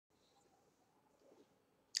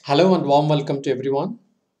Hello and warm welcome to everyone.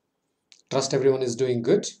 Trust everyone is doing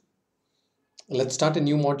good. Let's start a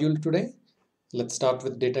new module today. Let's start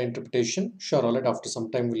with data interpretation. Sure, all right, after some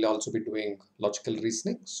time we'll also be doing logical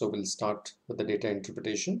reasoning. So we'll start with the data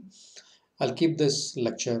interpretation. I'll keep this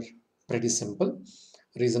lecture pretty simple.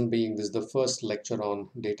 Reason being, this is the first lecture on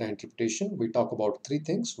data interpretation. We talk about three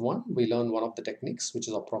things. One, we learn one of the techniques, which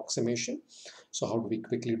is approximation. So how do we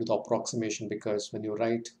quickly do the approximation? Because when you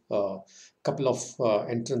write a couple of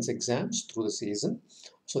entrance exams through the season,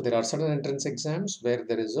 so there are certain entrance exams where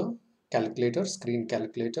there is a calculator, screen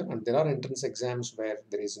calculator, and there are entrance exams where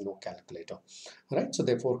there is no calculator, right? So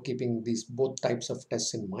therefore, keeping these both types of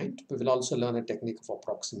tests in mind, we will also learn a technique of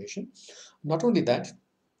approximation. Not only that,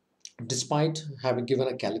 despite having given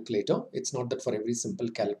a calculator, it's not that for every simple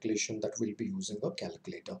calculation that we'll be using a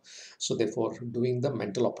calculator. So therefore, doing the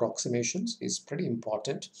mental approximations is pretty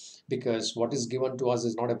important, because what is given to us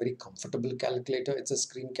is not a very comfortable calculator. It's a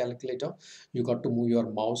screen calculator. You got to move your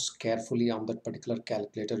mouse carefully on that particular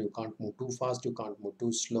calculator. You can't move too fast, you can't move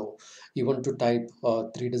too slow. Even to type a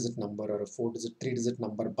three-digit number or a three-digit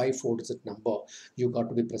number by four-digit number, you got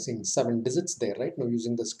to be pressing 7 digits there, right? Now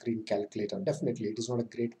using the screen calculator, definitely it is not a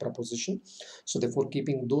great proposition. So therefore,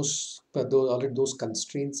 keeping those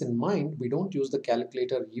constraints in mind, we don't use the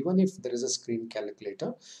calculator even if there is a screen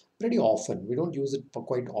calculator pretty often. We don't use it for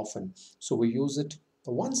quite often. So we use it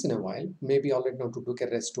once in a while, maybe already now to give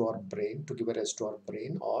a rest to our brain,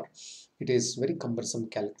 or it is very cumbersome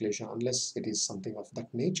calculation. Unless it is something of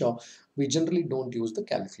that nature, we generally don't use the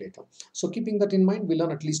calculator. So keeping that in mind, we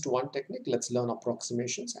learn at least one technique. Let's learn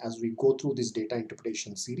approximations as we go through this data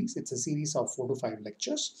interpretation series. It's a series of 4 to 5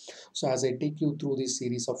 lectures. So as I take you through this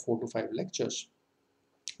series of 4 to 5 lectures,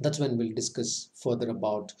 that's when we'll discuss further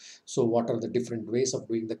about, so what are the different ways of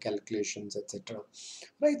doing the calculations, etc.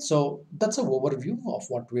 Right, so that's an overview of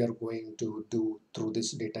what we are going to do through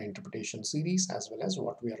this data interpretation series, as well as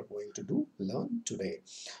what we are going to learn today.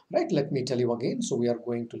 Right, let me tell you again. So we are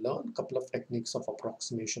going to learn a couple of techniques of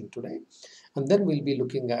approximation today, and then we'll be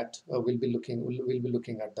looking at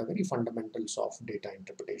the very fundamentals of data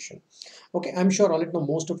interpretation. Okay, I'm sure all it know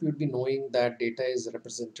most of you would be knowing that data is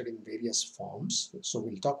represented in various forms. So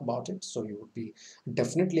we'll talk about it. So you would be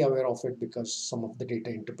definitely aware of it, because some of the data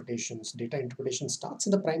interpretation starts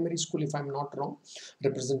in the primary school, if I'm not wrong.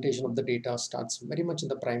 Representation of the data starts very much in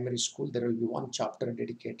the primary school. There will be one chapter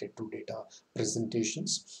dedicated to data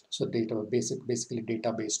presentations. So basically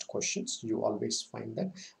data-based questions. You always find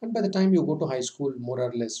that. And by the time you go to high school, more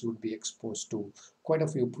or less you would be exposed to quite a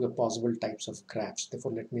few possible types of graphs.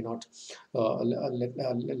 Therefore, let me not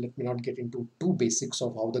get into too basics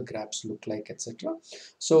of how the graphs look like, etc.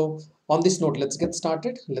 So on this note, let's get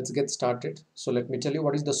started. So let me tell you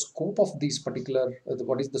what is the scope of this particular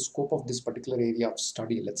area of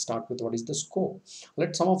study. Let's start with what is the scope.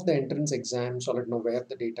 Let some of the entrance exams, or let know where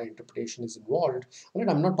the data interpretation is involved. Right,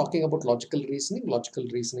 I'm not talking about logical reasoning. Logical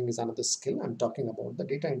reasoning is another skill. I'm talking about the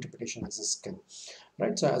data interpretation as a skill.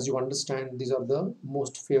 Right, so as you understand, these are the more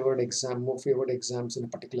favored exams in a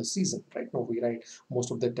particular season. Right, now we write,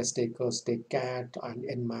 most of the test takers take CAT and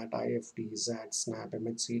NMAT, IFT, ZAT, SNAP,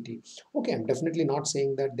 MHCT. Okay, I'm definitely not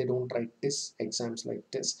saying that they don't write this exams like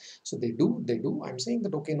this. So they do. I'm saying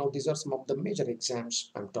that, okay, now these are some of the major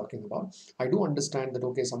exams I'm talking about. I do understand that,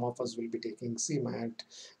 okay, some of us will be taking CMAT,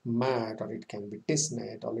 MAT, or it can be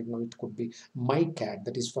TISNET, or it could be MyCAT,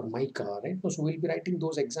 that is for MICA, right? So we'll be writing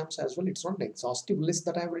those exams as well. It's not an exhaustive list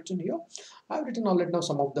that I've written here. I've written already now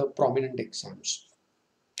some of the prominent exams.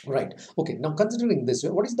 Right. Okay. Now, considering this,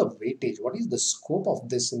 what is the weightage? What is the scope of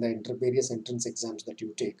this in the various entrance exams that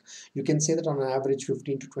you take? You can say that on an average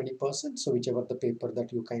 15 to 20%. So whichever the paper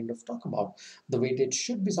that you kind of talk about, the weightage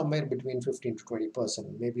should be somewhere between 15 to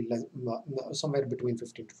 20%, maybe less, somewhere between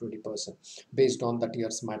 15 to 20%, based on that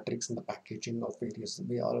year's matrix and the packaging of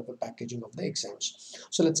the packaging of the exams.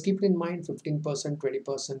 So let's keep it in mind. 15%,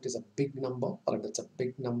 20% is a big number, or that's a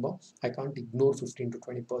big number. I can't ignore 15 to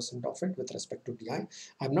 20% of it with respect to DI.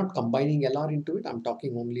 I'm not combining LR into it. I'm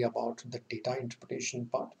talking only about the data interpretation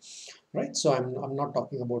part, right? So I'm not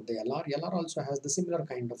talking about the LR. LR also has the similar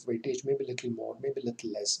kind of weightage, maybe a little more, maybe a little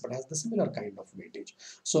less, but has the similar kind of weightage.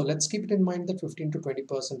 So let's keep it in mind that 15 to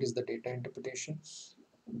 20% is the data interpretation.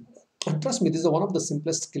 And trust me, this is one of the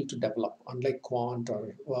simplest skill to develop, unlike quant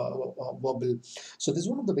or verbal. So this is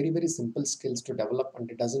one of the very, very simple skills to develop, and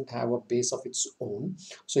it doesn't have a base of its own.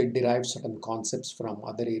 So it derives certain concepts from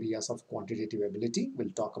other areas of quantitative ability. We'll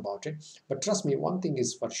talk about it. But trust me, one thing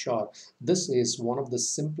is for sure, this is one of the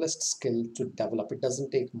simplest skill to develop. It doesn't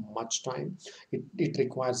take much time. It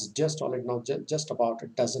requires just all it now just about a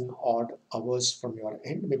dozen odd hours from your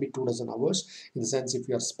end, maybe 2 dozen hours, in the sense if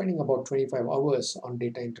you are spending about 25 hours on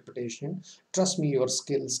data interpretation, trust me, your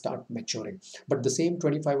skills start maturing. But the same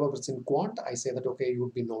 25 hours in quant, I say that okay, you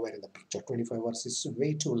would be nowhere in the picture. 25 hours is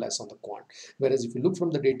way too less on the quant. Whereas if you look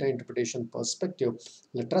from the data interpretation perspective,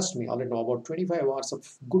 trust me, all I know about 25 hours of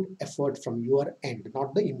good effort from your end,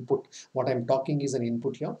 not the input. What I'm talking is an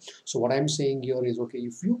input here. So what I'm saying here is okay,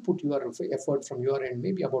 if you put your effort from your end,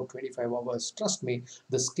 maybe about 25 hours, trust me,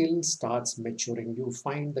 the skill starts maturing. You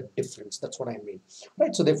find the difference. That's what I mean,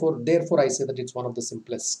 right? So therefore I say that it's one of the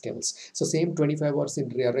simplest skills. So same 25 hours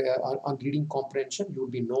on reading comprehension, you will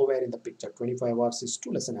be nowhere in the picture. 25 hours is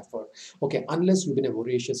too less an effort, okay, unless you've been a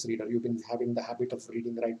voracious reader, you've been having the habit of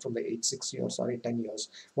reading right from the age 6 years or 10 years,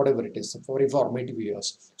 whatever it is, for formative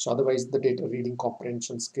years. So otherwise the data reading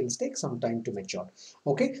comprehension skills take some time to mature.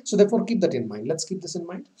 Okay, so therefore keep that in mind. Let's keep this in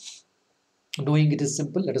mind. Doing it is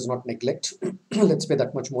simple, let us not neglect. Let's pay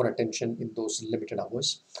that much more attention in those limited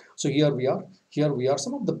hours. So here we are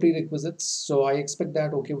some of the prerequisites. So I expect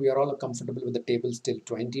that okay, we are all comfortable with the tables till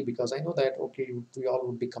 20, because I know that okay, we all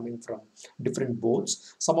would be coming from different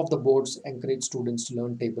boards. Some of the boards encourage students to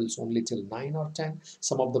learn tables only till 9 or 10.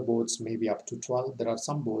 Some of the boards may be up to 12. There are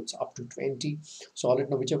some boards up to 20. So I'll let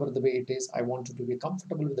know whichever the way it is, I want you to be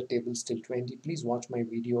comfortable with the tables till 20. Please watch my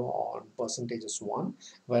video on percentages 1,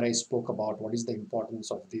 where I spoke about what is the importance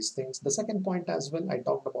of these things. The second point as well, I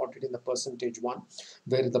talked about it in the percentage 1,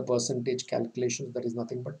 where the percentage calculations, that is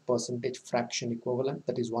nothing but percentage fraction equivalent,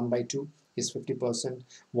 that is 1 by 2 is 50%,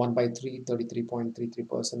 1 by 3,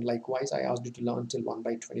 33.33%. Likewise, I asked you to learn till 1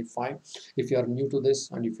 by 25. If you are new to this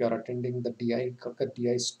and if you are attending the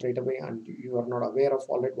DI straight away and you are not aware of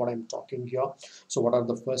all it, what I'm talking here, so what are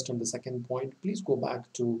the first and the second point, please go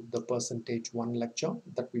back to the percentage 1 lecture.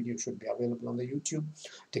 That video should be available on the YouTube.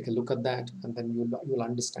 Take a look at that, and then you'll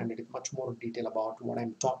understand it in much more detail about what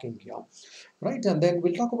I'm talking here, right? And then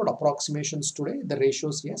we'll talk about approximations today. The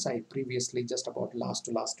ratios, yes, I previously just about last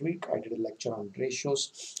week I did a lecture on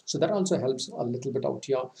ratios, so that also helps a little bit out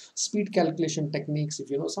here. Speed calculation techniques,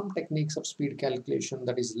 if you know some techniques of speed calculation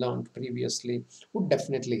that is learned previously, would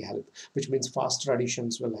definitely help, which means faster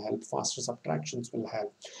additions will help, faster subtractions will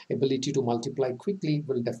help, ability to multiply quickly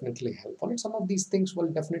will definitely help. All right, some of these things will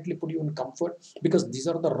definitely put you in comfort, because these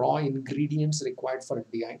are the raw ingredients required for a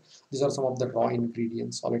DI. These are some of the raw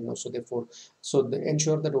ingredients. All right, now so therefore,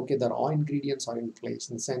 ensure that okay, the raw ingredients are in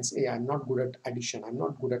place, in the sense, hey, I'm not good at addition, I'm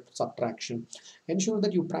not good at subtraction. Ensure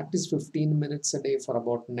that you practice 15 minutes a day for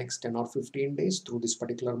about next 10 or 15 days through this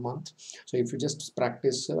particular month. So if you just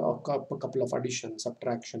practice a couple of addition,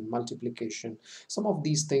 subtraction, multiplication, some of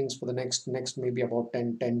these things for the next maybe about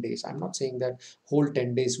 10 days. I'm not saying that whole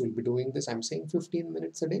 10 days will be doing this. I'm saying 15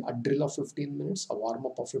 minutes a day, a drill of 15 minutes, a warm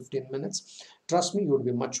up of 15 minutes. Trust me, you would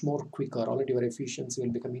be much more quicker. Already your efficiency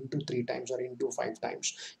will become into 3 times or into 5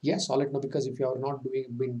 times. Yes, all it now, because if you are not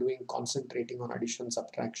been doing concentrating on addition,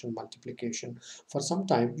 subtraction, multiplication for some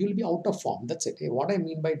time, you'll be out of form. That's it. Hey, what I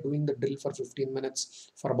mean by doing the drill for 15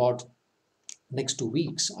 minutes for about next 2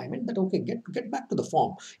 weeks, I meant that okay, get back to the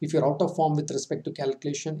form. If you're out of form with respect to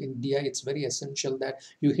calculation in DI, it's very essential that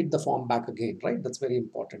you hit the form back again, right? That's very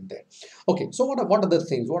important there. Okay, so what are the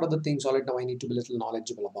things, all right, now I need to be a little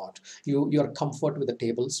knowledgeable about your comfort with the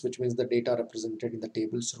tables, which means the data represented in the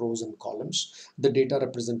tables, rows and columns, the data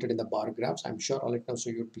represented in the bar graphs. I'm sure all right now,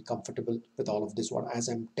 so you'd be comfortable with all of this. What, as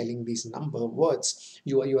I'm telling these number words,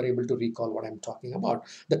 you are able to recall what I'm talking about.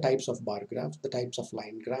 The types of bar graphs, the types of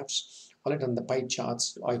line graphs, all right, and the pie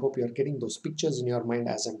charts. I hope you are getting those pictures in your mind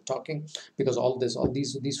as I'm talking, because all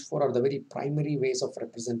these four are the very primary ways of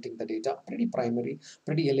representing the data. Pretty primary,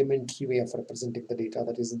 pretty elementary way of representing the data.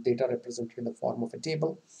 That is data represented in the form of a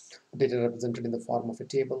table, data represented in the form of a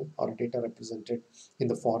table, or data represented in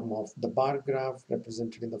the form of the bar graph,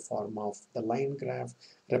 represented in the form of the line graph,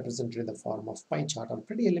 represented in the form of pie chart, are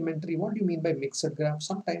pretty elementary. What do you mean by mixed graph?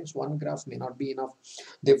 Sometimes one graph may not be enough.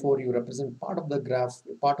 Therefore, you represent part of the graph,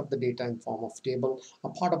 part of the data in form of table, a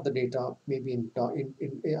part of the data maybe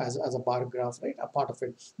as a bar graph, right? A part of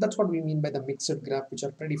it. That's what we mean by the mixed graph, which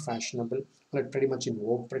are pretty fashionable, right? Pretty much in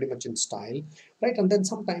vogue, pretty much in style, right? And then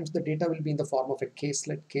sometimes the data will be in the form of a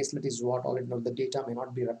caselet. Caselet is what, all know, the data may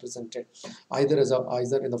not be represented either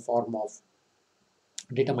in the form of,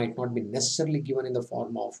 data might not be necessarily given in the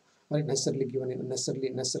form of right? Necessarily given in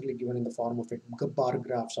the form of a bar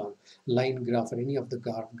graphs or line graph or any of the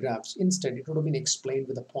graphs. Instead, it would have been explained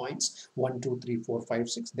with the points 1, 2, 3, 4, 5,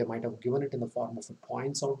 6. They might have given it in the form of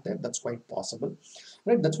points out there. That's quite possible,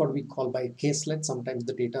 right? That's what we call by caselet. Sometimes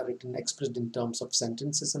the data written expressed in terms of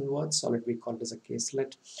sentences and words, so we call it as a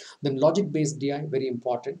caselet. Then logic based DI, very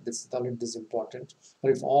important. This is important.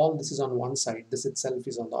 But if all this is on one side, this itself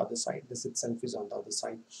is on the other side, this itself is on the other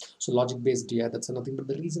side. So logic based DI, that's nothing but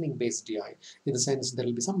the reasoning based DI, in the sense there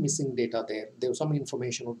will be some missing data there, some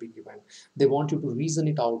information will be given. They want you to reason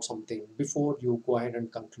it out something before you go ahead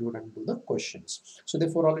and conclude and do the questions. So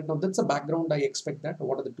therefore, all it now, that's a background I expect. That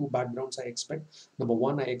what are the two backgrounds I expect? Number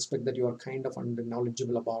one, I expect that you are kind of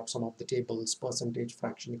knowledgeable about some of the tables, percentage,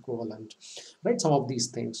 fraction, equivalent, right? Some of these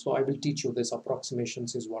things. So I will teach you this.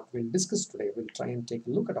 Approximations is what we'll discuss today. We'll try and take a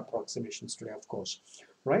look at approximations today, of course,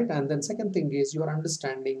 right? And then second thing is your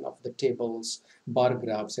understanding of the tables, bar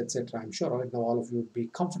graphs, etc. I'm sure right now all of you would be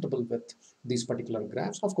comfortable with these particular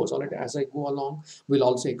graphs. Of course, already as I go along, we'll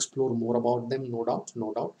also explore more about them, no doubt,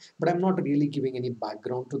 no doubt. But I'm not really giving any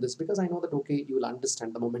background to this because I know that, okay, you will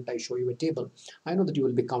understand the moment I show you a table. I know that you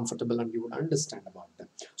will be comfortable and you will understand about them.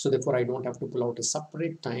 So therefore, I don't have to pull out a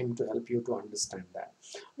separate time to help you to understand that.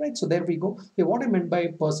 Right, so there we go. Okay, what I meant by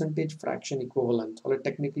percentage fraction equivalent, or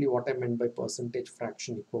technically what I meant by percentage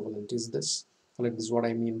fraction equivalent is this. This is what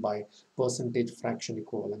I mean by percentage fraction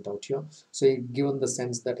equivalent out here. So given the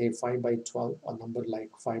sense that a 5 by 12, a number like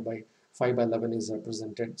 5 by 11 is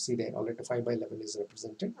represented. See there, already 5 by 11 is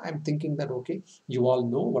represented. I'm thinking that, okay, you all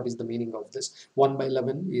know what is the meaning of this. 1 by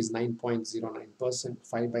 11 is 9.09%.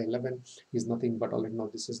 5 by 11 is nothing but, already now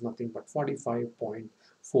this is nothing but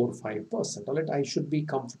 45.45%. Alright, I should be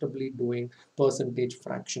comfortably doing percentage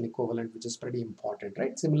fraction equivalent, which is pretty important,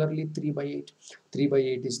 right? Similarly, 3 by 8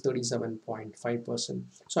 is 37.5%.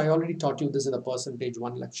 So I already taught you this in the percentage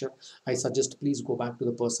 1 lecture. I suggest please go back to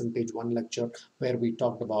the percentage 1 lecture where we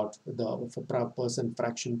talked about the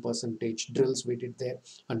fraction percentage drills we did there,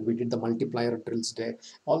 and we did the multiplier drills there.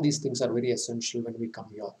 All these things are very essential when we come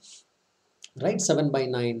here. Right, 7 by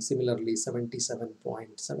 9 similarly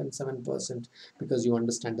 77.77%, because you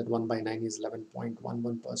understand that 1 by 9 is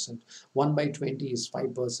 11.11%, 1 by 20 is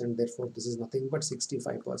 5%, therefore this is nothing but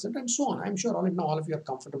 65%, and so on. I'm sure all of you are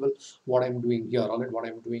comfortable what I'm doing here.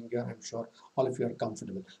 I'm sure all of you are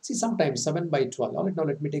comfortable. See, sometimes 7 by 12, all right, now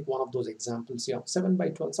let me take one of those examples here. 7 by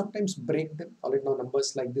 12, sometimes break them. All right, now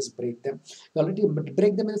numbers like this, break them. You already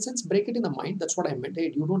break them in a sense, break it in the mind. That's what I meant.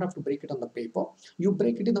 Hey, you don't have to break it on the paper, you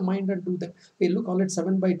break it in the mind and do them. Hey, look, all right,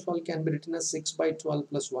 7 by 12 can be written as 6 by 12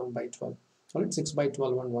 plus 1 by 12. All right, 6 by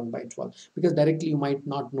 12 and 1 by 12. Because directly you might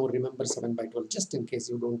not know, remember 7 by 12. Just in case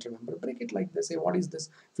you don't remember, break it like this. Say, what is this?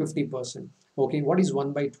 50%. Okay, what is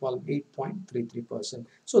 1 by 12? 8.33%.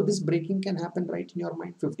 So this breaking can happen right in your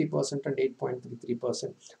mind, 50% and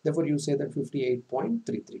 8.33%. Therefore, you say that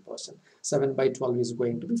 58.33%. 7 by 12 is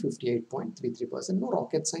going to be 58.33%. No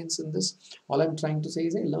rocket science in this. All I'm trying to say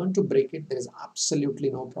is, learn to break it. There is absolutely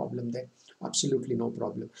no problem there. Absolutely no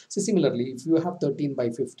problem. So similarly, if you have 13 by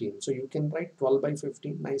 15, so you can write 12 by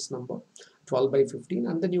 15, nice number, 12 by 15,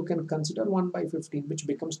 and then you can consider 1 by 15, which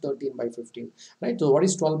becomes 13 by 15, right? So what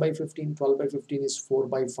is 12 by 15? 12 by 15 is 4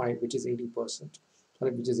 by 5, which is 80%.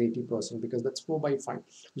 Right, which is 80%, because that's 4 by 5,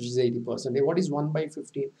 which is 80%. What is 1 by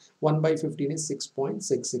 15? 1 by 15 is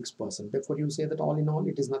 6.66%. Therefore, you say that all in all,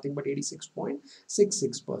 it is nothing but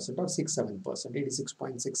 86.66% or 67%,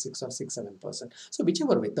 86.66 or 67%. So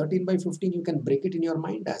whichever way, 13 by 15, you can break it in your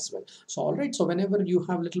mind as well. So all right, so whenever you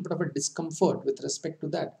have a little bit of a discomfort with respect to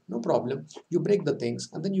that, no problem. You break the things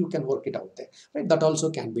and then you can work it out there, right? That also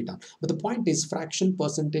can be done. But the point is, fraction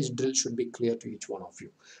percentage drill should be clear to each one of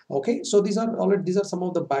you. Okay, so these are some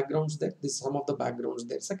of the backgrounds there. This is some of the backgrounds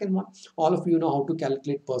there. Second one, all of you know how to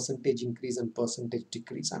calculate percentage increase and percentage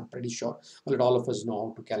decrease. I'm pretty sure all of us know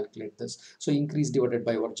how to calculate this. So increase divided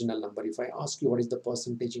by original number. If I ask you what is the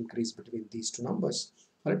percentage increase between these two numbers,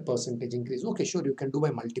 all right, percentage increase. Okay, sure, you can do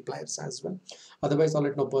by multipliers as well. Otherwise, all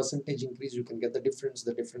right, no percentage increase, you can get the difference.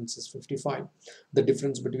 The difference is 55. The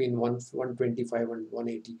difference between 125 and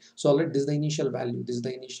 180. So all right, this is the initial value. This is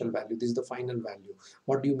the initial value. This is the final value.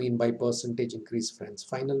 What do you mean by percentage increase, friends?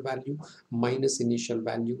 Final value minus initial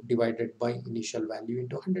value divided by initial value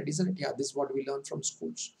into 100, isn't it? Yeah, this is what we learn from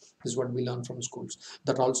schools. This is what we learn from schools.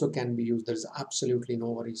 That also can be used. There is absolutely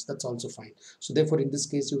no worries. That's also fine. So therefore, in this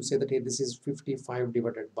case, you say that, hey, this is 55 divided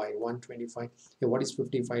divided by 125. Here, what is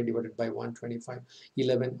 55 divided by 125?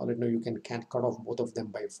 11. All right, now you can cut off both of them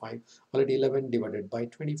by 5. All right, 11 divided by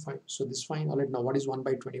 25. So this is fine. All right, now what is 1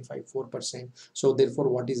 by 25? 4%. So therefore,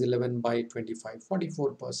 what is 11 by 25?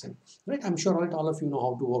 44%. Right? I'm sure all of you know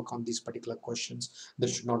how to work on these particular questions. There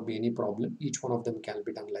should not be any problem. Each one of them can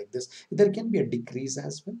be done like this. There can be a decrease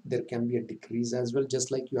as well. There can be a decrease as well.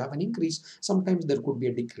 Just like you have an increase, sometimes there could be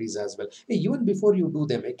a decrease as well. Hey, even before you do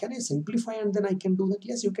them, can I simplify and then I can do that?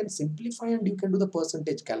 Yes, you can simplify and you can do the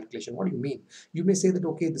percentage calculation. What do you mean? You may say that,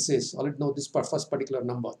 okay, this is, all right, no, this first particular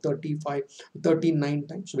number, 35, 13 9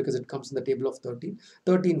 times, because it comes in the table of 13,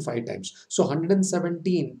 13 5 times. So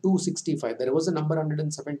 117 to 65, there was a number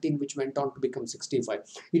 117 which went on to become 65.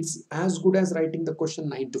 It's as good as writing the question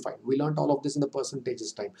 9 to 5. We learned all of this in the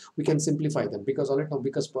percentages time. We can simplify them because all right now,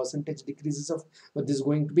 because percentage decreases of, but this is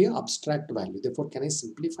going to be an abstract value. Therefore, can I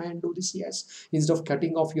simplify and do this? Yes. Instead of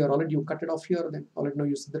cutting off here, already you cut it off here, then all right now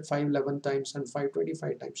you see that 511 times and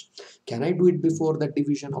 525 times. Can I do it before the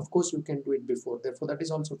division? Of course you can do it before. Therefore, that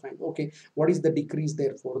is also fine. Okay, what is the decrease?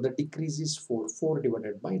 Therefore, the decrease is 4. 4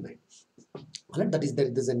 divided by 9. Right? That is, there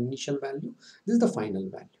is an initial value. This is the final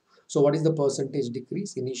value. So what is the percentage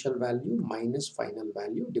decrease? Initial value minus final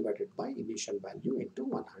value divided by initial value into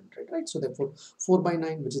 100. Right? So therefore, 4 by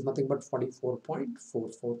 9, which is nothing but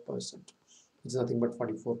 44.44%. It's nothing but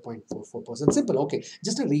 44.44%. Simple. Okay,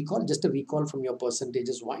 just a recall from your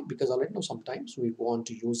percentages. Why? Because all right now sometimes we go on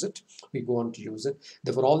to use it.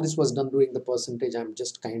 Therefore, all this was done during the percentage. I'm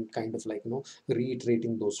just kind of like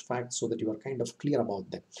reiterating those facts so that you are kind of clear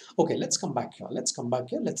about them. Okay, let's come back here. Let's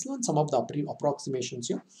learn some of the approximations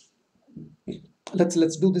here.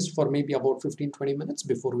 Let's do this for maybe about 15-20 minutes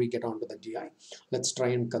before we get on to the GI. Let's try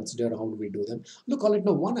and consider how do we do them. Look, all right,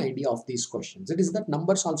 now one idea of these questions, it is that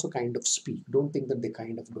numbers also kind of speak. Don't think that they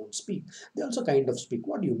kind of don't speak. They also kind of speak.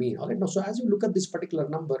 What do you mean? All right, now so as you look at this particular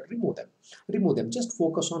number, remove them. Just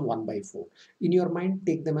focus on 1 by 4. In your mind,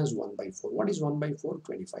 take them as 1 by 4. What is 1 by 4?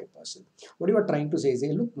 25%. What you are trying to say is,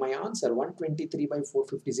 hey, look, my answer 123 by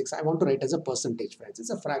 456. I want to write as a percentage, friends. It's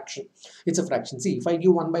a fraction. See, if I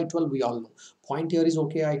give 1 by 12, we all know. Point here is,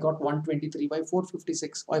 okay, I got 123 by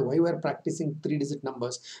 456. Why we are practicing 3-digit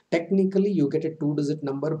numbers? Technically, you get a 2-digit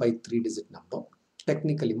number by 3-digit number.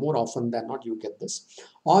 Technically, more often than not, you get this.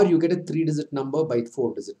 Or you get a 3-digit number by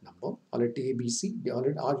 4-digit number. All right, A, B, C. All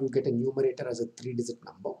right, or you get a numerator as a 3-digit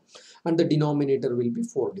number. And the denominator will be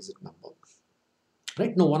 4-digit number.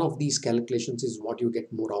 Right now, one of these calculations is what you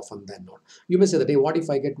get more often than not. You may say that, hey, what if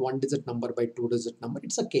I get 1-digit number by 2-digit number?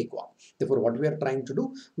 It's a cakewalk. Therefore, what we are trying to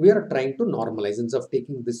do, we are trying to normalize instead of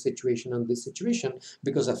taking this situation and this situation.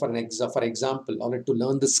 Because for example, all right, to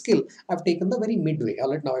learn the skill, I've taken the very midway.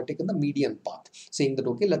 All right, now I've taken the median path, saying that,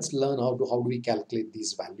 okay, let's learn how do we calculate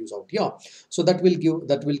these values out here. So that will build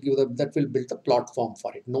the platform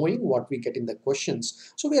for it, knowing what we get in the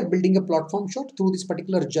questions. So we are building a platform short through this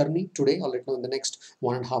particular journey today. All right, now in the next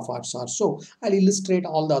 1.5 hours or so, I'll illustrate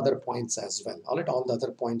all the other points as well. All right, all the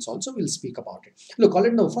other points also we'll speak about it. Look, all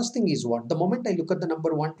right, now first thing is what? The moment I look at the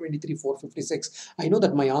number 123,456, I know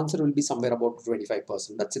that my answer will be somewhere about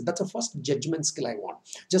 25%. That's it. That's a first judgment skill I want.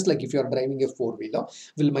 Just like if you are driving a 4-wheeler,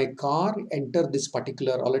 will my car enter this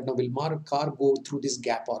particular, all right, now will my car go through this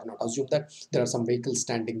gap or not? Assume that there are some vehicles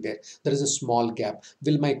standing there. There is a small gap.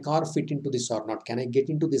 Will my car fit into this or not? Can I get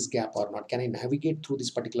into this gap or not? Can I navigate through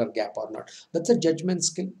this particular gap or not? That's a judgment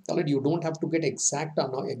skill. All right, you don't have to get exact or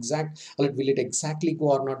not exact. All right, will it exactly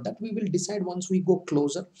go or not? That we will decide once we go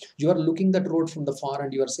closer. You are looking that road from the far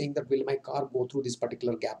and you are saying that will my car go through this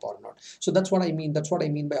particular gap or not? So that's what I mean. That's what I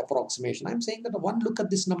mean by approximation. I'm saying that one look at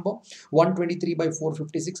this number 123 by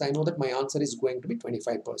 456. I know that my answer is going to be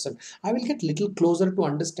 25%. I will get little closer to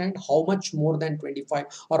understand how much more than 25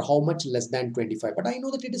 or how much less than 25. But I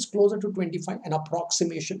know that it is closer to 25. An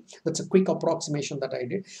approximation. That's a quick approximation that I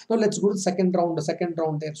did. Now let's go to the second round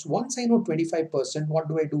there. So once I know 25%, what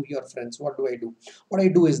do I do here, friends? What do I do? What I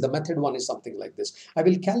do is the method one is something like this. I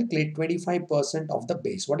will calculate 25% of the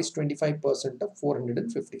base. What is 25% of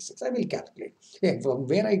 456? I will calculate. Yeah, from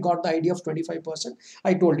where I got the idea of 25%,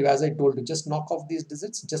 I told you, as I told you, just knock off these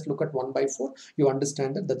digits, just look at 1 by 4, you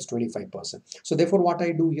understand that that's 25%. So therefore, what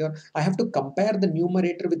I do here, I have to compare the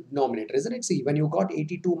numerator with denominator, isn't it? See, when you got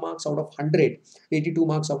 82 marks out of 100, 82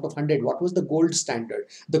 marks out of 100, what was the gold standard?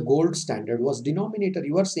 The gold standard was denominator,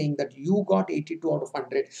 you are saying that you got 82 out of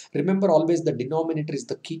 100. Remember, always the denominator is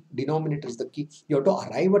the key. Denominator is the key. You have to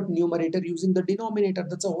arrive at numerator using the denominator.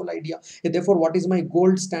 That's the whole idea. Therefore, what is my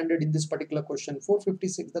gold standard in this particular question?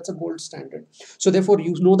 456. That's a gold standard. So therefore,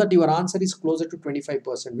 you know that your answer is closer to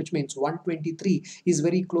 25%, which means 123 is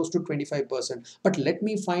very close to 25%. But let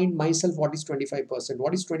me find myself what is 25%.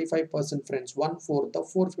 What is 25%, friends? 1/4 of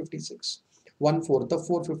 456. 1/4 of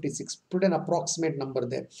 456. Put an approximate number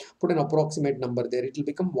there. Put an approximate number there. It will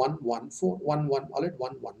become 114. All right,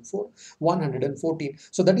 114. 114.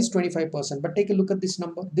 So that is 25%. But take a look at this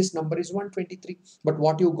number. This number is 123. But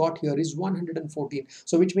what you got here is 114.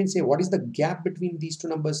 So which means, say, what is the gap between these two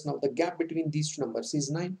numbers now? The gap between these two numbers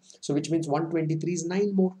is 9. So which means 123 is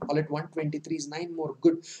 9 more. All right, 123 is 9 more.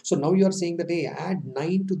 Good. So now you are saying that, hey, add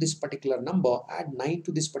 9 to this particular number. Add 9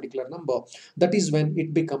 to this particular number. That is when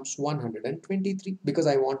it becomes 123, because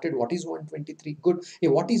I wanted what is 123. Good. Hey,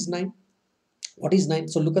 what is 9? What is 9?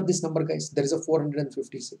 So look at this number, guys. There is a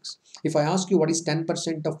 456. If I ask you what is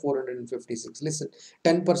 10% of 456, listen,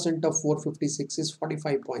 10% of 456 is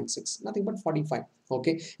 45.6, nothing but 45.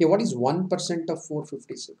 Okay. Yeah, what is 1% of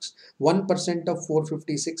 456? 1% of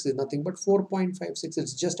 456 is nothing but 4.56.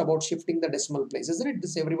 It's just about shifting the decimal place, isn't it?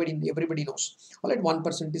 This everybody knows. All right,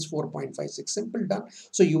 1% is 4.56. Simple, done.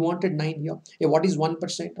 So you wanted 9 here. Yeah, what is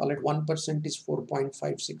 1%? All right, 1% is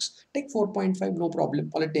 4.56. Take 4.5, no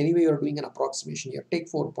problem. All right, anyway, you're doing an approximation here. Take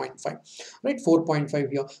 4.5, right?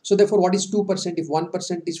 4.5 here. So therefore, what is 2%? If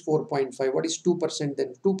 1% is 4.5, what is 2%?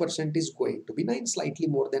 Then 2% is going to be 9, slightly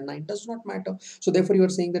more than 9, does not matter. So therefore, you are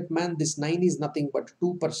saying that, man, this 9 is nothing but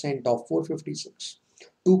 2% of 456.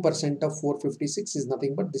 2% of 456 is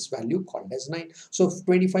nothing but this value called as 9. So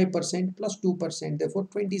 25% plus 2%, therefore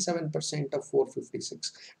 27% of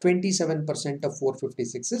 456. 27% of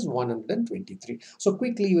 456 is 123. So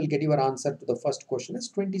quickly you will get your answer to the first question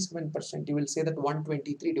as 27%. You will say that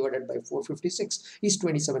 123 divided by 456 is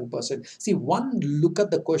 27%. See, one look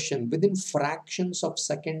at the question, within fractions of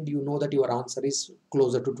second, you know that your answer is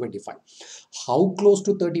closer to 25. How close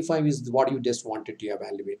to 35 is what you just wanted to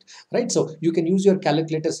evaluate, right? So you can use your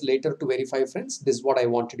calculators later to verify, friends. This is what I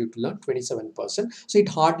wanted you to learn, 27%. So it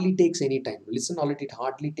hardly takes any time. Listen, all it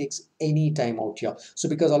hardly takes any time out here. So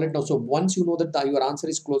because all it now, so once you know that your answer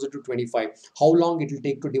is closer to 25, how long it will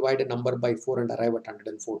take to divide a number by 4 and arrive at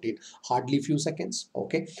 114? Hardly few seconds.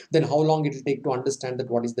 Okay. Then how long it will take to understand that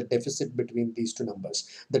what is the deficit between these two numbers?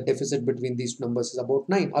 The deficit between these two numbers is about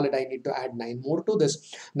 9. All right, I need to add 9 more to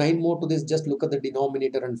this. 9 more to this. Just look at the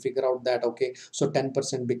denominator and figure out that, okay, so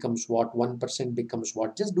 10% becomes what? 1% becomes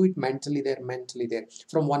what? Just do it mentally there, mentally there.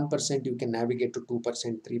 From 1% you can navigate to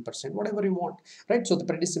 2%, 3%, whatever you want, right? So the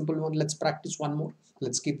pretty simple one. Let's practice one more.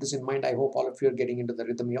 Let's keep this in mind. I hope all of you are getting into the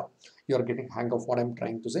rhythm here. You're getting hang of what I'm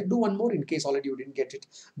trying to say. Do one more in case already you didn't get it.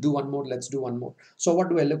 Do one more. Let's do one more. So what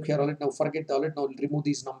do I look here? All right, now forget all right, now remove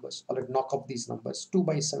these numbers. All right, knock off these numbers. 2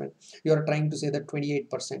 by 7. You are trying to say that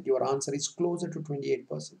 28%. Your answer is closer to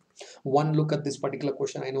 28%. One look at this particular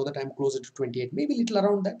question, I know that I'm closer to 28, maybe little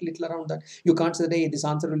around that, little around that. You can't say that, hey, this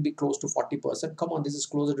answer will be close to 40%. Come on, this is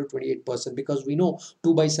closer to 28%, because we know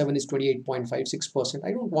 2 by 7 is 28.56%.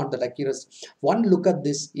 I don't want that accuracy. One look at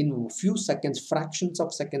this in few seconds, fractions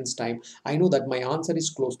of seconds time, I know that my answer is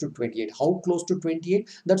close to 28. How close to 28?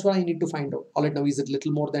 That's what I need to find out. All right, now is it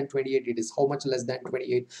little more than 28? It is. How much less than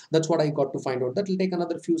 28? That's what I got to find out. That will take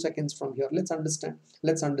another few seconds from here. Let's understand.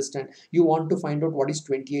 Let's understand. You want to find out what is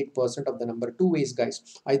 28% of the number. Two ways, guys.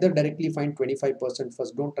 Either directly find 25%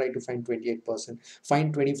 first. Don't try to find 28%.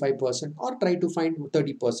 Find 25% or try to find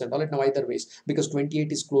 30%. All right, now either ways, because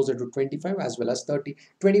 28 is closer to 25 as well as 30.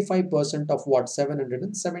 25% of what?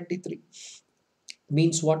 773.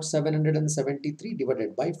 Means what? 773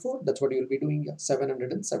 divided by 4. That's what you will be doing here.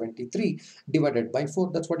 773 divided by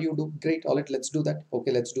 4. That's what you do. Great. All right, let's do that.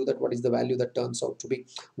 Okay, let's do that. What is the value that turns out to be?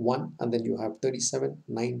 1. And then you have 37.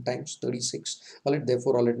 9 times 36. All right,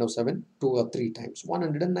 therefore, all right, now 7, 2 or 3 times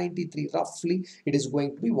 193. Roughly, it is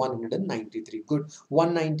going to be 193. Good.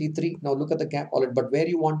 193. Now look at the gap. All right, but where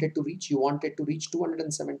you wanted to reach? You wanted to reach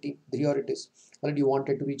 217. Here it is. All right, you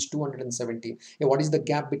wanted to reach 217. Yeah, what is the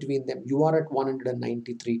gap between them? You are at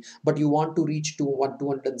 193, but you want to reach to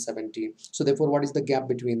 217. So therefore, what is the gap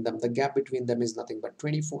between them? The gap between them is nothing but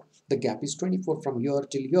 24. The gap is 24. From here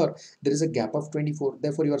till here, there is a gap of 24.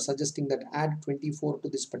 Therefore, you are suggesting that add 24 to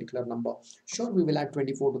this particular number. Sure, we will add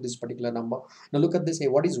 24 to this particular number. Now look at this. Hey,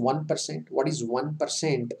 what is 1%? What is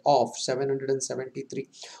 1% of 773?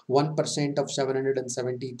 1% of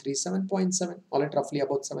 773, 7.7. All right, roughly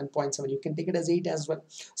about 7.7. You can take it as 8 as well.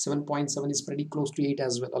 7.7 is pretty close to 8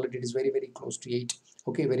 as well. All right, it is very, very close to 8.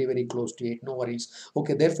 Okay, very close to 8, no worries.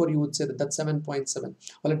 Okay, therefore you would say that that's 7.7.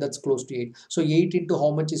 Well, that's close to 8. So 8 into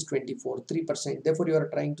how much is 24? 3%. Therefore you are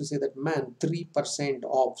trying to say that, man, 3%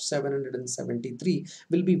 of 773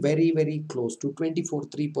 will be very close to 24.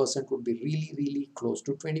 3% would be really close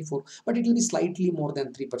to 24, but it will be slightly more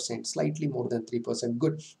than 3%, slightly more than 3%.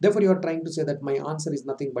 Good. Therefore you are trying to say that my answer is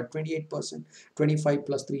nothing but 28%. 25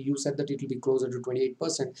 plus 3, you said that it will be closer to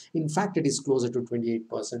 28%. In fact, it is closer to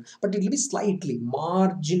 28%, but it will be slightly,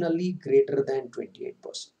 marginally greater than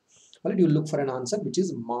 28%. Well, you look for an answer which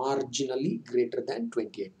is marginally greater than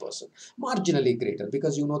 28%. Marginally greater,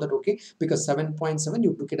 because you know that, okay, because 7.7,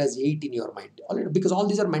 you took it as 8 in your mind. All right, because all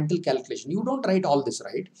these are mental calculation. You don't write all this,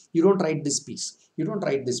 right? You don't write this piece. You don't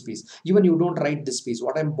write this piece. Even you don't write this piece.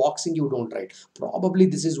 What I'm boxing, you don't write. Probably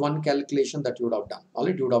this is one calculation that you would have done. All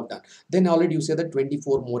right, you would have done. Then already you say that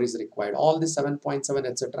 24 more is required. All this 7.7,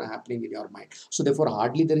 etc. happening in your mind. So therefore,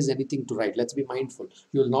 hardly there is anything to write. Let's be mindful.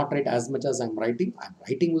 You will not write as much as I'm writing. I'm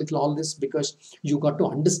writing little all this because you got to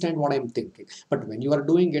understand what I'm thinking. But when you are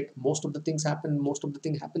doing it, most of the things happen. Most of the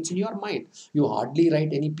thing happens in your mind. You hardly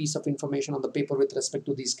write any piece of information on the paper with respect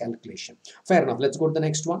to these calculation. Fair enough. Let's go to the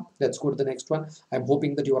next one. Let's go to the next one. I'm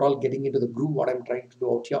hoping that you are all getting into the groove what I'm trying to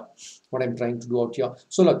do out here. What I'm trying to do out here.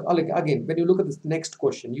 So look, again, when you look at this next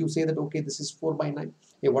question, you say that, okay, this is 4 by 9.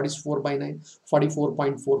 Hey, what is 4 by 9?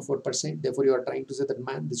 44.44%. Therefore, you are trying to say that,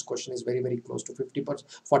 man, this question is very close to 50%,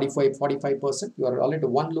 45%. You are already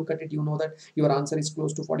one look at it, you know that your answer is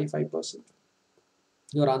close to 45%.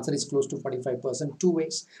 Your answer is close to 45%. Two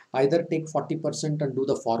ways: either take 40% and do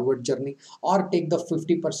the forward journey, or take the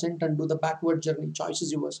 50% and do the backward journey. Choice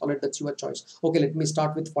is yours. All right, that's your choice. Okay, let me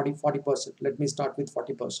start with 40%. Let me start with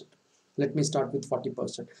 40%. Let me start with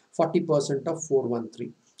 40%. 40% of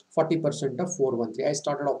 413. 40% of 413. I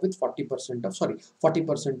started off with 40% of, sorry,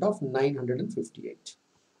 40% of 958.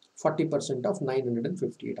 40% of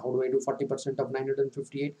 958. How do I do 40% of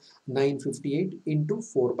 958? 958 into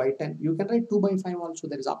 4 by 10. You can write 2 by 5 also.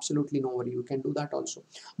 There is absolutely no worry. You can do that also.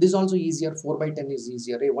 This is also easier. 4 by 10 is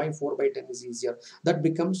easier. Hey, why 4 by 10 is easier? That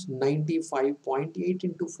becomes 95.8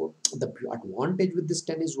 into 4. The advantage with this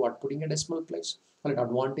 10 is what? Putting a decimal place. Right,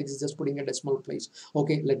 advantage is just putting a decimal place.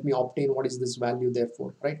 Okay, let me obtain what is this value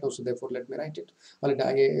therefore, right now. So therefore, let me write it. Well,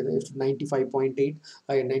 95.8.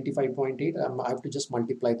 95.8. I have to just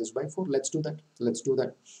multiply this by 4. Let's do that. Let's do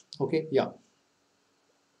that. Okay, yeah.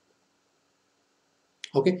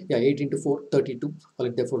 Okay, yeah, 8 into 4, 32.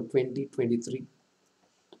 Well, therefore, 20, 23,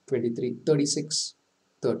 23, 36,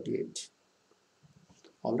 38.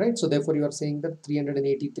 All right, so therefore, you are saying that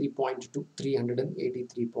 383.2,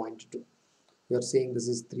 383.2. You are saying this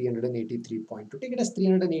is 383.2. Take it as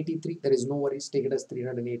 383. There is no worries. Take it as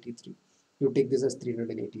 383. You take this as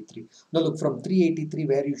 383. Now look, from 383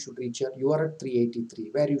 where you should reach here. You are at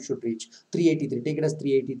 383. Where you should reach 383. Take it as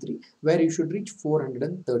 383. Where you should reach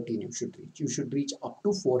 413. You should reach. You should reach up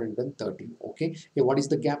to 413. Okay. Yeah, what is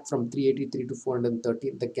the gap from 383 to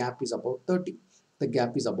 413? The gap is about 30. The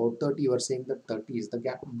gap is about 30. You are saying that 30 is the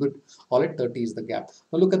gap. Good. All right, 30 is the gap.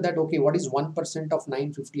 Now look at that. Okay, what is 1% of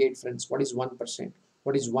 958, friends? What is 1%?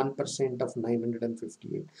 What is 1% of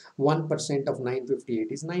 958? 1% of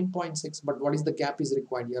 958 is 9.6. But what is the gap is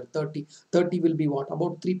required here? 30. 30 will be what?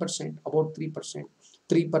 About 3%. About 3%.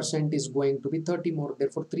 3% is going to be 30 more.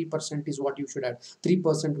 Therefore, 3% is what you should add.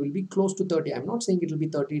 3% will be close to 30. I'm not saying it will be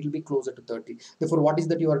 30. It will be closer to 30. Therefore, what is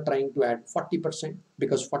that you are trying to add? 40%,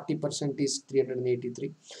 because 40% is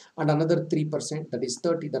 383. And another 3%, that is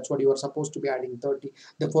 30. That's what you are supposed to be adding, 30.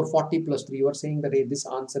 Therefore, 40 plus 3, you are saying that, hey, this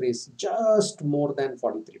answer is just more than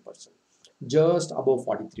 43%. Just above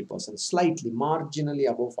 43%, slightly, marginally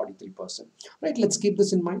above 43%. Right, let's keep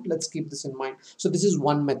this in mind. Let's keep this in mind. So this is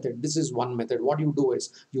one method. This is one method. What you do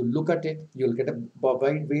is you look at it, you'll get a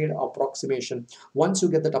wide approximation. Once you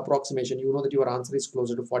get that approximation, you know that your answer is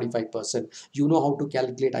closer to 45%. You know how to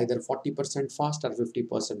calculate either 40% fast or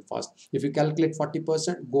 50% fast. If you calculate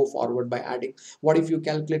 40%, go forward by adding. What if you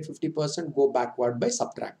calculate 50%? Go backward by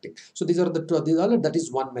subtracting. So these are that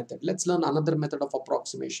is one method. Let's learn another method of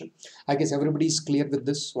approximation. I guess everybody is clear with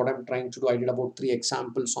this, what I'm trying to do. I did about 3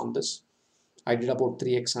 examples on this. I did about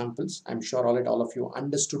 3 examples. I'm sure all of you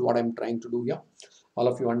understood what I'm trying to do here. All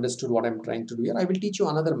of you understood what I'm trying to do here. I will teach you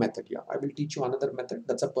another method here. I will teach you another method.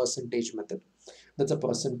 That's a percentage method. That's a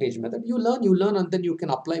percentage method. You learn, and then you can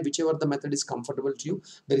apply whichever the method is comfortable to you.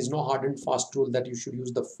 There is no hard and fast rule that you should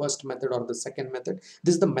use the first method or the second method.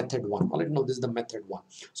 This is the method 1. All right, now this is the method 1.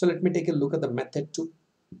 So let me take a look at the method 2.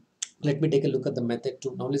 Let me take a look at the method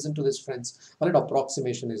 2. Now listen to this, friends. What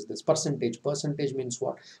approximation is this? Percentage. Percentage means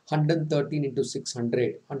what? 113 into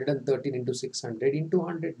 600. 113 into 600 into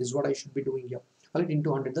 100. This is what I should be doing here. All right, into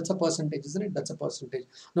 100, that's a percentage, isn't it? That's a percentage.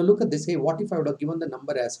 Now look at this. Hey, what if I would have given the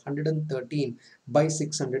number as 113 by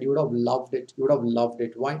 600? You would have loved it. You would have loved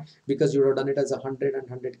it. Why? Because you would have done it as 100 and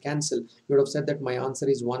 100 cancel. You would have said that my answer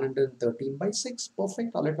is 113 by 6.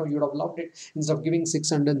 Perfect. All right, now you would have loved it. Instead of giving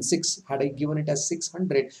 606, had I given it as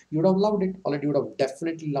 600, you would have loved it. All right, you would have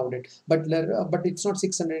definitely loved it. But it's not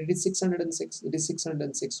 600. It is 606. It is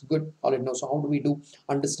 606. Good. All right, now so how do we do?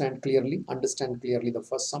 Understand clearly the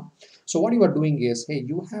first sum. So what you are doing is, hey,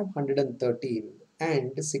 you have 113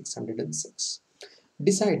 and 606.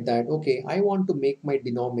 Decide that, okay, I want to make my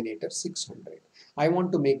denominator 600. I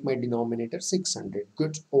want to make my denominator 600.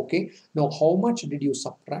 Good. Okay. Now, how much did you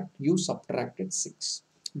subtract? You subtracted 6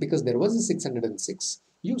 because there was a 606.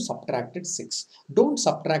 You subtracted 6. Don't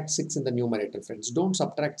subtract 6 in the numerator, friends. Don't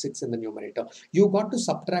subtract 6 in the numerator. You got to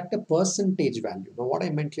subtract a percentage value. Now, what I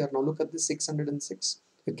meant here, now look at this 606.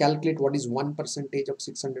 You calculate what is 1% of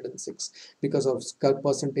 606. Because of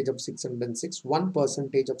percentage of 606,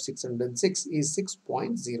 1% of 606 is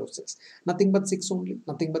 6.06. Nothing but 6 only.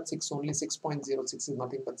 Nothing but 6 only. 6.06 is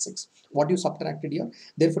nothing but 6. What you subtracted here?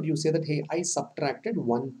 Therefore, you say that, hey, I subtracted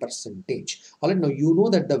 1%. All right, now you know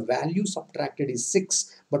that the value subtracted is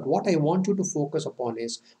 6. But what I want you to focus upon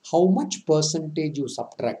is how much percentage you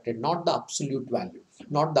subtracted, not the absolute value.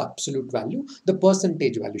 Not the absolute value, the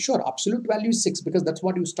percentage value. Sure, absolute value is 6 because that's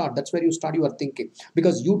what you start. That's where you start your thinking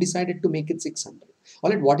because you decided to make it 600. All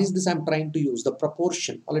right, what is this I'm trying to use? The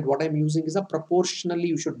proportion. All right, what I'm using is a proportionally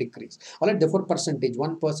you should decrease. All right, therefore percentage,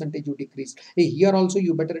 1% you decrease. Hey, here also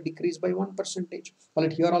you better decrease by 1%. All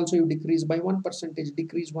right, here also you decrease by 1%,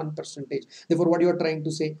 decrease 1%. Therefore, what you are trying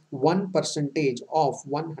to say, 1% of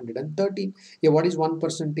 113. Yeah, what is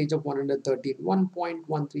 1% of 113?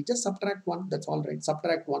 1.13. Just subtract 1. That's all right.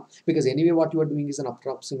 Subtract 1 because anyway what you are doing is an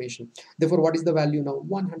approximation. Therefore, what is the value now?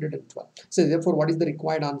 112. So therefore, what is the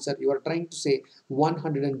required answer? You are trying to say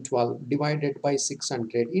 112 divided by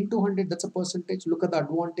 600 into 100. That's a percentage. Look at the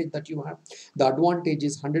advantage that you have. The advantage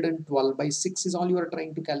is 112 by 6 is all you are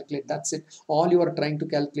trying to calculate. That's it. All you are trying to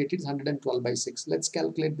calculate is 112 by 6. Let's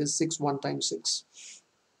calculate this. 6 1 times 6.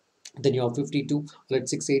 Then you have 52.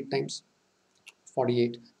 Let's 6 8 times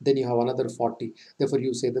 48. Then you have another 40. Therefore,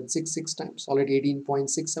 you say that 6 times. Already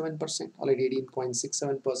 18.67%. Already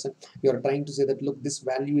 18.67%. You are trying to say that, look, this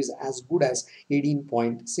value is as good as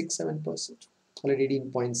 18.67%. Already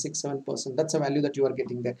 18.67%. That's a value that you are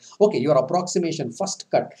getting there. Okay, your approximation, first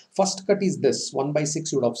cut. First cut is this. 1 by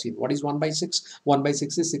 6 you would have seen. What is 1 by 6? 1 by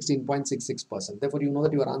 6 is 16.66%. Therefore, you know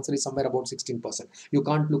that your answer is somewhere about 16%. You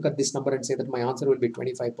can't look at this number and say that my answer will be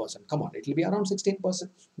 25%. Come on, it will be around 16%.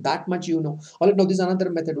 That much you know. All right, now this is another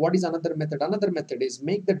method. What is another method? Another method is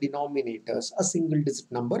make the denominators a single digit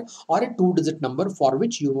number or a 2-digit number for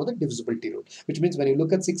which you know the divisibility rule. Which means when you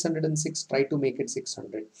look at 606, try to make it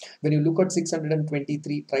 600. When you look at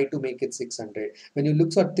 623, try to make it 600. When you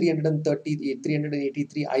look at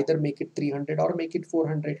 383, either make it 300 or make it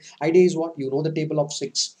 400. Idea is what? You know the table of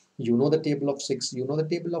 6. You know the table of 6. You know the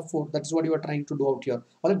table of 4. That's what you are trying to do out here.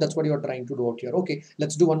 All right, that's what you are trying to do out here. Okay,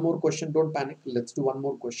 let's do one more question. Don't panic. Let's do one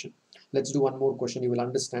more question. Let's do one more question. You will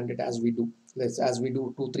understand it as we do. As we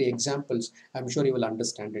do 2-3 examples, I'm sure you will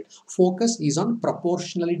understand it. Focus is on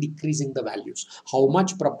proportionally decreasing the values. How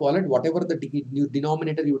much proportion, whatever the new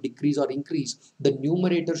denominator you decrease or increase, the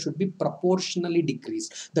numerator should be proportionally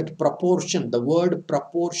decreased. That proportion, the word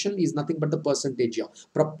proportion is nothing but the percentage here.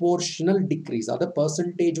 Proportional decrease, or the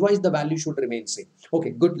percentage wise the value should remain same. Okay,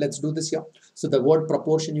 good. Let's do this here. So the word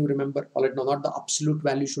proportion you remember. All right, no, not the absolute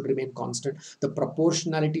value should remain constant. The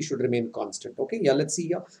proportionality should remain constant. Okay, yeah, let's see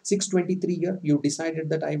here. 623 here. You decided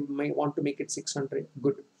that I might want to make it 600.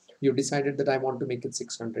 Good. You decided that I want to make it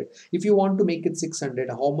 600. If you want to make it 600,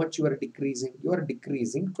 how much you are decreasing? You are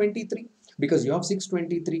decreasing 23 because you have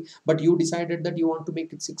 623, but you decided that you want to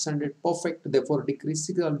make it 600. Perfect. Therefore, decrease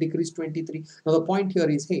 23. Now the point here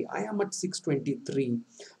is, hey, I am at 623,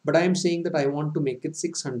 but I am saying that I want to make it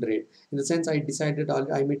 600. In the sense, I decided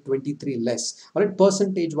I made 23 less. All right,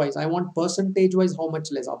 percentage wise, I want percentage wise how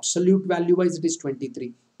much less? Absolute value wise, it is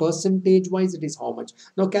 23. Percentage wise, it is how much?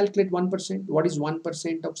 Now calculate 1%. What is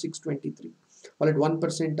 1% of 623? All right,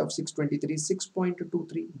 1% of 623 is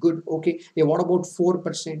 6.23. Good. Okay. Yeah, what about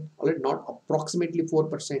 4%? All right, not approximately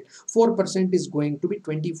 4%. 4% is going to be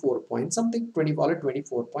 24 point something.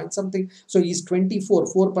 24 point something. So is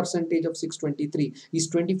 4% of 623? Is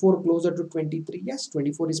 24 closer to 23? Yes,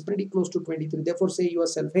 24 is pretty close to 23. Therefore, say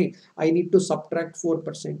yourself, hey, I need to subtract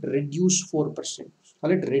 4%, reduce 4%. All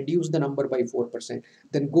right, reduce the number by 4%.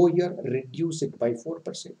 Then go here, reduce it by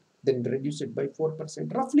 4%. then reduce it by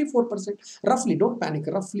 4%, roughly 4%, roughly, don't panic,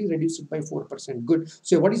 roughly reduce it by 4%. Good.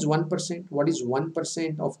 So what is 1%? What is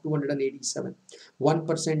 1% of 287?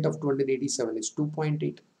 1% of 287 is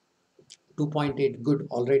 2.8. 2.8. Good.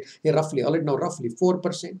 All right. Yeah, roughly. All right. Now roughly 4%.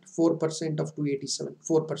 4% of 287.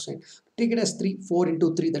 4%. Take it as 3. 4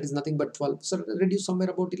 into 3. That is nothing but 12. So reduce somewhere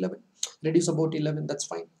about 11. Reduce about 11. That's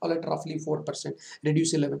fine. All right. Roughly 4%.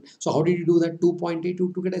 Reduce 11. So how did you do that? 2.8.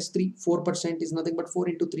 You took it as 3. 4% is nothing but 4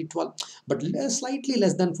 into 3. 12. But slightly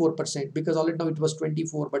less than 4% because all right now it was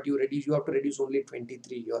 24. But you reduce. You have to reduce only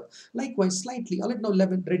 23 here. Likewise, slightly. All right. Now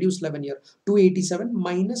 11. Reduce 11 here. 287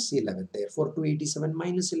 minus 11. Therefore 287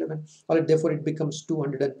 minus 11. All right, therefore it becomes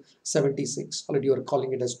 276. Already you are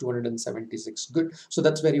calling it as 276. Good. So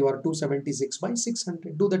that's where you are, 276 by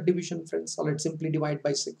 600. Do that division, friends. All right, simply divide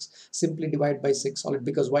by 6. Simply divide by 6. All right,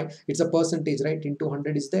 because why? It's a percentage, right? Into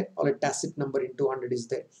 100 is there. All right, tacit number into 100 is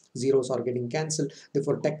there. Zeros are getting cancelled.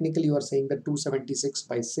 Therefore, technically you are saying that 276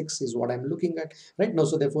 by 6 is what I'm looking at right now.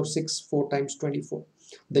 So therefore 6, 4 times 24.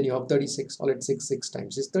 Then you have 36. All right, 6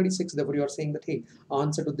 times is 36. Therefore, you are saying that, hey,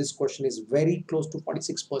 answer to this question is very close to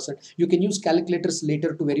 46%. You can use calculators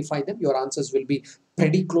later to verify them. Your answers will be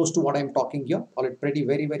pretty close to what I'm talking here. All right, pretty,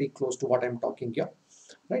 very, very close to what I'm talking here.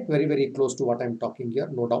 Right, very, very close to what I'm talking here,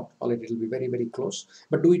 no doubt. All right, it will be very, very close.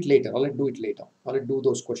 But do it later. All right, do it later. All right, do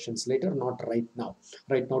those questions later, not right now.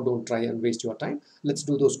 Right now, don't try and waste your time. Let's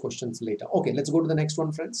do those questions later. Okay, let's go to the next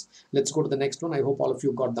one, friends. Let's go to the next one. I hope all of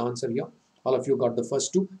you got the answer here. All of you got the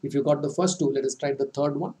first two. If you got the first two, let us try the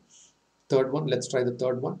third one. Let's try the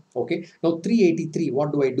third one. Okay, now 383,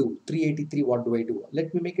 what do I do? 383, what do I do?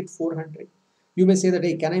 Let me make it 400. You may say that,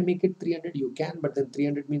 hey, can I make it 300? You can, but then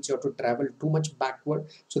 300 means you have to travel too much backward.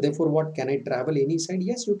 So therefore, what, can I travel any side?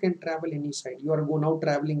 Yes, you can travel any side. You are now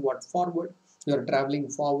traveling what, forward? You are traveling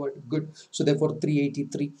forward. Good. So therefore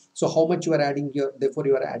 383. So how much you are adding here? Therefore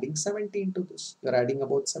you are adding 17 to this. You are adding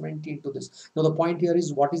about 17 to this. Now the point here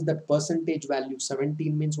is, what is that percentage value?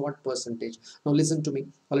 17 means what percentage? Now listen to me.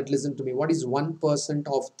 Listen to me. What is 1%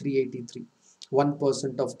 of 383?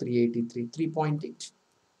 1% of 383. 3.8.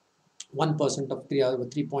 1% of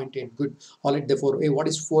 3.8. Good. All right, therefore, hey, what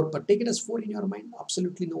is 4? But take it as 4 in your mind.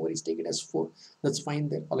 Absolutely no worries. Take it as 4. That's fine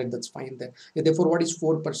there. All right, that's fine there. Yeah, therefore, what is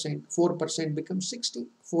 4%? 4% becomes 16.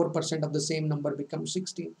 4% of the same number becomes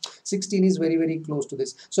 16. 16 is very, very close to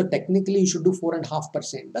this. So technically, you should do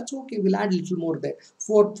 4.5%. That's okay. We'll add a little more there.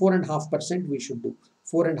 4.5% we should do.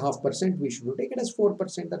 4.5% we should do. Take it as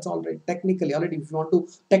 4%. That's all right. Technically, already, if you want to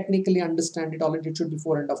technically understand it, already it should be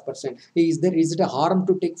 4.5%. Is it a harm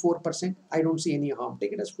to take 4%? I don't see any harm.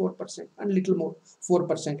 Take it as 4% and little more.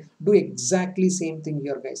 4%. Do exactly same thing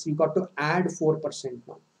here, guys. You got to add 4%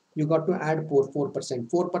 now. You got to add 4%.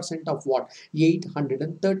 4% of what?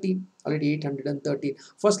 813. Already 813.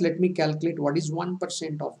 First, let me calculate what is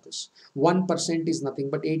 1% of this. 1% is nothing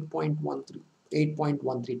but 8.13.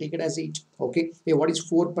 8.13. Take it as 8. Okay. Hey, what is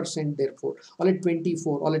 4% therefore? All right,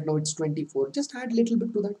 24. All right, now it's 24. Just add a little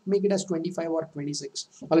bit to that. Make it as 25 or 26.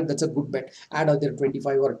 All right, that's a good bet. Add either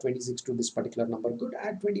 25 or 26 to this particular number. Good.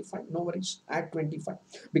 Add 25. No worries. Add 25.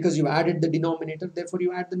 Because you added the denominator, therefore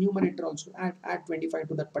you add the numerator also. Add 25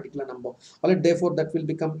 to that particular number. All right, therefore that will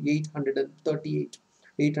become 838.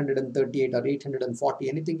 838 or 840.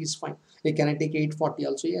 Anything is fine. Hey, can I take 840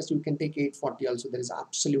 also? Yes, you can take 840 also. There is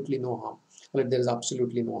absolutely no harm. All right, there is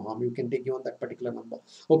absolutely no harm. You can take even that particular number.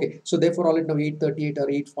 Okay, so therefore, all right, now 838 or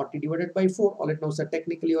 840 divided by 4. All right, now, so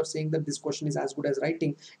technically, you are saying that this question is as good as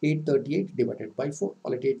writing 838 divided by 4.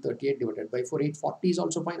 All right, 838 divided by 4. 840 is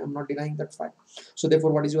also fine. I'm not denying that fact. So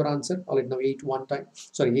therefore, what is your answer? All right, now 8 1 time.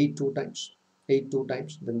 Sorry, 8 2 times. 8 2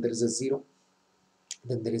 times. Then there is a 0.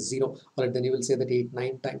 Then there is 0. All right, then you will say that 8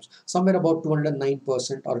 9 times, somewhere about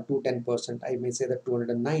 209% or 210%. I may say that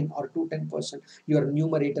 209 or 210%. Your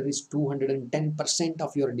numerator is 210%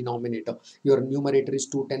 of your denominator. Your numerator is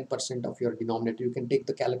 210% of your denominator. You can take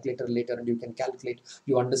the calculator later and you can calculate.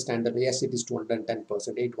 You understand that yes, it is 210%.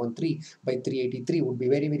 813 by 383 would be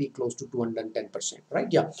very, very close to 210%. Right?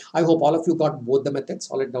 Yeah. I hope all of you got both the methods.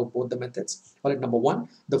 All right, now both the methods. All right, number one,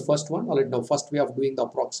 the first one. All right, now first way of doing the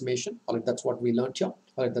approximation. All right, that's what we learned here.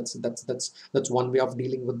 All right, that's one way of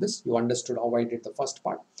dealing with this. You understood how I did the first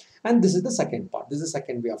part, and this is the second part. This is the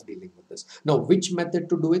second way of dealing with this. Now, which method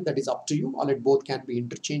to do it, that is up to you. All right, both can be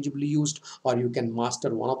interchangeably used, or you can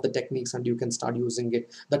master one of the techniques and you can start using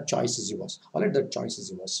it. That choice is yours. All right, that choice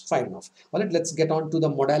is yours. Fair enough. All right, let's get on to the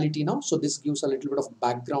modality now. So this gives a little bit of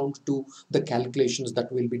background to the calculations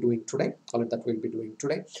that we'll be doing today. All right, that we'll be doing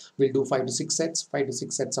today. We'll do 5 to 6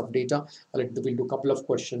 sets of data. All right, we'll do a couple of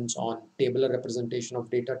questions on tabular representation of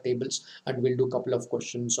data, tables, and we'll do a couple of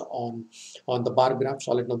questions on the bar graphs.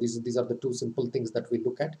 All right, now these these are the two simple things that we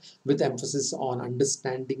look at, with emphasis on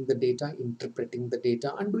understanding the data, interpreting the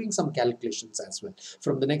data, and doing some calculations as well.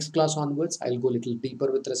 From the next class onwards, I'll go a little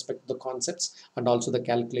deeper with respect to the concepts and also the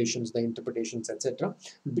calculations, the interpretations, etc.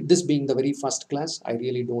 This being the very first class, I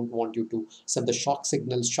really don't want you to send the shock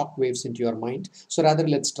signals, shock waves into your mind. So rather,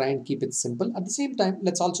 let's try and keep it simple. At the same time,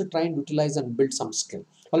 let's also try and utilize and build some skill.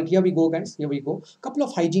 All right, here we go, guys. Here we go. Couple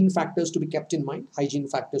of hygiene factors to be kept in mind. Hygiene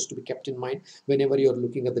factors to be kept in mind whenever you're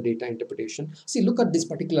looking at the data interpretation. See, look at this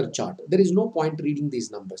particular chart. There is no point reading these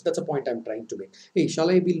numbers. That's a point I'm trying to make. Hey, shall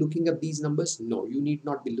I be looking at these numbers? No, you need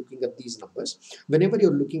not be looking at these numbers. Whenever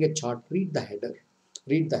you're looking at chart, read the header.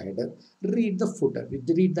 Read the header, read the footer,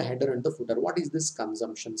 read the header and the footer. What is this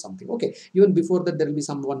consumption something? Okay, even before that, there will be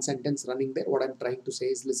some one sentence running there. What I'm trying to say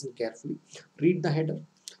is listen carefully. Read the header,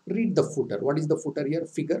 read the footer. What is the footer here?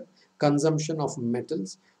 Figure consumption of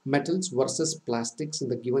metals versus plastics in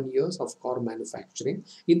the given years of car manufacturing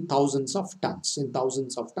in thousands of tons.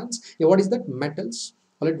 Yeah, what is that? Metals,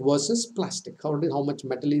 all right, versus plastic. How much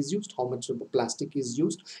metal is used, how much plastic is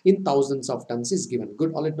used in thousands of tons is given.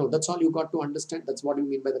 Good. All right, no, that's all you got to understand. That's what you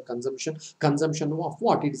mean by the consumption. Consumption of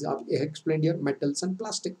what? It is explained here, metals and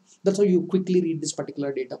plastic. That's how you quickly read this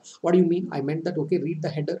particular data. What do you mean? I meant that, okay, read the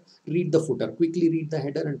header, read the footer, quickly read the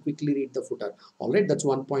header and quickly read the footer. All right, that's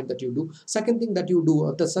one point that you do. Second thing that you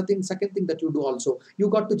do, second thing that you do also, you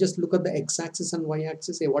got to just look at the x-axis and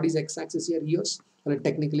y-axis. Hey, what is x-axis here? Years. All right,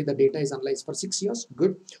 technically the data is analyzed for 6 years.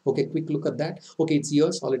 Good. Okay, quick look at that. Okay, it's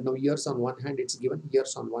years. All right, now years on one hand it's given,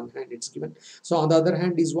 years on one hand it's given. So on the other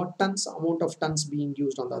hand is what? Tons, amount of tons being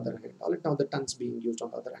used on the other hand. All right, now the tons being used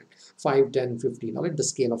on the other hand, 5, 10, 15. All right, the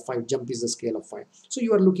scale of 5, jump is the scale of 5. So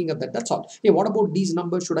you are looking at that. That's all. Hey, what about these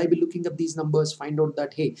numbers? Should I be looking at these numbers? Find out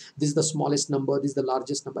that, hey, this is the smallest number, this is the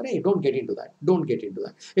largest number. Hey, don't get into that. Don't get into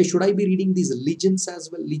that. Hey, should I be reading these legends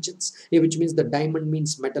as well? Legends, hey, which means the diamond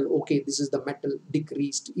means metal. Okay, this is the metal,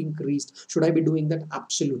 decreased, increased. Should I be doing that?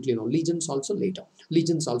 Absolutely no. Legends also later.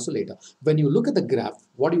 Legends also later. When you look at the graph,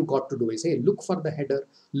 what you got to do is, hey, look for the header,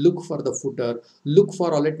 look for the footer, look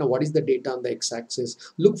for, all right, now what is the data on the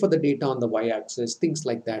x-axis, look for the data on the y-axis, things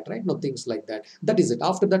like that, right? No, things like that. That is it.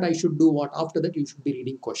 After that, I should do what? After that, you should be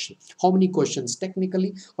reading question. How many questions?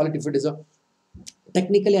 Technically, all right, if it is a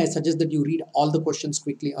technically, I suggest that you read all the questions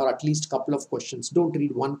quickly, or at least couple of questions. Don't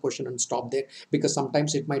read one question and stop there, because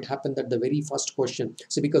sometimes it might happen that the very first question,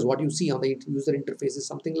 so because what you see on the user interface is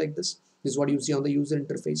something like this. This is what you see on the user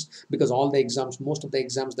interface, because all the exams, most of the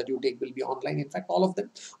exams that you take will be online. In fact, all of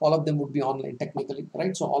them would be online technically,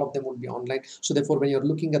 right? So all of them would be online. So therefore, when you're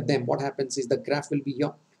looking at them, what happens is the graph will be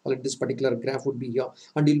here. Or this particular graph would be here,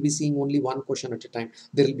 and you'll be seeing only one question at a time.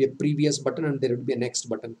 There will be a previous button and there will be a next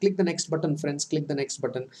button. Click the next button, friends. Click the next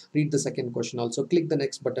button, read the second question also. Click the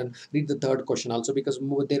next button, read the third question also, because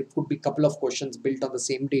there could be a couple of questions built on the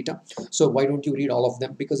same data. So why don't you read all of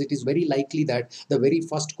them? Because it is very likely that the very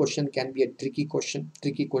first question can be a tricky question.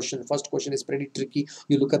 First question is pretty tricky.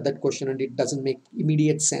 You look at that question and it doesn't make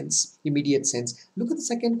immediate sense. Look at the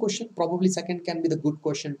second question. Probably second can be the good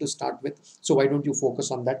question to start with. So why don't you focus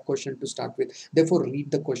on that question to start with? Therefore, read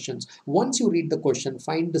the questions. Once you read the question,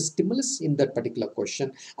 find the stimulus in that particular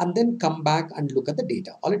question, and then come back and look at the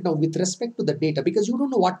data. All right, now with respect to the data, because you don't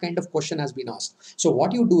know what kind of question has been asked, so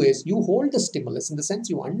what you do is you hold the stimulus, in the sense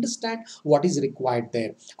you understand what is required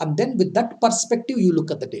there, and then with that perspective you look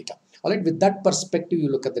at the data. All right, with that perspective you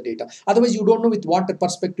look at the data. Otherwise, you don't know with what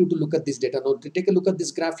perspective to look at this data. Now take a look at this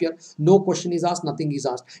graph here. No question is asked, nothing is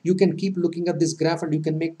asked. You can keep looking at this graph and you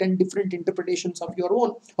can make 10 different interpretations of your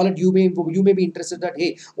own. All right, you may be interested that,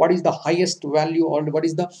 hey, what is the highest value, or what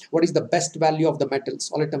is the best value of the metals?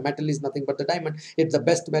 All right, the metal is nothing but the diamond. If the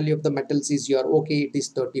best value of the metals is here, okay, it is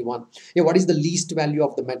 31. Yeah, what is the least value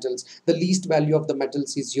of the metals? The least value of the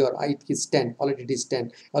metals is here. It is 10. All right, it is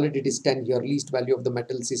 10. All right, it is 10 here. Least value of the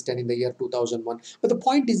metals is 10 in the year 2001. But the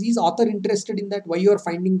point is author interested in that? Why you are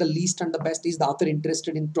finding the least and the best? Is the author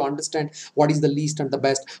interested in to understand what is the least and the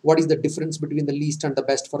best? What is the difference between the least and the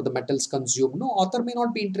best for the metals consumed? No, author may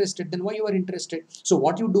not be interested. Then why you are interested? So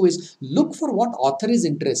what you do is look for what author is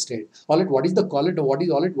interested. All right, what is the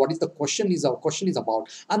what is the question is about,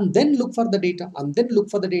 and then look for the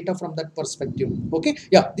data, from that perspective. Okay,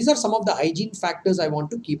 yeah, these are some of the hygiene factors I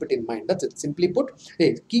want to keep it in mind. That's it. Simply put,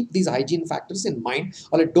 hey, keep these hygiene factors in mind.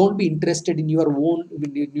 All right, don't be interested in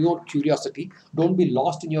your curiosity. Don't be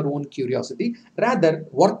lost in your own curiosity. Rather,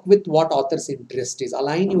 work with what author's interest is.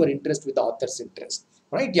 Align your interest with the author's interest.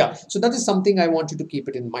 right? Yeah, so that is something I want you to keep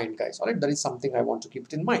it in mind, guys. All right, that is something I want to keep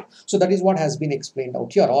it in mind. So that is what has been explained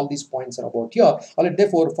out here. All these points are about here. All right,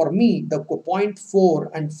 therefore for me the point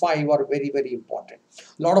 4 and 5 are very, very important.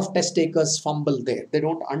 A lot of test takers fumble there. They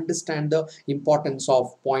don't understand the importance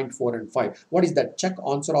of point 4 and 5. What is that? Check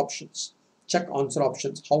answer options. Check answer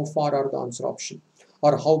options. How far are the answer option,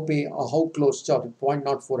 or how close? Sorry, point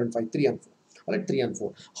not 4 and 5, 3 and 4. All right, 3 and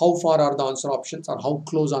 4. How far are the answer options, or how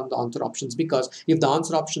close are the answer options? Because if the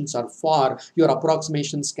answer options are far, your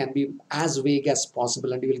approximations can be as vague as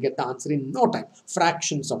possible and you will get the answer in no time,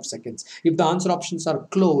 fractions of seconds. If the answer options are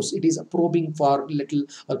close, it is probing for little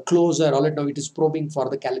closer, or no, it is probing for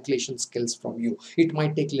the calculation skills from you. It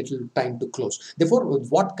might take little time to close. Therefore,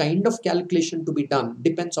 what kind of calculation to be done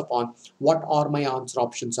depends upon what are my answer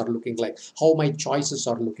options are looking like, how my choices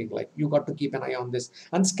are looking like. You got to keep an eye on this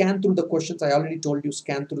and scan through the questions. I already told you,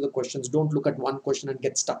 scan through the questions. Don't look at one question and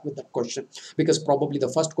get stuck with that question, because probably the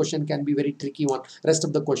first question can be very tricky one. Rest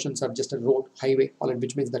of the questions are just a road, highway, all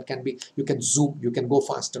which means that can be, you can zoom, you can go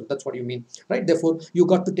faster. That's what you mean, right? Therefore, you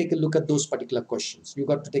got to take a look at those particular questions. You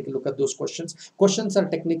got to take a look at those questions. Questions are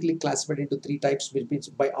technically classified into 3 types, which means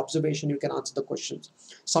by observation you can answer the questions.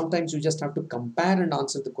 Sometimes you just have to compare and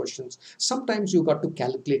answer the questions. Sometimes you got to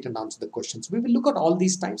calculate and answer the questions. We will look at all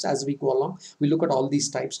these types as we go along. We look at all these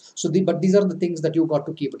types. So but these are the things that you got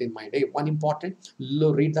to keep it in mind. Hey, one important,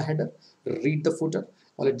 read the header, read the footer.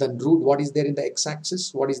 All right, then root what is there in the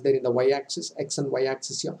x-axis, what is there in the y-axis, x and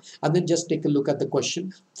y-axis here, and then just take a look at the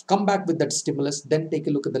question, come back with that stimulus, then take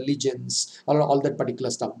a look at the legends, all that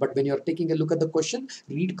particular stuff. But when you're taking a look at the question,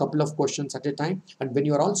 read a couple of questions at a time, and when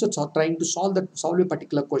you're also trying to solve a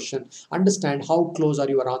particular question, understand how close are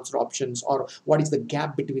your answer options, or what is the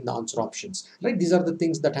gap between the answer options, right? These are the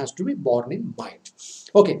things that has to be borne in mind.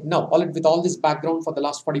 Okay, now with all this background for the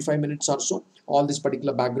last 45 minutes or so, all this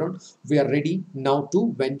particular background, we are ready now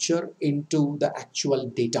to venture into the actual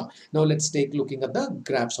data. Now let's take looking at the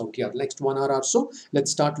graphs out here. Next 1 hour or so,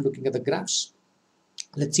 let's start looking at the graphs.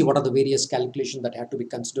 Let's see what are the various calculations that have to be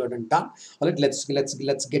considered and done. All right, let's get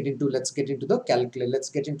into the calculate. Let's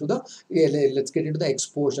get into the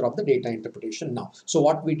exposure of the data interpretation now. So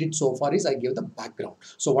what we did so far is I gave the background.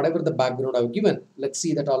 So whatever the background I've given, let's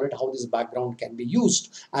see that all right, how this background can be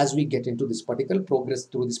used as we get into this particular progress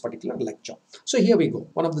through this particular lecture. So here we go.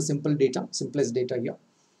 One of the simplest data here.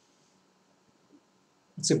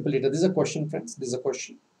 Simple data. This is a question, friends. This is a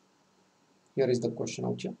question. Here is the question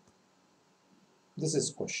out here. This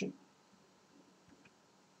is question.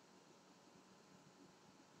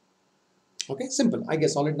 Okay, simple. I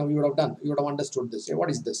guess all it now you would have done. You would have understood this. Hey, what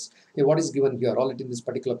is this? Hey, what is given here? All it in this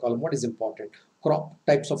particular column. What is important? Crop,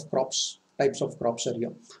 types of crops. Types of crops are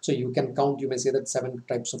here. So you can count, you may say that 7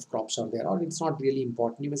 types of crops are there, or it's not really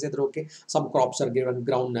important. You may say that, okay, some crops are given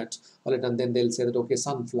groundnuts, all right, and then they'll say that, okay,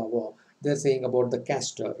 sunflower. They're saying about the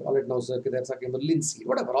castor, all right, now, so they're talking about linseed,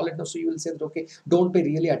 whatever, all right, now, so you will say that, okay, don't pay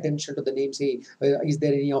really attention to the names. Hey, is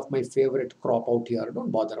there any of my favorite crop out here?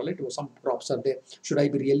 Don't bother, all right, some crops are there. Should I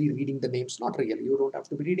be really reading the names? Not really. You don't have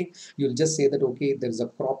to be reading. You'll just say that, okay, there's a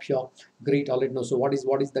crop here. Great, all right, now, so what is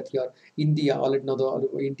that here? India, all right, now,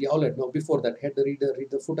 India, all right, now, before that, read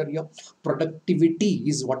the footer here. Productivity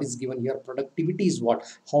is what is given here. Productivity is what?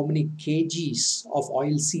 How many kgs of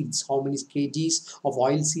oil seeds? How many kgs of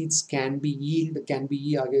oil seeds can be yielded in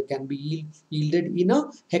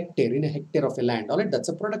a hectare of a land? All right, that's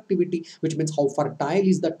a productivity, which means how fertile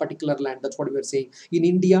is that particular land. That's what we are saying. In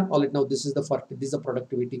India, all right, now this is the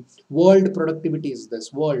productivity. World productivity is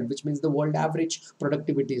this. World, which means the world average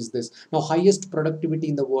productivity is this. Now highest productivity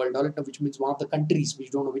in the world, all right, now, which means one of the countries, we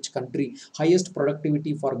don't know which country, highest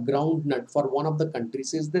productivity for groundnut for one of the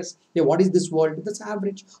countries is this. Yeah, what is this world? That's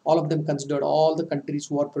average. All of them considered, all the countries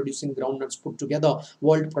who are producing groundnuts put together,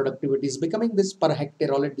 world productivity is becoming this per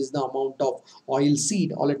hectare. All right, this is the amount of oil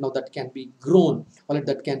seed, all right, now that can be grown, all right,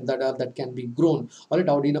 that can be grown, all right,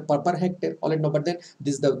 out in a per hectare, all right, now, but then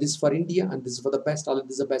this for India, and this is for the best, all right,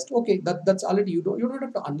 this is the best. Okay, that's already, you don't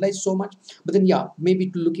have to analyze so much, but then yeah,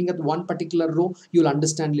 maybe looking at one particular row, you'll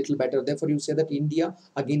understand little better. Therefore, you say that India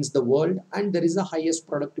against the world, and there is the highest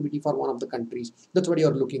productivity for one of the countries. That's what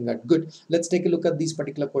you're looking at. Good. Let's take a look at this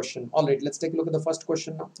particular question. All right, let's take a look at the first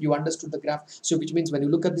question now. You understood the graph. So which means when you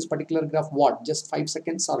look at this particular graph, what? Just 5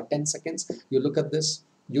 seconds or 10 seconds, you look at this.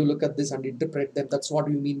 You look at this and interpret them. That's what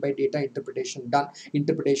we mean by data interpretation. Done.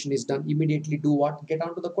 Interpretation is done. Immediately do what? Get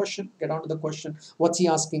on to the question. Get on to the question. What's he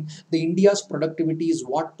asking? The India's productivity is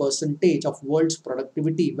what percentage of world's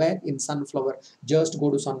productivity? Where? In sunflower. Just go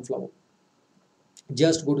to sunflower.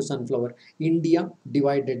 Just go to sunflower. India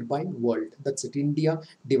divided by world, that's it. India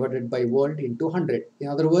divided by world into 100. In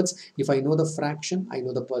other words, if I know the fraction, I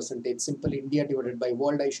know the percentage. Simple. India divided by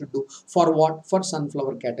world I should do for what? For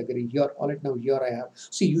sunflower category. Here, all right, now here I have.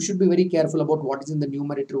 See, you should be very careful about what is in the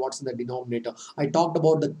numerator, what's in the denominator. I talked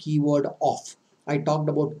about the keyword of. I talked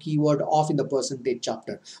about keyword of in the percentage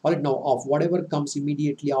chapter. All right, now of, whatever comes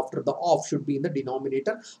immediately after the of should be in the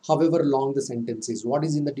denominator, however long the sentence is. What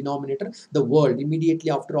is in the denominator? The world. Immediately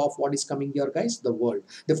after of, what is coming here, guys? The world.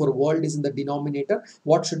 Therefore, world is in the denominator.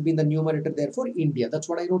 What should be in the numerator? Therefore, India. That's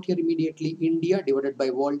what I wrote here immediately. India divided by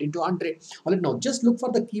world into 100. All right, now just look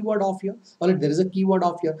for the keyword of here. All right, there is a keyword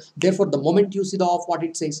of here. Therefore, the moment you see the of, what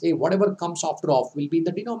it says, hey, whatever comes after of will be in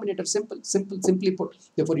the denominator. Simply put.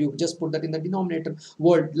 Therefore, you just put that in the denominator.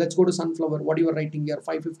 World. Let's go to sunflower. What you are writing here?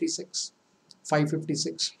 556.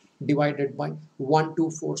 556 divided by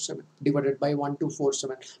 1247 divided by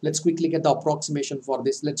 1247. Let's quickly get the approximation for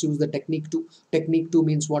this. Let's use the technique 2. Technique 2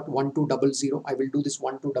 means what? 1200. I will do this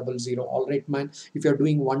 1200. All right, man. If you're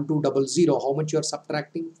doing 1200, how much you are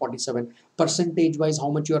subtracting? 47. Percentage wise,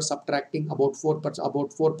 how much you are subtracting? About 4%.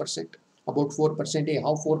 About 4%. About 4%. Hey,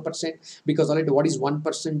 how 4%? Because already, what is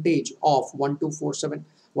 1% of 1247?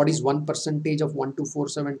 What is 1% of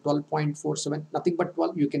 1247? 12.47. Nothing but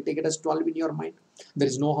 12. You can take it as 12 in your mind. There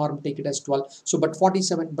is no harm. Take it as 12. So, but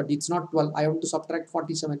 47, but it's not 12. I want to subtract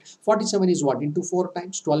 47. 47 is what? Into 4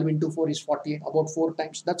 times. 12 into 4 is 48. About 4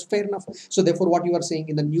 times. That's fair enough. So, therefore, what you are saying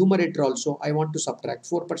in the numerator also, I want to subtract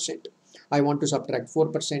 4%. I want to subtract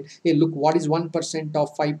 4%. Hey, look, what is 1%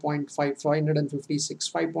 of 5.5? 556.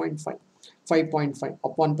 5.5. 5.5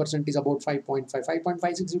 up 1% is about 5.5.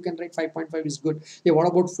 5.56 you can write. 5.5 is good. Yeah, what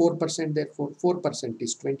about 4%? Therefore 4%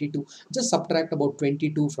 is 22. Just subtract about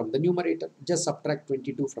 22 from the numerator. Just subtract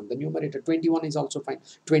 22 from the numerator. 21 is also fine.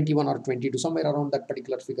 21 or 22, somewhere around that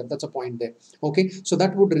particular figure. That's a point there. Okay, so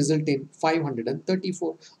that would result in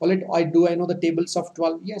 534. All right, I know the tables of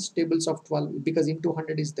 12. Yes, tables of 12, because into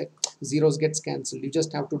 100 is there. Zeros gets cancelled. You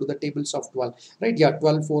just have to do the tables of 12, right? Yeah,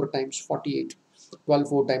 12 4 times 48. 12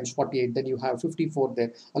 4 times 48, then you have 54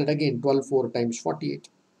 there. All right, again 12 4 times 48.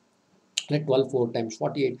 Let 12 4 times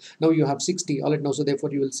 48. Now you have 60. All right, now so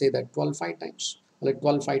therefore you will say that 12 5 times. Like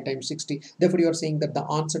 12 5 times 60. Therefore you are saying that the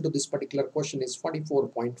answer to this particular question is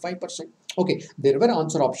 44.5%. Okay, there were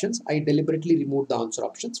answer options. I deliberately removed the answer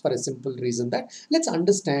options for a simple reason that let's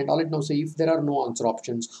understand. All right, now say if there are no answer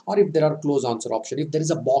options, or if there are close answer option, if there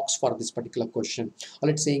is a box for this particular question, or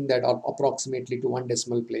let's saying that approximately to 1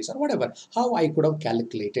 decimal place or whatever, how I could have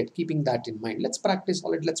calculated, keeping that in mind. Let's practice.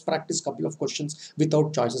 All right, let's practice couple of questions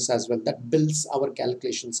without choices as well. That builds our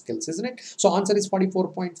calculation skills, isn't it? So answer is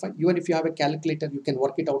 44.5. Even if you have a calculator, you can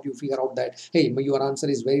work it out. You figure out that, hey, your answer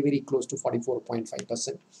is very close to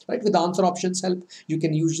 44.5%. Right? With the answer options help, you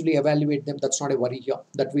can usually evaluate them. That's not a worry here.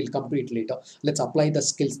 That will come to it later. Let's apply the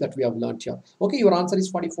skills that we have learned here. Okay, your answer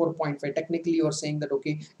is 44.5. Technically, you are saying that,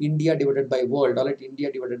 okay, India divided by world. All right,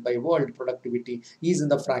 India divided by world productivity is in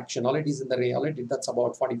the fraction. All right, is in the ray. All right, that's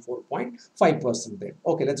about 44.5% there.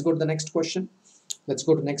 Okay, let's go to the next question. Let's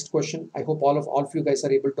go to next question. I hope all of you guys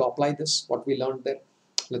are able to apply this, what we learned there.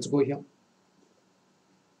 Let's go here.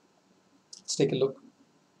 Let's take a look.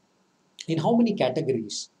 In how many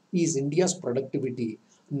categories is India's productivity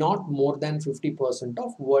not more than 50%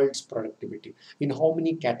 of world's productivity? In how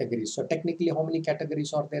many categories? So technically, how many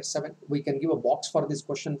categories are there? 7. We can give a box for this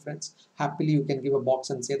question, friends. Happily, you can give a box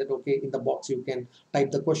and say that, okay, in the box you can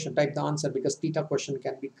type the question, type the answer, because theta question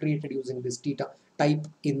can be created using this theta. Type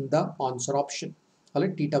in the answer option. All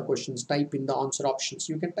right, theta questions, type in the answer options.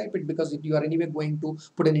 You can type it because you are anyway going to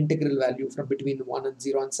put an integral value from between 1 and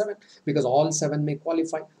 0 and 7, because all 7 may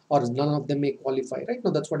qualify or none of them may qualify. Right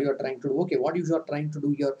now, that's what you are trying to do. Okay, what you are trying to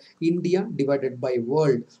do here, India divided by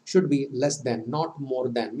world should be less than, not more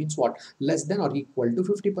than. Means what? Less than or equal to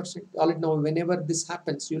 50%. All right, now whenever this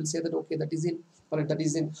happens, you will say that, okay, that is in. All right, that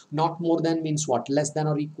is in. Not more than means what? Less than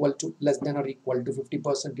or equal to. Less than or equal to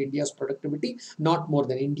 50% India's productivity. Not more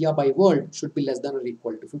than. India by world should be less than or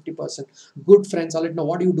equal to 50%. Good, friends. All right, now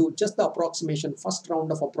what do you do? Just the approximation. First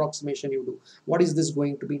round of approximation you do. What is this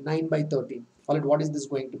going to be? 9 by 13. All right, what is this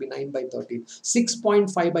going to be? 9 by 13.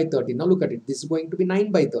 6.5 by 13. Now look at it. This is going to be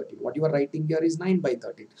 9 by 13. What you are writing here is 9 by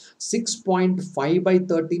 13. 6.5 by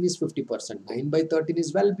 13 is 50%. 9 by 13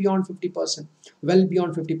 is well beyond 50%. Well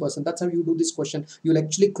beyond 50%. That's how you do this question. You'll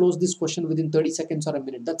actually close this question within 30 seconds or a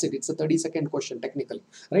minute. That's it. It's a 30-second question technically.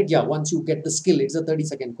 Right? Yeah, once you get the skill, it's a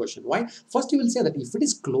 30-second question. Why? First, you will say that if it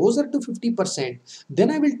is closer to 50%,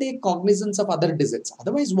 then I will take cognizance of other digits.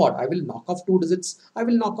 Otherwise, what? I will knock off 2 digits. I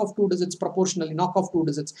will knock off 2 digits proportionally. conventionally, knock off 2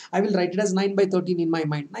 digits. I will write it as 9 by 13 in my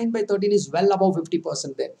mind. 9 by 13 is well above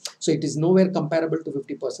 50% there. So it is nowhere comparable to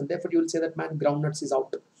 50%. Therefore, you will say that, man, groundnuts is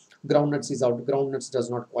out. Groundnuts is out. Groundnuts does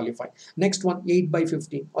not qualify. Next one, 8 by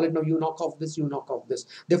 15. All right, now you knock off this, you knock off this.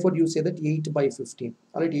 Therefore, you say that 8 by 15.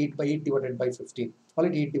 All right, 8 by 8 divided by 15. All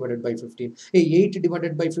right, 8 divided by 15. Hey, 8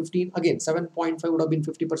 divided by 15, again, 7.5 would have been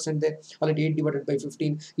 50% there. All right, 8 divided by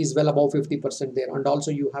 15 is well above 50% there. And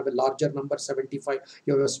also you have a larger number, 75.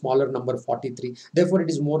 You have a smaller number, 43. Therefore, it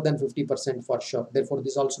is more than 50% for sure. Therefore,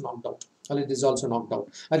 this is also knocked out. All right, this is also knocked out.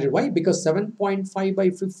 All right, why? Because 7.5 by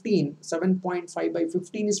 15, 7.5 by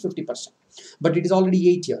 15 is 50%. But it is already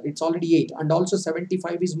 8 here. It's already 8. And also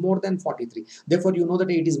 75 is more than 43. Therefore, you know that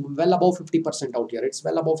it is well above 50% out here. It's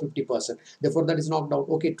well above 50%. Therefore, that is knocked out.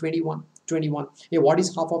 Okay, 21. 21. Hey, what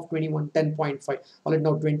is half of 21? 10.5. All right,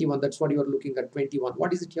 now 21. That's what you are looking at. 21.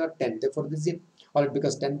 What is it here? 10. Therefore, this is in. All right,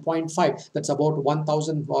 because 10.5, that's about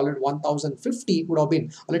 1000. All right, 1050 would have been.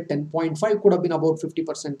 All right, 10.5 could have been about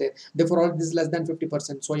 50% there. Therefore, all this is less than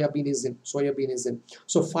 50%. Soybean is in. Soybean is in.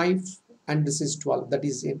 So 5 and this is 12, that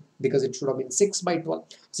is in, because it should have been 6 by 12.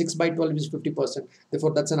 6 by 12 is 50%.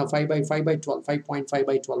 Therefore, that's a 5 by 5 by 12, 5.5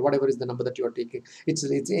 by 12, whatever is the number that you are taking. It's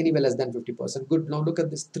anywhere less than 50%. Good. Now look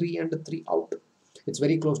at this, 3 and 3 out. It's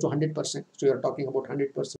very close to 100%. So you are talking about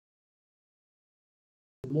 100%.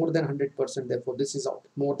 More than 100%, therefore this is out.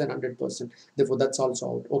 More than 100%, therefore that's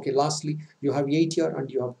also out. Okay, lastly, you have 8 here and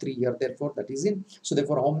you have 3 here, therefore that is in. So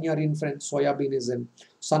therefore, how many are in, friends? Soybean is in,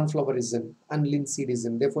 sunflower is in, and linseed is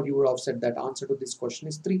in. Therefore, you would have said that answer to this question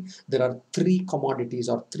is 3. There are 3 commodities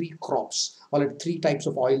or 3 crops, or 3 types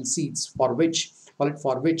of oil seeds for which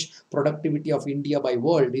productivity of India by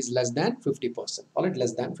world is less than 50%. All right,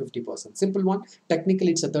 less than 50%. Simple one.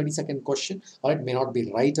 Technically, it's a 30-second question. All right, may not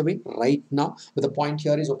be right away, right now. But the point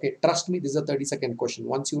here is, okay, trust me, this is a 30-second question.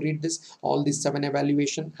 Once you read this, all this 7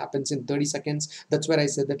 evaluation happens in 30 seconds. That's where I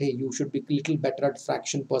said that, hey, you should be a little better at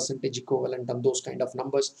fraction, percentage, equivalent, and those kind of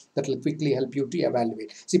numbers that will quickly help you to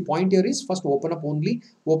evaluate. See, point here is first open up only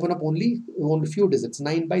few digits.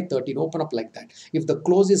 9 by 13. Open up like that. If the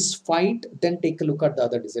close is fight, then take a look at the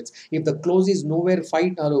other digits. If the close is nowhere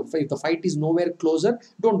fight, or if the fight is nowhere closer,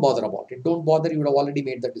 don't bother about it. Don't bother. You would have already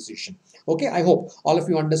made the decision. Okay. I hope all of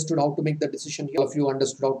you understood how to make the decision. All of you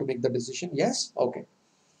understood how to make the decision. Yes. Okay.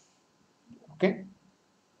 Okay.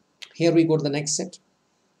 Here we go to the next set.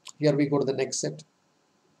 Here we go to the next set.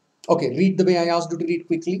 Okay. Read the way I asked you to read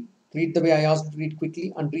quickly. Read the way I asked you to read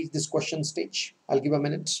quickly and reach this question stage. I'll give a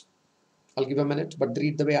minute. I'll give a minute, but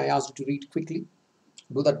read the way I asked you to read quickly.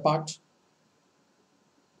 Do that part.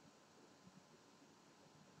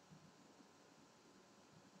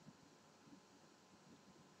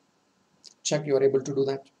 Check you are able to do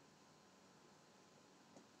that.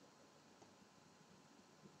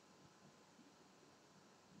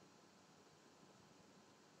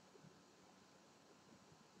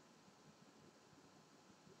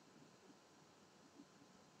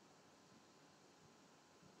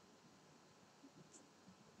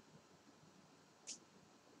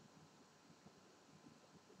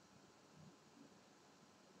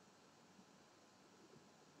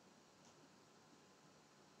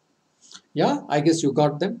 Yeah, I guess you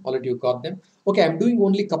got them. Already you got them. Okay, I'm doing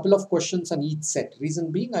only a couple of questions on each set. Reason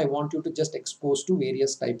being, I want you to just expose to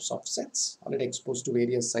various types of sets. Already exposed to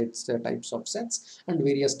various types of sets and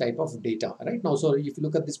various type of data. Right now, so if you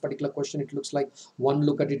look at this particular question, it looks like one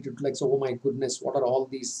look at it, it looks like, so, oh my goodness, what are all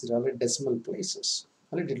these decimal places?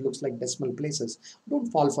 Alright, it looks like decimal places. Don't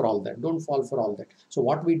fall for all that. Don't fall for all that. So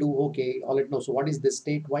what we do, okay, all right, now, so what is this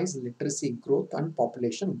state-wise literacy growth and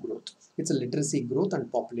population growth? It's a literacy growth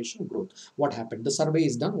and population growth. What happened? The survey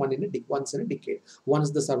is done once in a decade.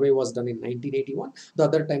 Once the survey was done in 1981, the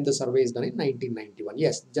other time the survey is done in 1991.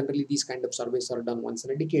 Yes, generally these kind of surveys are done once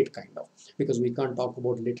in a decade, kind of, because we can't talk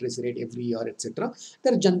about literacy rate every year, etc.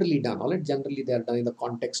 They're generally done. All right, generally they are done in the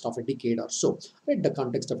context of a decade or so. Right, the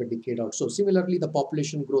context of a decade or so. Similarly, the population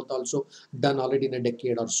growth also done already in a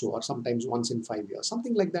decade or so, or sometimes once in 5 years,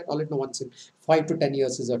 something like that. All right, now once in 5 to 10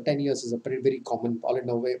 years is a 10 years is a very common. All right,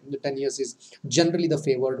 now the 10 years is generally the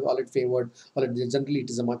favored. All right, favored. All right, generally it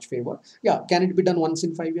is a much favored. Yeah, can it be done once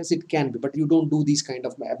in 5 years? It can be, but you don't do these kind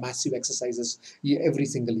of massive exercises every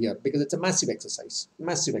single year, because it's a massive exercise.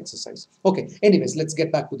 Massive exercise. Okay. Anyways, let's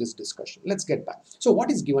get back to this discussion. Let's get back. So what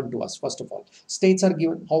is given to us? First of all, states are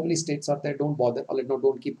given. How many states are there? Don't bother. All right, now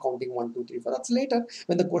don't keep counting 1, 2, 3, 4. That's later.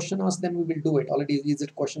 when the question asks, then we will do it. Already, is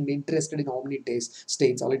it question interested in how many days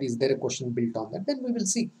states? Already, is there a question built on that? Then we will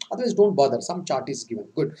see. Otherwise, don't bother. Some chart is given.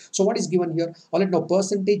 Good. So what is given here? Alright, now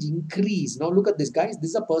percentage increase. Now look at this, guys.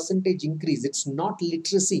 This is a percentage increase. It's not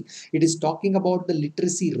literacy. It is talking about the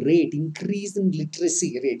literacy rate, increase in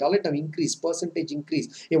literacy rate. Alright, now increase, percentage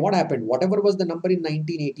increase. Hey, what happened? Whatever was the number in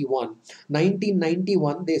 1981,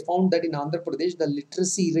 1991, they found that in Andhra Pradesh, the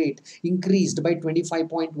literacy rate increased by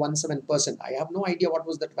 25.17%. I have no idea what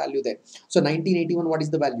was that value there. So 1981, what is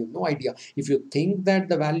the value? No idea. If you think that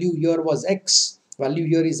the value here was X, value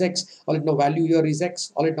here is X, all right, now value here is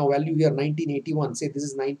X, all right, now value here 1981, say this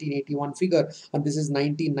is 1981 figure and this is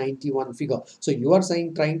 1991 figure. So you are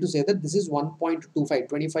saying, trying to say that this is 1.25,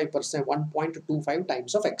 25%, 1.25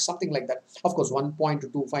 times of X, something like that. Of course,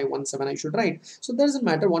 1.2517 I should write. So that doesn't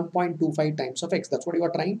matter, 1.25 times of X. That's what you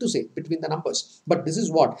are trying to say between the numbers. But this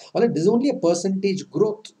is what? All right, this is only a percentage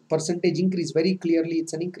growth, percentage increase. Very clearly,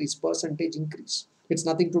 it's an increase, percentage increase. It's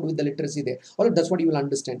nothing to do with the literacy there. All right, that's what you will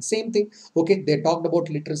understand. Same thing. Okay, they talked about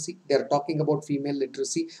literacy. They are talking about female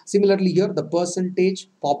literacy. Similarly here, the percentage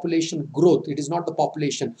population growth. It is not the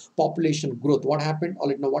population growth. What happened? All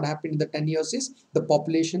right, now what happened in the 10 years is the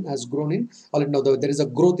population has grown in. All right, now there is a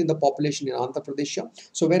growth in the population in Andhra Pradesh.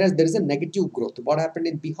 So whereas there is a negative growth. What happened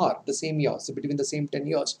in Bihar the same year? So between the same 10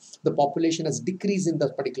 years, the population has decreased in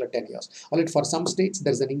the particular 10 years. All right, for some states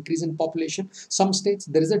there is an increase in population. Some states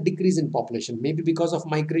there is a decrease in population. Maybe because of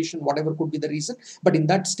migration, whatever could be the reason, but in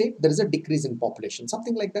that state there is a decrease in population,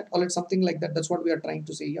 something like that. All right, something like that. That's what we are trying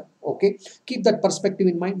to say here. Okay, keep that perspective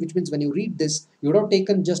in mind, which means when you read this, you would have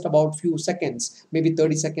taken just about few seconds, maybe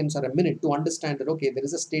 30 seconds or a minute, to understand that okay, there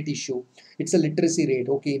is a state issue, it's a literacy rate.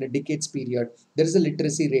 Okay, in a decades period there is a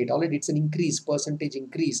literacy rate. All right, it's an increase, percentage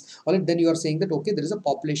increase. All right, then you are saying that okay, there is a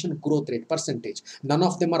population growth rate, percentage. None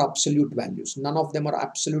of them are absolute values. None of them are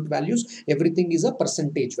absolute values. Everything is a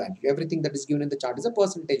percentage value. Everything that is given in the chart is a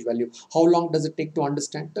percentage value. How long does it take to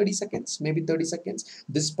understand? 30 seconds, maybe 30 seconds,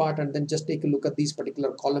 this part, and then just take a look at these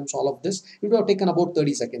particular columns. All of this, it would have taken about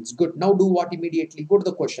 30 seconds. Good. Now do what? Immediately go to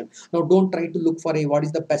the question. Now don't try to look for a what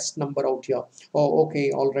is the best number out here. Oh,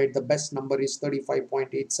 okay, all right, the best number is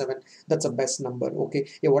 35.87. That's a best number. Okay,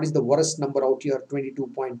 yeah, what is the worst number out here?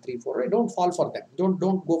 22.34. Right? Don't fall for them. Don't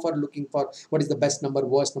go for looking for what is the best number,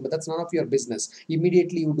 worst number. That's none of your business.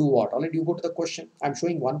 Immediately you do what? All right, you go to the question. I'm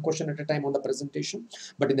showing one question at a time on the presentation.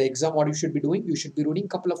 But in the exam, what you should be doing, you should be reading a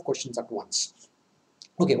couple of questions at once.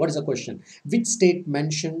 Okay, what is the question? Which state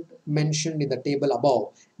mentioned in the table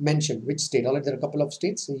above? Mentioned which state? All right, there are a couple of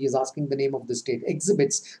states. So he is asking the name of the state.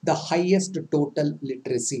 Exhibits the highest total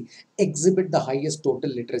literacy. Exhibit the highest total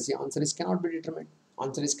literacy. Answer is cannot be determined.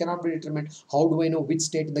 Answer is cannot be determined. How do I know which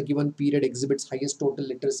state in the given period exhibits highest total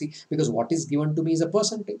literacy? Because what is given to me is a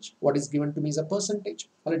percentage. What is given to me is a percentage.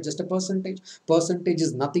 All right, just a percentage. Percentage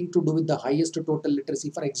is nothing to do with the highest total literacy.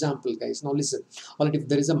 For example, guys, now listen. All right, if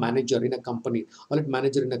there is a manager in a company, all right,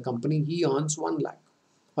 manager in a company, he earns 1 lakh.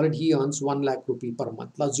 All right, he earns 1 lakh rupee per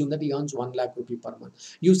month. Let's assume that he earns 1 lakh rupee per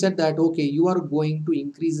month. You said that, okay, you are going to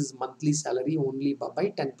increase his monthly salary only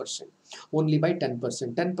by 10%. Only by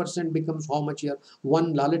 10%. 10% becomes how much here?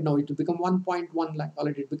 1 lakh. Now it will become 1.1 lakh. All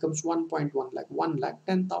right, it becomes 1.1 lakh. 1 lakh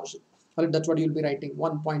 10,000. All right, that's what you'll be writing.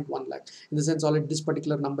 1.1 lakh. In the sense, all right, this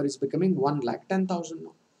particular number is becoming 1 lakh 10,000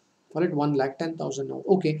 now. All right, 1 lakh 10,000 now.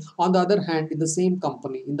 Okay, on the other hand, in the same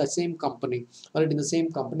company, all right, in the same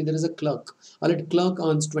company, there is a clerk. All right, clerk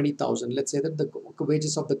earns 20,000. Let's say that the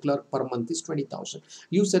wages of the clerk per month is 20,000.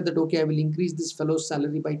 You said that, okay, I will increase this fellow's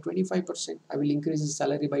salary by 25%. I will increase his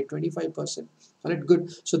salary by 25%. All right,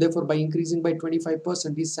 good. So therefore, by increasing by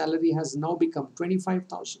 25%, his salary has now become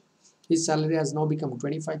 25,000. His salary has now become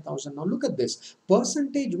 25,000. Now look at this.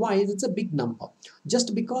 Percentage wise, it's a big number.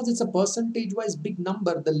 Just because it's a percentage wise big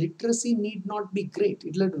number, the literacy need not be great.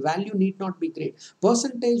 Value need not be great.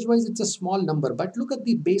 Percentage wise, it's a small number. But look at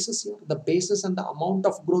the basis here. The basis and the amount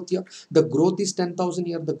of growth here. The growth is 10,000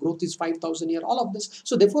 here. The growth is 5,000 here. All of this.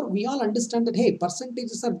 So therefore, we all understand that, hey,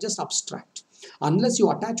 percentages are just abstract. Unless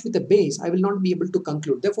you attach with a base, I will not be able to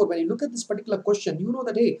conclude. Therefore, when you look at this particular question, you know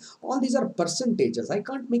that, hey, all these are percentages. I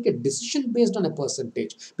can't make a decision based on a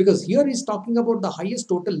percentage, because here he's talking about the highest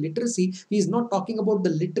total literacy. He is not talking about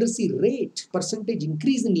the literacy rate, percentage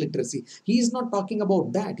increase in literacy. He is not talking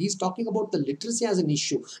about that. He is talking about the literacy as an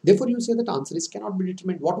issue. Therefore, you say that answer is cannot be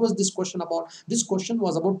determined. What was this question about? This question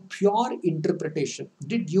was about pure interpretation.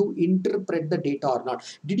 Did you interpret the data or not?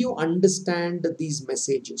 Did you understand these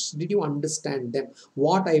messages? Did you understand understand them?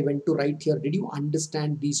 What I went to write here, did you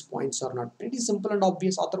understand these points or not? Pretty simple and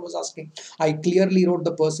obvious. Author was asking. I clearly wrote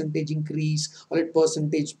the percentage increase, or it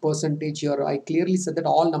percentage here. I clearly said that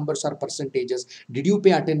all numbers are percentages. Did you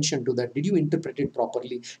pay attention to that? Did you interpret it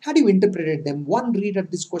properly? Had you interpreted them? One read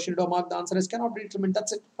at this question to mark the answer is cannot be determined.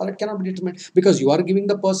 That's it. Or it cannot be determined because you are giving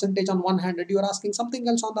the percentage on one hand and you are asking something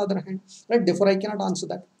else on the other hand. Right? Therefore, I cannot answer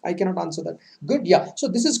that. I cannot answer that. Good. Yeah. So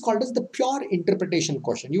this is called as the pure interpretation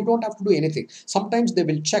question. You don't have to do anything. Sometimes they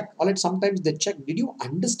will check. All right. Sometimes they check. Did you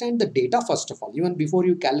understand the data first of all? Even before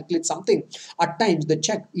you calculate something, at times the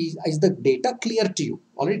check is the data clear to you.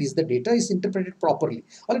 All right. Is the data is interpreted properly?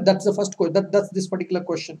 All right. That's the first question. That's this particular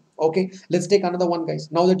question. Okay. Let's take another one,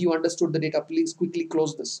 guys. Now that you understood the data, please quickly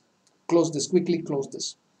close this. Close this. Quickly close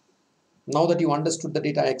this. Now that you understood the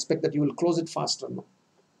data, I expect that you will close it faster now.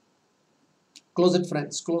 Close it,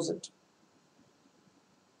 friends. Close it.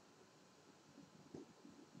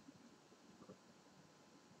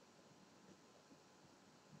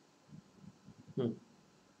 Hmm.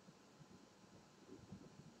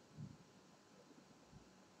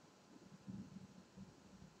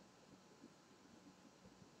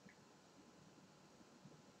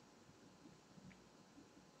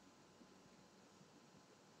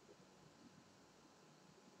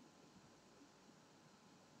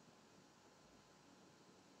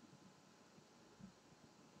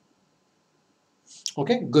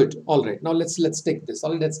 Okay, good. All right. Now let's take this.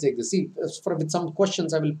 All right, let's take this. See, with some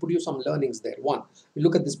questions, I will put you some learnings there. One, we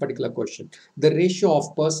look at this particular question. The ratio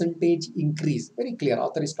of percentage increase. Very clear.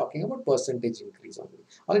 Author is talking about percentage increase only.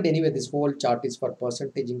 All right. Anyway, this whole chart is for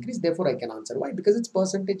percentage increase. Therefore, I can answer. Why? Because it's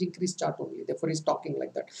percentage increase chart only. Therefore, he's talking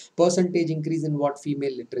like that. Percentage increase in what?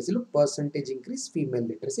 Female literacy. Look, percentage increase, female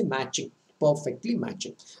literacy, matching. Perfectly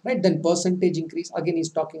matching. Right. Then percentage increase. Again, he's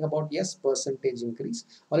talking about, yes, percentage increase.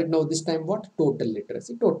 All right, now this time what? Total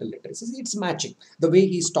literacy. Total literacy. It's matching. The way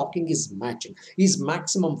he's talking is matching. Is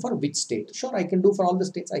maximum for which state? Sure, I can do for all the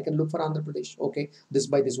states. I can look for Andhra Pradesh. Okay, this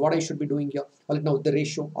by this. What I should be doing here? All right, now the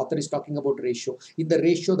ratio. Author is talking about ratio. In the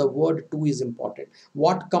ratio, the word 2 is important.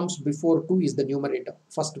 What comes before 2 is the numerator,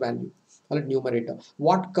 first value. All right, numerator.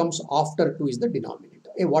 What comes after 2 is the denominator.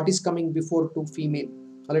 What is coming before 2? Female.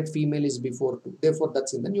 All right, female is before 2. Therefore,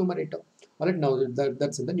 that's in the numerator. All right, now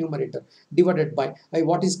that's in the numerator, divided by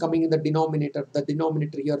what is coming in the denominator. The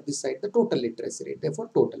denominator here, this side, the total literacy rate. Therefore,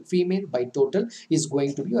 total female by total is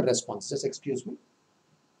going to be your response. Just excuse me.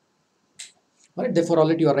 Alright, therefore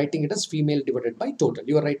already you are writing it as female divided by total.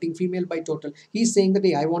 You are writing female by total. He is saying that,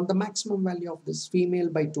 hey, I want the maximum value of this. Female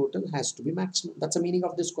by total has to be maximum. That's the meaning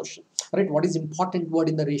of this question. Alright, what is important word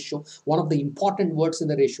in the ratio? One of the important words in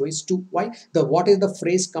the ratio is 2. Why? What is the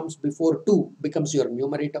phrase comes before 2 becomes your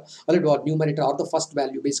numerator. Alright, or numerator or the first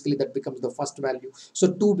value. Basically that becomes the first value.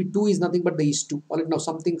 So 2 is nothing but the is 2. Alright, now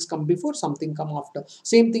some things come before, something come after.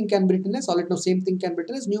 Same thing can be written as, alright, now same thing can be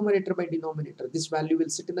written as numerator by denominator. This value will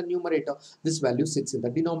sit in the numerator. This value sits in the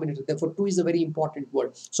denominator. Therefore, 2 is a very important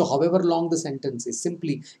word. So, however long the sentence is,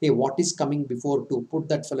 simply, hey, what is coming before 2? Put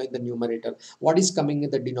that fellow in the numerator. What is coming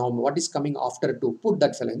in the denominator? What is coming after 2? Put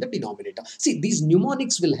that fellow in the denominator. See, these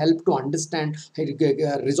mnemonics will help to understand,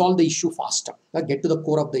 resolve the issue faster. Get to the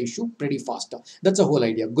core of the issue pretty faster. That's the whole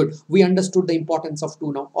idea. Good. We understood the importance of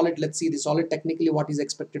 2 now. All right, let's see this. All right, technically, what is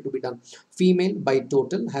expected to be done? Female by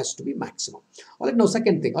total has to be maximum. All right, now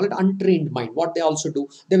second thing. All right, untrained mind. What they also do,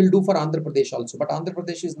 they will do for Andhra Pradesh also. But Andhra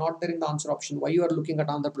Pradesh is not there in the answer option. Why you are looking at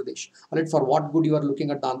Andhra Pradesh? All right, for what good you are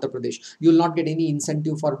looking at the Andhra Pradesh? You will not get any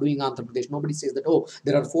incentive for doing Andhra Pradesh. Nobody says that, oh,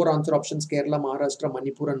 there are 4 answer options, Kerala, Maharashtra,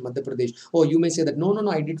 Manipur and Madhya Pradesh. Oh, you may say that, no,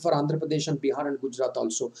 I did for Andhra Pradesh and Bihar and Gujarat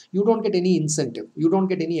also. You don't get any incentive. You don't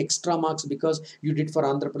get any extra marks because you did for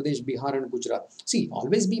Andhra Pradesh, Bihar and Gujarat. See,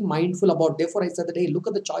 always be mindful about, therefore I said that, hey, look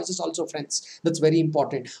at the choices also, friends. That's very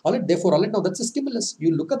important. All right, therefore, all right, now that's a stimulus.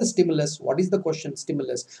 You look at the stimulus. What is the question?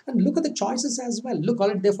 Stimulus. And look at the choices as well. Look, all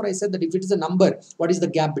right, therefore I said that if it is a number, what is the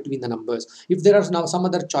gap between the numbers? If there are now some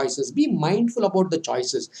other choices, be mindful about the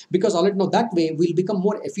choices, because all right, now that way we'll become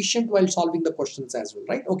more efficient while solving the questions as well,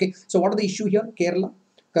 right? Okay, so what are the issue here? Kerala.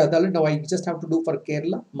 Now I just have to do for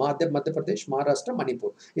Kerala, Madhya Pradesh, Maharashtra,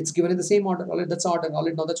 Manipur. It's given in the same order. All right, that's order. All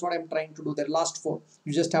right, now that's what I'm trying to do. There last 4.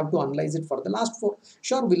 You just have to analyze it for the last 4.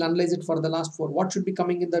 Sure, we'll analyze it for the last 4. What should be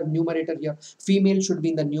coming in the numerator here? Female should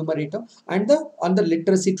be in the numerator, and the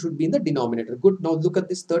literacy should be in the denominator. Good. Now look at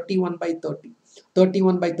this: 31 by 30.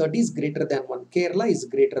 31 by 30 is greater than 1. Kerala is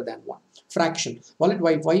greater than 1. Fraction. Well,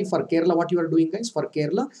 why for Kerala, what you are doing, guys? For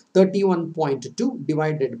Kerala, 31.2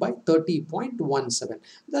 divided by 30.17.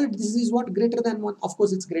 Well, this is what? Greater than 1. Of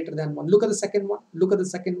course, it's greater than 1. Look at the second one. Look at the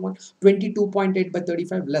second one. 22.8 by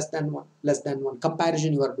 35, less than 1. Less than 1.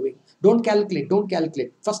 Comparison you are doing. Don't calculate. Don't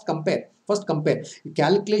calculate. First compare. First compare.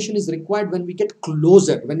 Calculation is required when we get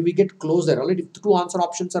closer. When we get closer, already if two answer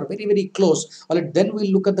options are very, very close, alright, then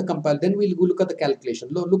we'll look at the compare. Then we'll go look at the calculation.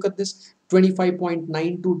 Look at this,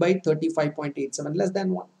 25.92 by 35.87, less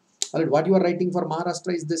than 1. Alright, what you are writing for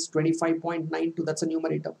Maharashtra is this 25.92, that's a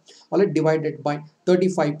numerator. Alright, divided by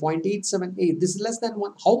 35.878, this is less than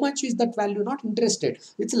 1. How much is that value? Not interested.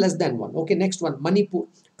 It's less than 1. Okay, next one, Manipur,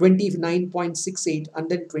 29.68 and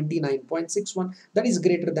then 29.61, that is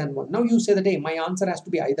greater than 1. Now you say that, hey, my answer has to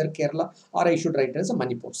be either Kerala or I should write it as a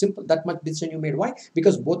Manipur. Simple, that much decision you made. Why?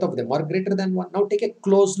 Because both of them are greater than 1. Now take a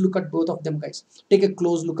close look at both of them, guys. Take a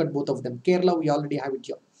close look at both of them. Kerala, we already have it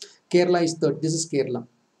here. Kerala is third. This is Kerala.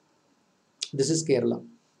 This is Kerala.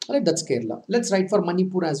 Alright, that's Kerala. Let's write for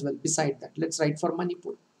Manipur as well. Beside that, let's write for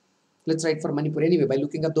Manipur. Let's write for Manipur. Anyway, by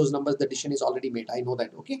looking at those numbers, the decision is already made. I know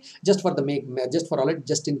that. Okay, just for the just for all it,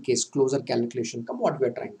 just in case closer calculation come, what we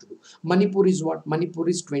are trying to do. Manipur is what? Manipur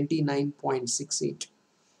is 29.68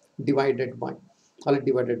 divided by,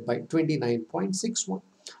 divided by 29.61.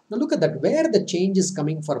 Now look at that, where the change is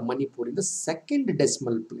coming for Manipur in the second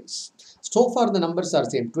decimal place. So far the numbers are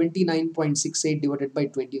same, 29.68 divided by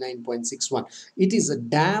 29.61. It is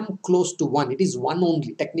damn close to 1. It is 1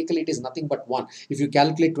 only. Technically it is nothing but 1. If you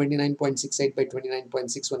calculate 29.68 by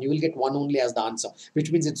 29.61, you will get 1 only as the answer,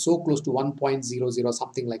 which means it's so close to 1.00,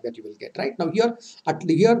 something like that you will get, right? Now here,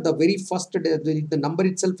 here the very first, the number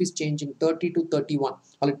itself is changing 30 to 31.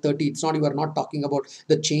 30, it's not, you are not talking about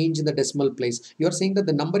the change in the decimal place. You are saying that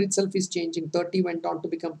the number itself is changing. 30 went on to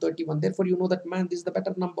become 31. Therefore, you know that, man, this is the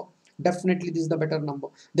better number. Definitely, this is the better number.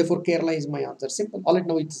 Therefore, Kerala is my answer. Simple. All right,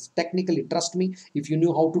 now it's technically, trust me, if you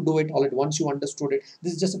knew how to do it, all right, once you understood it,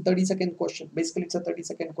 this is just a 30-second question. Basically, it's a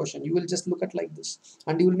 30-second question. You will just look at like this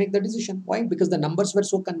and you will make the decision. Why? Because the numbers were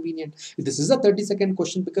so convenient. This is a 30-second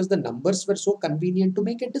question because the numbers were so convenient to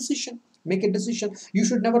make a decision. Make a decision. You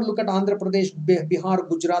should never look at Andhra Pradesh, Bihar,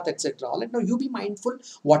 Gujarat, etc. All right, now you be mindful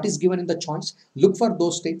what is given in the choice. Look for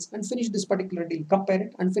those states and finish this particular deal. Compare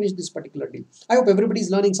it and finish this particular deal. I hope everybody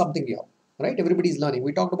is learning something here, right? Everybody is learning.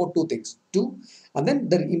 We talked about two things. And then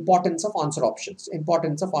the importance of answer options.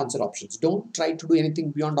 Importance of answer options. Don't try to do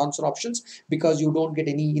anything beyond answer options because you don't get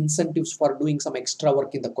any incentives for doing some extra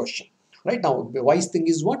work in the question. Right now, the wise thing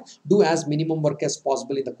is what? Do as minimum work as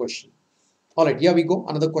possible in the question. All right, here we go.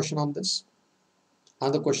 Another question on this.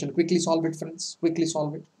 Another question. Quickly solve it, friends. Quickly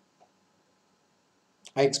solve it.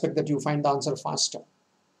 I expect that you find the answer faster.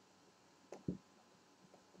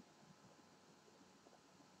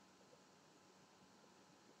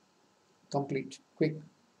 Complete. Quick.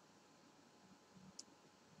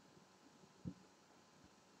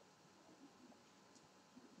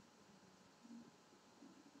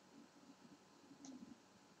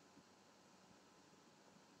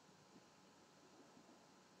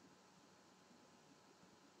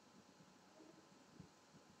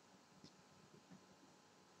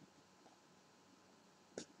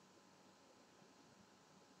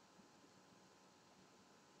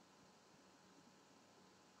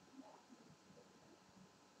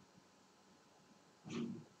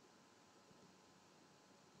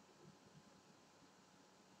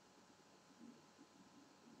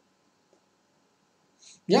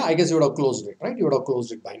 Yeah, I guess you would have closed it, right? You would have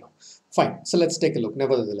closed it by now. Fine. So let's take a look.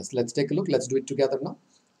 Nevertheless, let's take a look. Let's do it together now.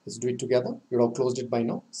 Let's do it together. You would have closed it by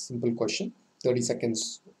now. Simple question. 30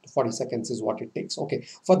 seconds to 40 seconds is what it takes. Okay.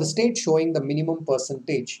 For the state showing the minimum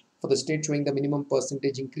percentage,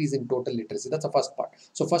 increase in total literacy. That's the first part.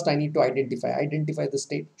 So first I need to identify the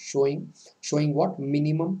state showing what?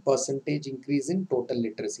 Minimum percentage increase in total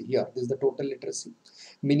literacy. Here, this is the total literacy.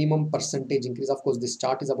 Minimum percentage increase. Of course, this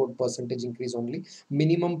chart is about percentage increase only.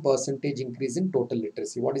 Minimum percentage increase in total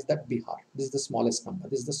literacy. What is that? Bihar. This is the smallest number.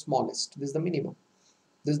 This is the smallest. This is the minimum.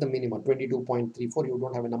 This is the minimum, 22.34. You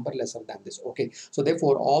don't have a number lesser than this. Okay. So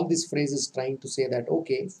therefore, all this phrase is trying to say that,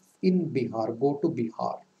 okay, in Bihar, go to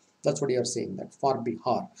Bihar. That's what you are saying, that for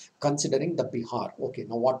Bihar, considering the Bihar. Okay,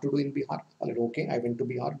 now what to do in Bihar? Okay, I went to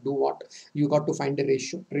Bihar. Do what? You got to find a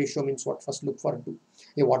ratio. Ratio means what? First look for 2.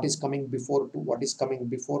 What is coming before 2, what is coming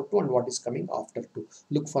before 2, and what is coming after 2.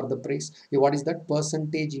 Look for the price. What is that?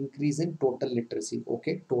 Percentage increase in total literacy.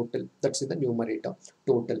 Okay, total, that's in the numerator,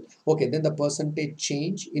 total. Okay, then the percentage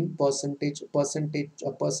change in percentage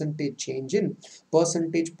change in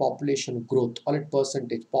percentage population growth. All right,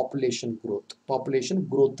 percentage population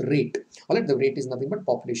growth rate. All right, the rate is nothing but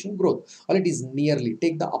population growth. All right, is nearly,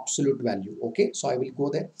 take the absolute value. Okay, so I will go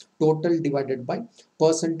there, total divided by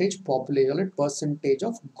percentage population. All right, percentage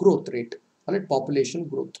of growth rate. All right, population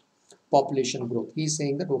growth. He is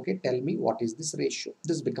saying that, okay, tell me what is this ratio.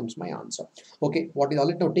 This becomes my answer. Okay, what is, all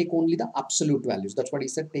right, now take only the absolute values. That's what he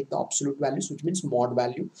said, take the absolute values, which means mod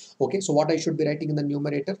value. Okay, so what I should be writing in the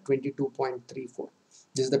numerator, 22.34.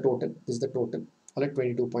 This is the total, this is the total. All right,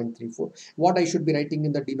 22.34. What I should be writing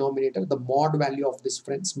in the denominator, the mod value of this,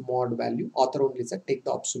 friends, mod value. Author only said take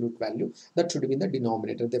the absolute value, that should be in the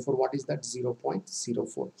denominator. Therefore, what is that?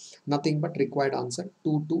 0.04. Nothing but required answer,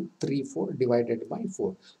 2234 divided by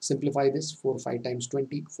 4. Simplify this, 4 5 times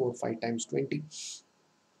 20, 4 5 times 20,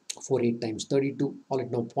 4 8 times 32, all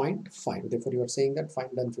at no 0.5. Therefore, you are saying that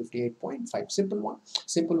 558.5. Simple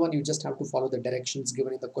one. You just have to follow the directions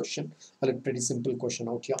given in the question. A pretty simple question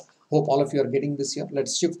out here. Hope all of you are getting this here.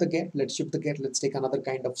 Let's shift the gear. Let's take another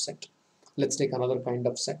kind of set.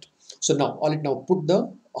 So now, all it now, put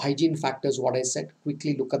the hygiene factors, what I said.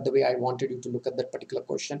 Quickly look at the way I wanted you to look at that particular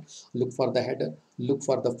question. Look for the header, look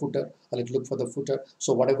for the footer, look for the footer.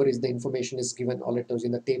 So whatever is the information is given, all it knows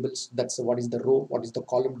in the tables, that's what is the row, what is the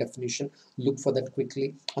column definition. Look for that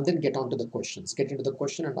quickly, and then get on to the questions. Get into the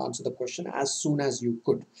question and answer the question as soon as you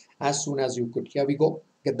could. Here we go.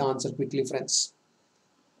 Get the answer quickly, friends.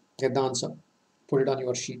 Get the answer. Put it on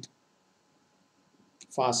your sheet.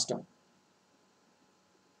 Faster.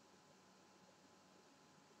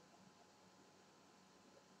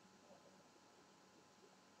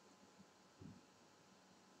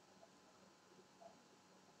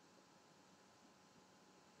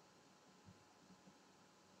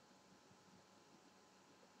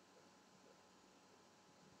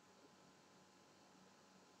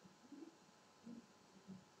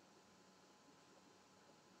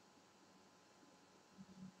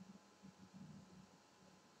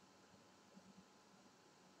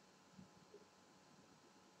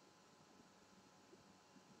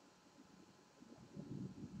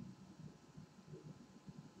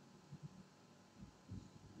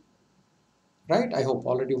 Right? I hope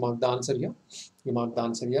already you marked the answer here.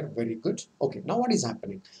 Very good. Okay, now what is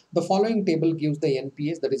happening? The following table gives the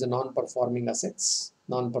NPAs, that is a non-performing assets.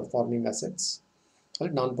 Non-performing assets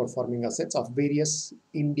of various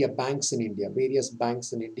various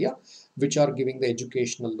banks in India, which are giving the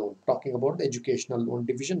educational loan. Talking about the educational loan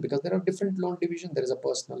division, because there are different loan division. There is a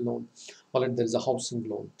personal loan, or there is a housing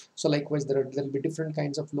loan. So likewise, there will be different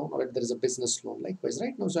kinds of loan, or there is a business loan. Likewise,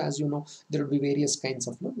 right now, so as you know, there will be various kinds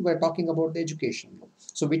of loan. We are talking about the education loan.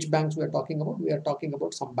 So which banks we are talking about? We are talking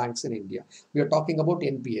about some banks in India. We are talking about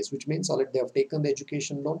NPAs, which means already they have taken the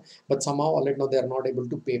education loan, but somehow already now they are not able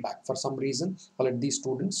to pay back for some reason. Already these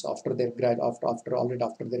students, after their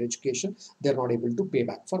after their education, they are not able to pay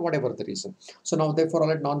back for whatever the reason. So now therefore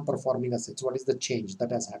already non-performing assets. What is the change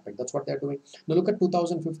that has happened? That's what they are doing. Now look at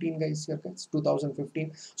 2015, guys. Here, guys,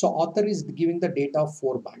 2015. So author is giving the data of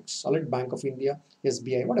 4 banks. Already Bank of India,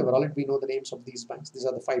 SBI, whatever. Already we know the names of these banks. These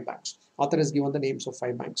are the 5 banks. Author has given the names of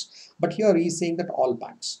 5 banks. But here he is saying that all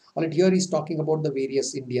banks. Alright, here he is talking about the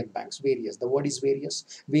various Indian banks. Various. The word is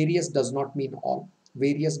various. Various does not mean all.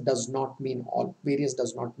 Various does not mean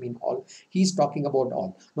all. He's talking about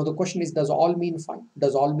all. Now the question is, does all mean 5?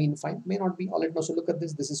 Does all mean 5? May not be. All right, now so look at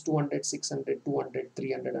this. This is 200, 600, 200,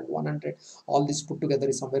 300, and 100. All this put together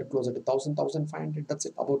is somewhere closer to 1000, 1500. That's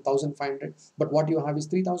it, about 1500. But what you have is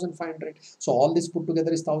 3500. So all this put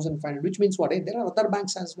together is 1500, which means what? There are other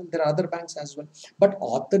banks as well. But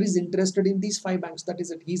author is interested in these 5 banks. That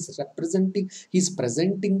is it. He's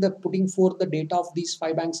presenting the, putting forth the data of these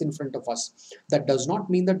 5 banks in front of us. That does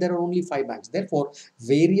not mean that there are only 5 banks. Therefore,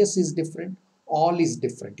 various is different, all is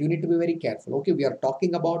different. You need to be very careful. Okay, we are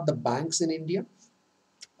talking about the banks in India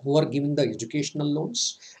who are giving the educational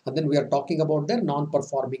loans, and then we are talking about their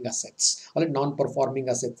non-performing assets. All right, non-performing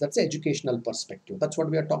assets, that's the educational perspective. That's what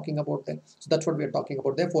we are talking about there. So that's what we are talking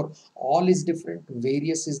about. Therefore, all is different,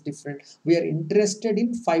 various is different. We are interested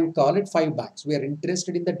in 5, call it 5 banks. We are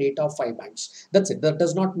interested in the data of 5 banks. That's it. That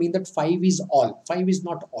does not mean that 5 is all. 5 is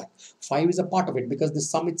not all. 5 is a part of it, because the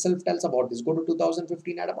sum itself tells about this. Go to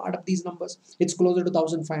 2015, add up these numbers. It's closer to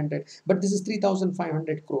 1500, but this is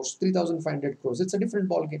 3500 crores. It's a different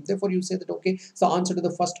ball game. Therefore, you say that, okay, so answer to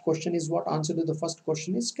the first first question is what? Answer to the first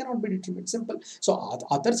question is cannot be determined. Simple. So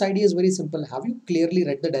author's idea is very simple. Have you clearly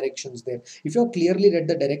read the directions there? If you have clearly read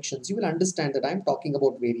the directions, you will understand that I'm talking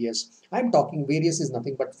about various. I'm talking various is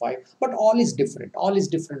nothing but 5, but all is different. All is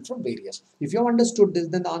different from various. If you have understood this,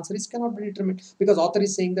 then the answer is cannot be determined, because author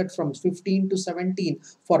is saying that from 15 to 17,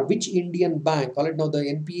 for which Indian bank, all right, now the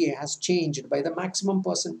NPA has changed by the maximum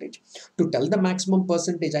percentage. To tell the maximum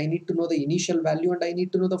percentage, I need to know the initial value and I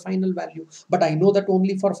need to know the final value. But I know that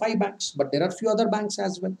only for 5 banks, but there are few other banks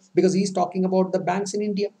as well, because he is talking about the banks in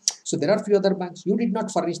India. So there are few other banks. You did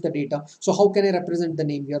not furnish the data. So how can I represent the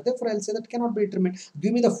name here? Therefore, I'll say that cannot be determined.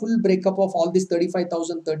 Give me the full breakup of all this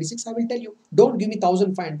 35,036. I will tell you. Don't give me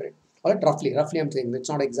 1,500. All right, roughly I'm saying it's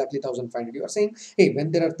not exactly 1,500. You are saying, hey,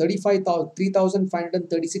 when there are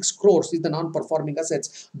 3,536 crores is the non-performing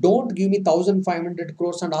assets, don't give me 1,500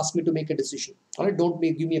 crores and ask me to make a decision. All right, don't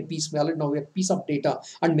give me a piece, well, no, a piece of data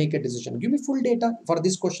and make a decision. Give me full data for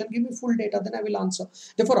this question. Give me full data, then I will answer.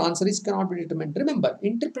 Therefore, answer is cannot be determined. Remember,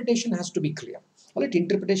 interpretation has to be clear. All right,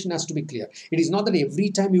 interpretation has to be clear. It is not that every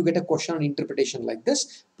time you get a question on interpretation like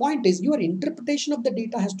this. Point is, your interpretation of the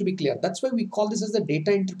data has to be clear. That's why we call this as the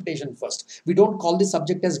data interpretation first. We don't call this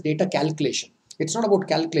subject as data calculation. It's not about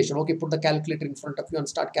calculation. Okay, put the calculator in front of you and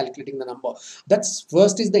start calculating the number. That's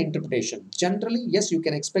first is the interpretation. Generally, yes, you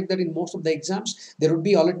can expect that in most of the exams, there would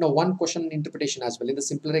be already now one question on interpretation as well in the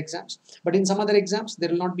simpler exams. But in some other exams, there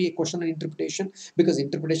will not be a question on interpretation, because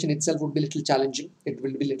interpretation itself would be a little challenging. It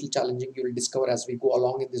will be a little challenging. You will discover as we go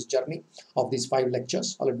along in this journey of these 5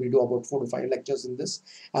 lectures. Already we do about 4 to 5 lectures in this.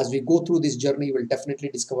 As we go through this journey, you will definitely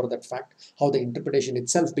discover that fact, how the interpretation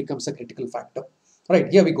itself becomes a critical factor. Right,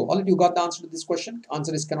 here we go. Already you got the answer to this question.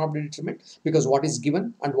 Answer is cannot be determined, because what is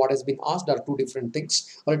given and what has been asked are two different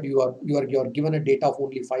things. Already you are given a data of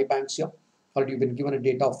only 5 banks here. Already you've been given a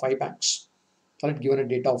data of 5 banks. Already given a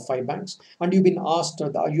data of 5 banks, and you've been asked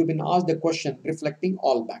the question reflecting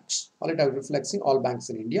all banks. Already reflecting all banks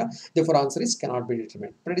in India. Therefore, answer is cannot be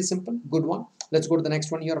determined. Pretty simple. Good one. Let's go to the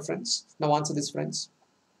next one here, friends. Now answer this, friends.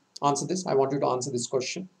 Answer this. I want you to answer this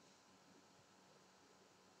question.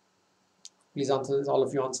 Please answer this. All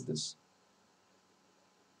of you answer this.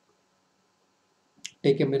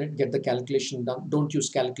 Take a minute, get the calculation done. Don't use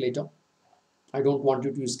calculator. I don't want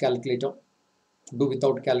you to use calculator. Do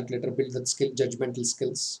without calculator. Build that skill, judgmental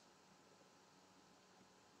skills.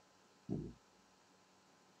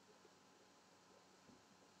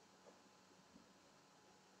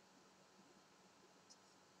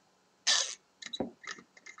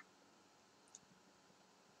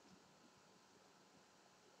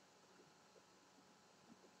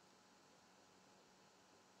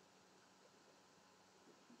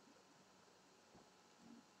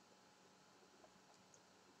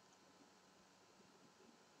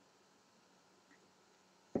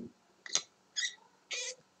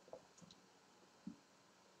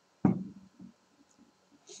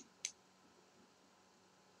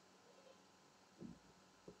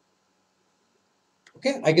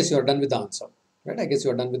 Okay, I guess you are done with the answer. Right, I guess you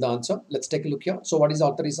are done with the answer. Let's take a look here. So what is the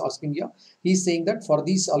author is asking here? He's saying that for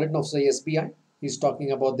these alert of the SBI, he's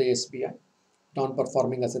talking about the SBI,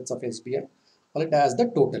 non-performing assets of SBI. Alert as the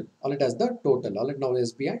total. Alert as the total. Alert now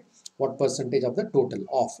SBI. What percentage of the total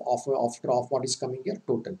of what is coming here?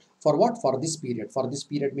 Total. For what? For this period. For this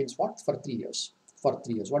period means what? For 3 years. For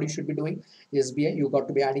 3 years. What you should be doing? SBI, you got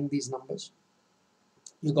to be adding these numbers.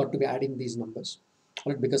 You got to be adding these numbers.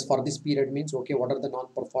 Right, because for this period means, okay, what are the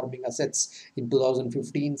non-performing assets in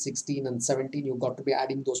 2015, 16 and 17? You got to be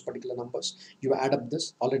adding those particular numbers. You add up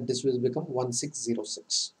this, all right, this will become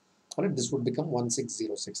 1606. All right, this would become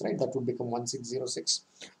 1606, right? That would become 1606.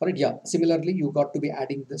 All right, yeah. Similarly, you got to be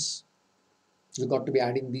adding this. You got to be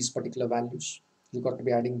adding these particular values. You got to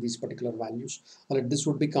be adding these particular values. All right, this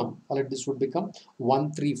would become, all right, this would become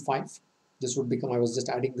 135. This would become, I was just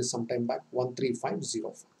adding this sometime back,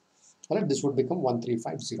 13505. All right, this would become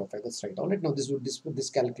 13505. That's right. All right, now this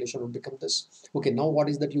calculation would become this. Okay, now what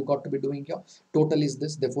is that you got to be doing here? Total is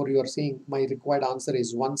this. Therefore, you are saying my required answer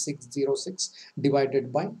is 1606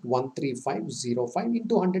 divided by 13505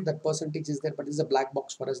 into 100. That percentage is there, but this is a black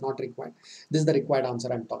box for us, not required. This is the required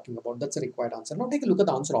answer I'm talking about. That's a required answer. Now take a look at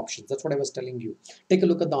the answer options. That's what I was telling you. Take a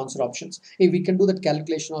look at the answer options. Hey, we can do that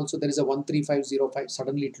calculation also. There is a 13505.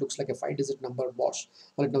 Suddenly it looks like a 5-digit number, boss.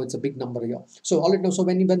 All right, now it's a big number here. So all right, now so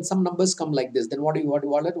when some numbers come like this, then what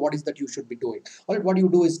is that you should be doing? All right, what you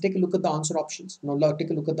do is take a look at the answer options. Now take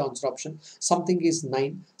a look at the answer option. Something is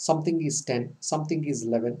 9, something is 10, something is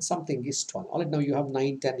 11, something is 12. All right, now you have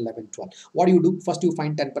 9, 10, 11, 12. What do? First you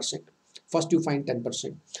find 10%. First you find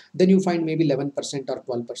 10%, then you find maybe 11% or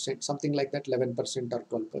 12%, something like that, 11% or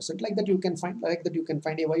 12%, like that you can find,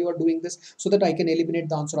 hey, why you are doing this, so that I can eliminate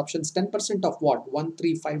the answer options. 10% of what?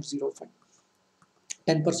 13505.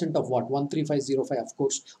 10% of what? 13505, of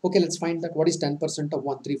course. Okay, let's find that. What is 10% of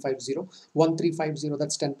 1350? 1350,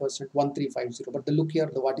 that's 10%. 1350. But the look here,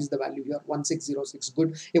 what is the value here? 1606.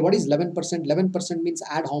 Good. Hey, what is 11%? 11% means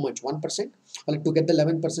add how much? 1%. Well, to get the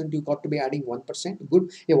 11%, you got to be adding 1%.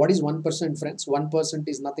 Good. Hey, what is 1%, friends? 1%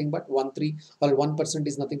 is nothing but 1%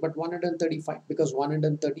 is nothing but 135, because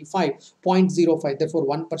 135.05. Therefore,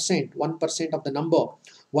 1% of the number.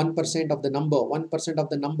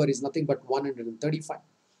 1% is nothing but 135.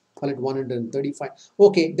 Call it 135.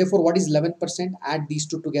 Okay, therefore what is 11%? Add these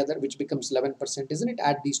two together, which becomes 11%, isn't it?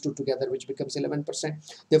 Add these two together, which becomes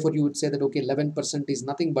 11%. Therefore you would say that, okay, 11% is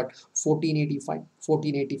nothing but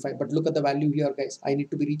 1485. But look at the value here, guys. I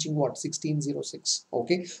need to be reaching what? 1606.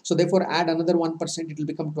 Okay, so therefore add another 1%, it will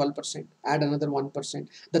become 12%. Add another 1%,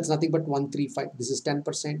 that's nothing but 135. This is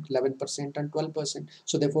 10%, 11%, and 12%.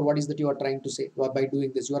 So therefore what is that you are trying to say? By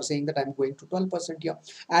doing this, you are saying that I'm going to 12% here.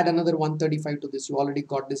 Add another 135 to this. You already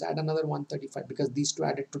got this. Add another 135, because these two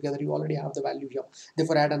added together, you already have the value here.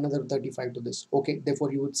 Therefore add another 35 to this. Okay,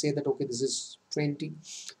 therefore you would say that, okay, this is 20.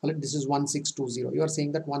 Well, this is 1620. You are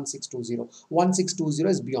saying that 1620. 1620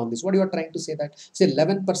 is beyond this. What you are trying to say? That say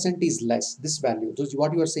 11% is less. This value. So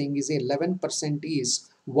what you are saying is 11% is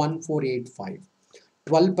 1485.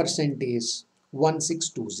 12% is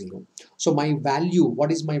 1620. So my value, what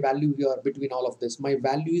is my value here between all of this? My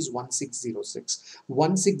value is 1606.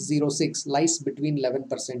 1606 lies between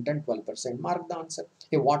 11% and 12%. Mark the answer.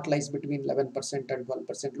 Hey, what lies between 11% and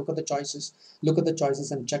 12%? Look at the choices. Look at the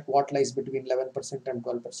choices and check what lies between 11% and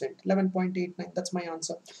 12%. 11.89. That's my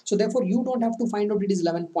answer. So therefore, you don't have to find out it is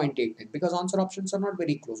 11.89, because answer options are not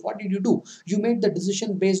very close. What did you do? You made the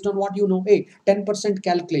decision based on what you know. Hey, 10%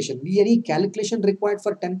 calculation. Any calculation required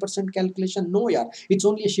for 10% calculation? No, yeah. It's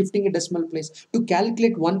only a shifting a decimal place. To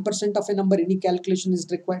calculate 1% of a number, any calculation is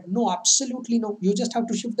required? No, absolutely no. You just have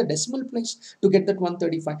to shift the decimal place to get that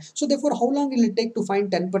 135. So therefore, how long will it take to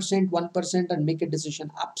find 10%, 1% and make a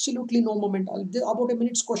decision? Absolutely no moment. About a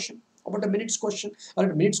minute's question. About a minute's question, or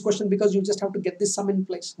a minute's question, because you just have to get this sum in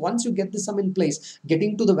place. Once you get this sum in place,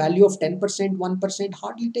 getting to the value of 10%, 1%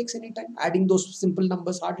 hardly takes any time. Adding those simple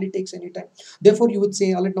numbers hardly takes any time. Therefore, you would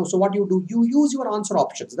say, all right, now, so what you do? You use your answer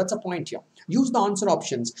options. That's a point here. Use the answer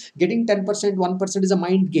options. Getting 10%, 1% is a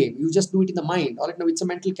mind game. You just do it in the mind. All right, now it's a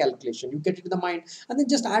mental calculation. You get it in the mind and then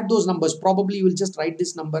just add those numbers. Probably you will just write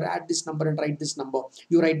this number, add this number, and write this number.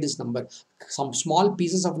 You write this number. Some small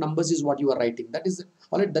pieces of numbers is what you are writing. That is it.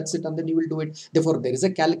 All right, that's it, and then you will do it. Therefore, there is a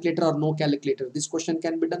calculator or no calculator. This question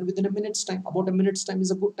can be done within a minute's time. About a minute's time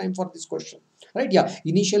is a good time for this question, right? Yeah,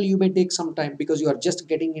 initially you may take some time because you are just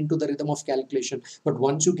getting into the rhythm of calculation, but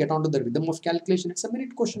once you get onto the rhythm of calculation, it's a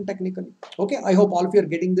minute question technically. Okay, I hope all of you are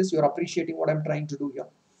getting this. You're appreciating what I'm trying to do here.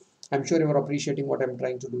 I'm sure you're appreciating what I'm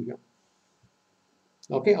trying to do here.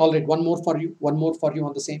 Okay, all right, one more for you. One more for you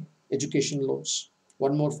on the same education loans.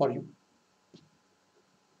 One more for you.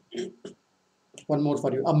 One more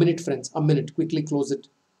for you. A minute, friends. A minute. Quickly close it.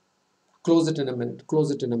 Close it in a minute.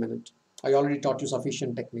 Close it in a minute. I already taught you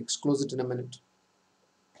sufficient techniques. Close it in a minute.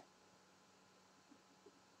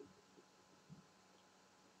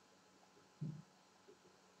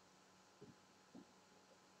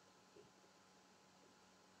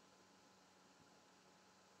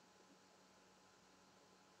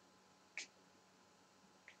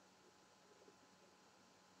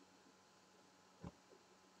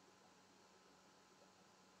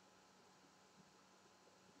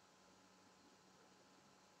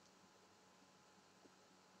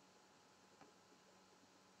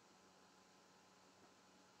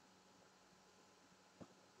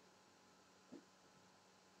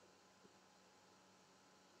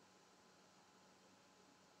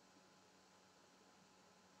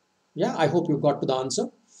 Yeah, I hope you got to the answer.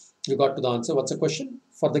 You got to the answer. What's the question?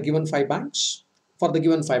 For the given 5 banks? For the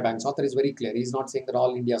given 5 banks, author is very clear. He's not saying that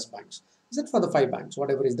all India's banks. Is it for the 5 banks?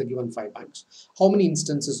 Whatever is the given 5 banks. How many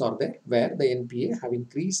instances are there where the NPA have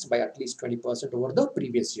increased by at least 20% over the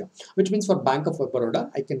previous year? Which means for Bank of Baroda,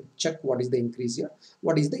 I can check what is the increase here.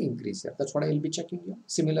 What is the increase here? That's what I will be checking here.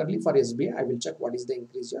 Similarly, for SBI, I will check what is the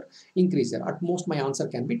increase here. Increase here. At most, my answer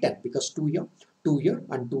can be 10 because 2 here, 2 here,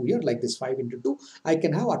 and 2 here, like this 5 into 2. I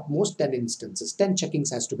can have at most 10 instances. 10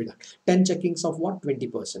 checkings has to be done. 10 checkings of what?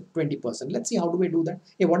 20%. 20%. Let's see how do we do that.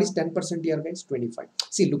 Hey, what is 10% here, guys? 25.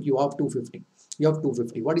 See, look, you have 250. You have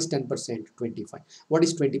 250. What is 10%? 25. What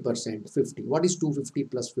is 20%? 50. What is 250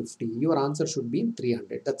 plus 50? Your answer should be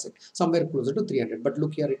 300. That's it. Somewhere closer to 300. But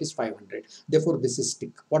look here, it is 500. Therefore, this is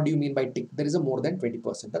tick. What do you mean by tick? There is a more than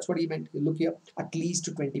 20%. That's what he meant. Look here, at least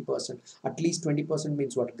 20%. At least 20%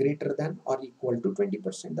 means what? Greater than or equal to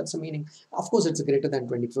 20%. That's the meaning. Of course, it's greater than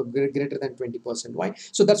 20, greater than 20%. Why?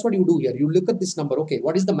 So that's what you do here. You look at this number. Okay,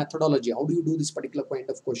 what is the methodology? How do you do this particular kind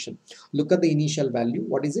of question? Look at the initial value.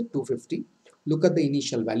 What is it? 250. Look at the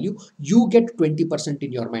initial value. You get 20%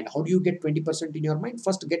 in your mind. How do you get 20% in your mind?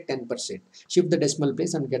 First, get 10%. Shift the decimal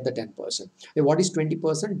place and get the 10%. What is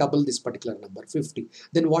 20%? Double this particular number, 50.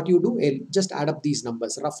 Then what you do? Just add up these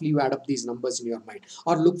numbers. Roughly, you add up these numbers in your mind.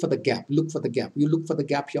 Or look for the gap. Look for the gap. You look for the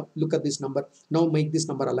gap here. Look at this number. Now make this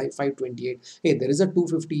number alive, 528. Hey, there is a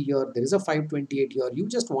 250 here. There is a 528 here. You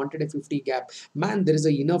just wanted a 50 gap. Man, there is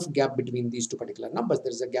a enough gap between these two particular numbers.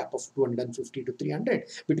 There is a gap of 250 to 300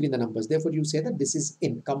 between the numbers. Therefore, you say that this is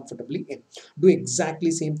in, comfortably in. Do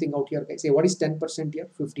exactly same thing out here, guys. Say, what is 10% here?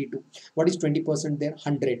 52. What is 20% there?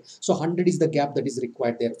 100. So 100 is the gap that is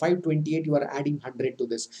required there. 528, you are adding 100 to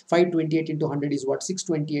this. 528 into 100 is what?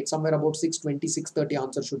 628. Somewhere about 620, 630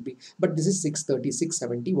 answer should be. But this is 630,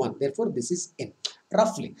 671. Therefore, this is in.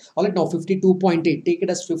 Roughly. All right, now 52.8. Take it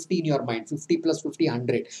as 50 in your mind. 50 plus 50,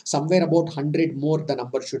 100. Somewhere about 100 more the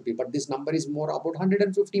number should be. But this number is more about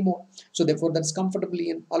 150 more. So therefore, that's comfortably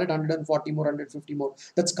in. All right, 140 more, 150 more.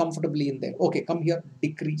 That's comfortably in there. Okay, come here.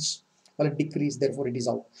 Decrease. Well, it decrease, therefore it is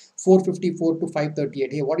out. 454 to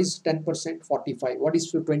 538. Hey, what is 10%? 45. What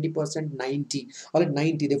is 20%? 90. All right,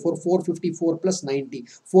 90. Therefore, 454 plus 90.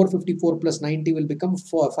 454 plus 90 will become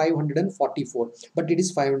 544. But it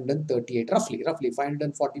is 538. Roughly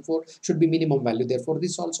 544 should be minimum value. Therefore,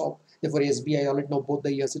 this also out. Therefore, SBI, all right, now both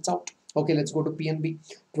the years it's out. Okay, let's go to PNB.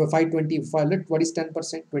 525. What is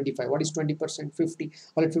 10%? 25. What is 20%? 50.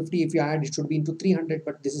 All right, 50. If you add, it should be into 300,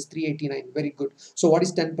 but this is 389. Very good. So what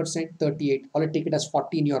is 10%? 38. All right, take it as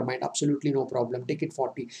 40 in your mind. Absolutely no problem. Take it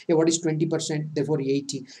 40. Yeah, what is 20%? Therefore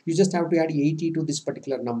 80. You just have to add 80 to this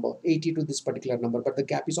particular number. 80 to this particular number. But the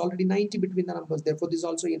gap is already 90 between the numbers. Therefore, this is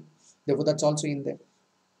also in. Therefore, that's also in there.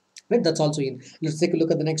 Right, that's also in. Let's take a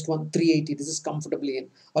look at the next one. 380. This is comfortably in.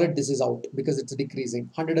 All right, this is out because it's decreasing.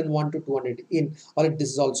 101 to 200 in. All right,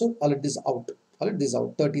 this is also. All right, this is out. All right, this is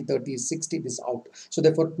out. 30, 30, 60. This is out. So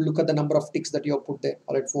therefore, look at the number of ticks that you have put there.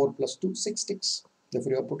 All right, 4 plus 2, 6 ticks.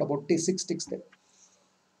 Therefore, you have put about 6 ticks there.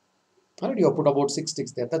 Alright, you have put about 6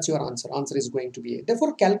 ticks there. That's your answer. Answer is going to be A.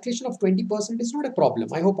 Therefore, calculation of 20% is not a problem.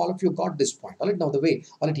 I hope all of you got this point. Alright, now the way,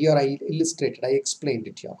 alright, here I illustrated, I explained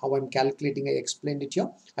it here. How I'm calculating, I explained it here.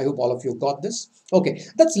 I hope all of you got this. Okay,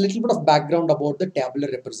 that's a little bit of background about the tabular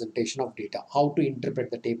representation of data. How to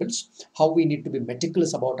interpret the tables, how we need to be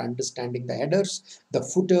meticulous about understanding the headers, the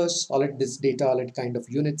footers, alright, this data, alright, kind of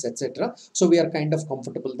units, etc. So we are kind of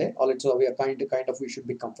comfortable there. Alright, so we are kind of, we should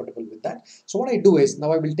be comfortable with that. So what I do is,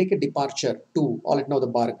 now I will take a departure to, all it now the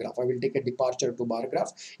bar graph. I will take a departure to bar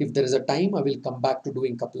graph. If there is a time, I will come back to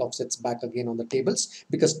doing couple of sets back again on the tables,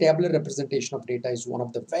 because tabular representation of data is one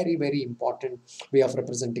of the very important way of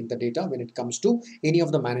representing the data when it comes to any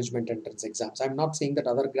of the management entrance exams. I'm not saying that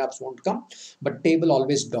other graphs won't come, but table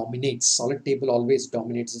always dominates. Solid table always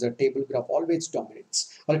dominates. The table graph always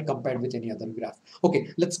dominates, or compared with any other graph. Okay,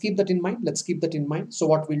 let's keep that in mind. Let's keep that in mind. So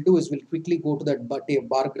what we'll do is we'll quickly go to that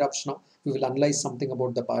bar graphs now. We will analyze something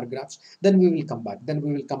about the bar graphs. Then we will come back. Then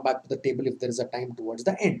we will come back to the table if there is a time towards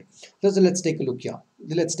the end. So let's take a look here.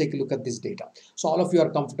 Let's take a look at this data. So all of you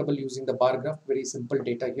are comfortable using the bar graph. Very simple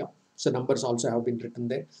data here. So numbers also have been written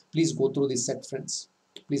there. Please go through this set, friends.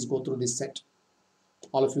 Please go through this set.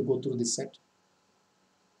 All of you go through this set.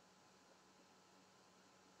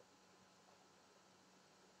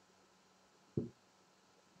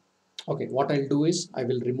 Okay, what I'll do is I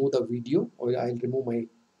will remove the video, or I'll remove my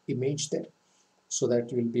image there, so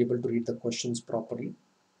that you will be able to read the questions properly.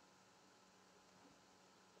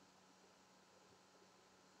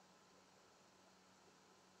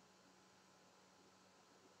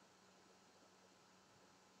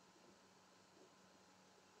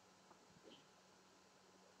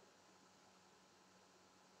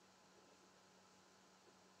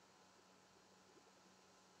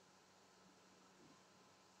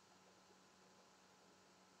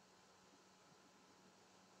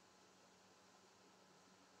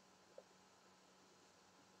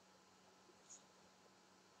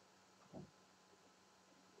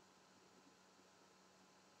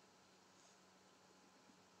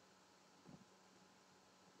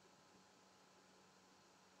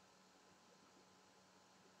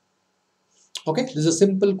 Okay, this is a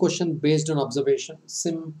simple question based on observation.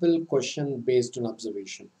 Simple question based on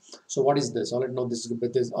observation. So what is this? All right, now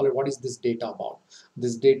what is this data about?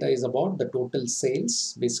 This data is about the total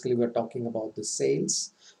sales. Basically, we're talking about the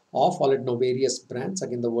sales of all right, now various brands.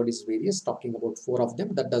 Again, the word is various, talking about four of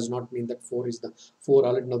them. That does not mean that four is the four.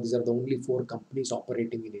 All right, now these are the only four companies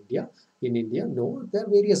operating in India. In India, no, there are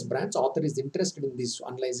various brands. Author is interested in this,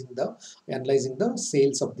 analyzing the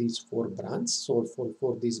sales of these four brands. So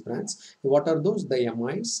for these brands, what are those? The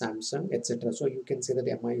MI, Samsung, etc. So you can say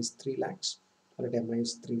that MI is 3 lakhs. All right, MI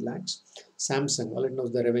is 3 lakhs. Samsung, all it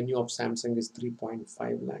knows the revenue of Samsung is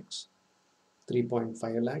 3.5 lakhs.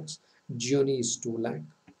 3.5 lakhs. Gioni is 2 lakh.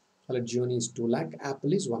 All right, Gioni is 2 lakh.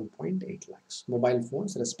 Apple is 1.8 lakhs. Mobile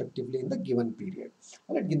phones respectively in the given period.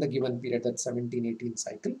 All right, in the given period, that's 17-18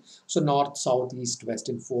 cycle. So north, south, east, west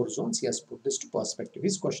in four zones. He has put this to perspective.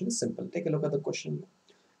 His question is simple. Take a look at the question.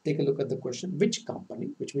 Take a look at the question. Which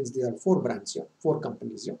company, which means there are four brands here, four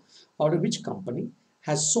companies here, out of which company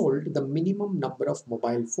has sold the minimum number of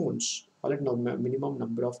mobile phones, all right, now minimum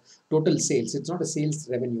number of total sales. It's not a sales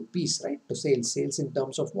revenue piece, right? To sales in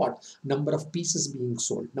terms of what? Number of pieces being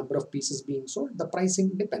sold. Number of pieces being sold, the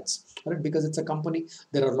pricing depends, all right? Because it's a company,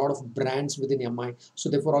 there are a lot of brands within MI.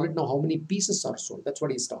 So therefore, all right, now how many pieces are sold? That's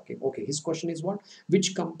what he's talking. Okay, his question is what?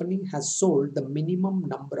 Which company has sold the minimum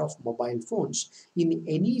number of mobile phones in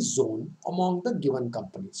any zone among the given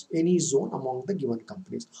companies? Any zone among the given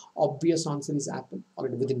companies. Obvious answer is Apple.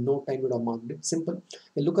 Already within no time would have marked it. Simple.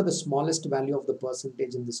 You look at the smallest value of the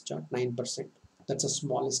percentage in this chart, 9%. That's the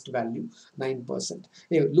smallest value, 9%.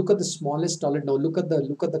 Hey, look at the smallest. Already now look at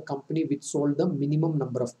the company which sold the minimum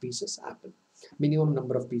number of pieces, Apple. Minimum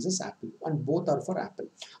number of pieces, Apple, and both are for Apple.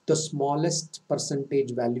 The smallest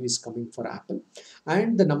percentage value is coming for Apple,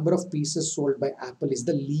 and the number of pieces sold by Apple is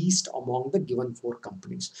the least among the given four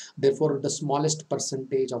companies. Therefore, the smallest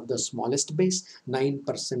percentage of the smallest base,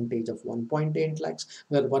 9% of 1.8 lakhs,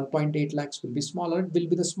 where 1.8 lakhs will be smaller, it will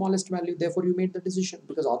be the smallest value. Therefore, you made the decision,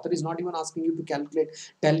 because author is not even asking you to calculate,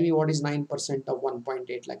 tell me what is 9% of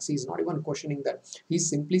 1.8 lakhs. He is not even questioning that. He is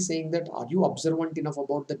simply saying that, are you observant enough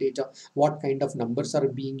about the data? What kind of numbers are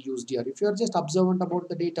being used here? If you are just observant about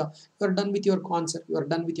the data, you are done with your concept, you are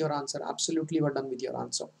done with your answer. Absolutely, you are done with your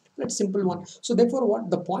answer. That's simple one. So therefore,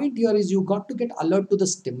 what the point here is, you got to get alert to the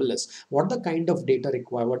stimulus. What the kind of data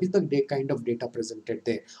required? What is the kind of data presented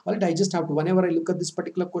there? All right, I just have to, whenever I look at this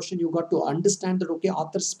particular question, you got to understand that, okay,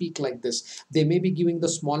 authors speak like this. They may be giving the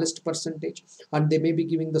smallest percentage, and they may be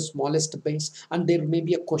giving the smallest base, and there may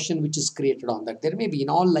be a question which is created on that. There may be, in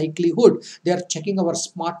all likelihood, they are checking our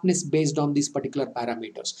smartness based on these particular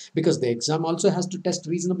parameters, because the exam also has to test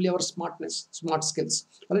reasonably our smartness, smart skills.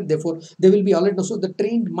 All right, therefore, they will be all right. So the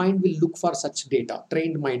trained mind will look for such data.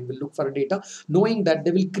 Trained mind will look for data, knowing that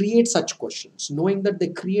they will create such questions, knowing that they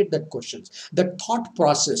create that questions. The thought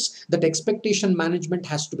process, that expectation management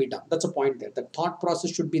has to be done. That's a point there. The thought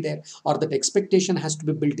process should be there, or that expectation has to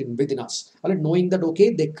be built in within us. All right, knowing that,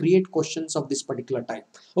 okay, they create questions of this particular type.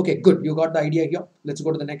 Okay, good. You got the idea here. Let's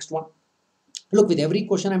go to the next one. Look, with every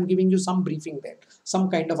question, I'm giving you some briefing there, some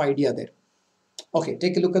kind of idea there. Okay,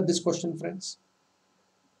 take a look at this question, friends.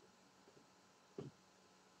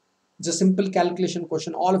 It's a simple calculation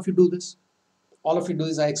question. All of you do this. All of you do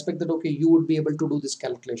this. I expect that, okay, you would be able to do this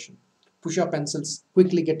calculation. Push your pencils,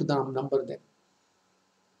 quickly get to the number there.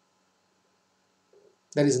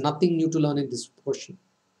 There is nothing new to learn in this question.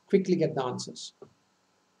 Quickly get the answers.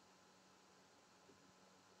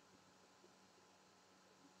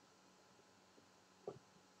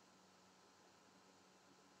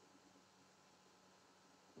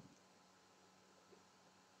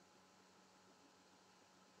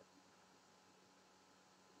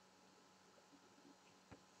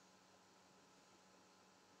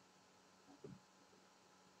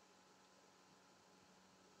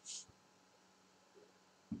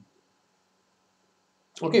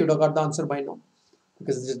 Okay, you would have got the answer by now,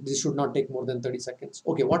 because this should not take more than 30 seconds.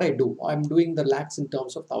 Okay, what I do, I'm doing the lakhs in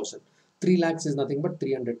terms of 1000. 3 lakhs is nothing but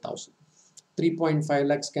 300,000. 3.5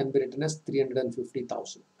 lakhs can be written as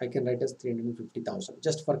 350,000. I can write as 350,000.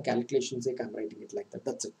 Just for calculation sake, I'm writing it like that.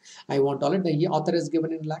 That's it. I want all it. The author is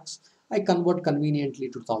given in lakhs. I convert conveniently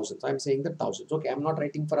to thousands. I'm saying that thousands. Okay, I'm not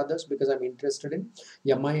writing for others, because I'm interested in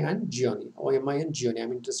MI and Gioni. Or MI and Gioni.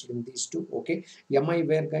 I'm interested in these two. Okay. MI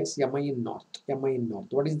where, guys? MI in North. MI in North.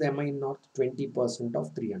 What is the MI in North? 20%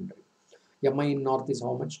 of 300. MI in North is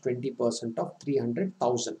how much? 20% of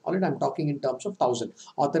 300,000. Alright, I'm talking in terms of 1000.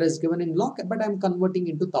 Author is given in lakh, but I'm converting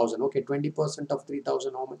into 1000. Okay, 20% of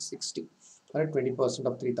 3000, how much? 60. All right, 20%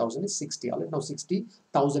 of 3000 is 60. All right, now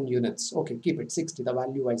 60,000 units. Okay, keep it 60, the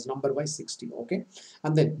value wise, number wise 60. Okay,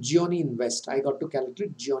 and then Gioni Invest. I got to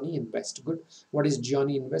calculate Gioni Invest. Good. What is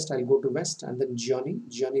Gioni Invest? I'll go to West and then Gioni.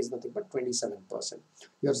 Gioni is nothing but 27%.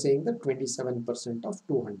 You're saying that 27% of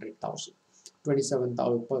 200,000.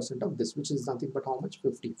 27% of this, which is nothing but how much?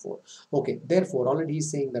 54. Okay, therefore already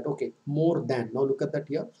he's saying that okay, more than, now look at that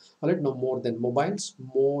here. All right, now more than mobiles,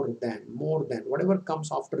 more than whatever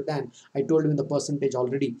comes after than, I told you in the percentage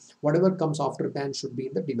already, whatever comes after than should be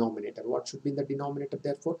in the denominator. What should be in the denominator?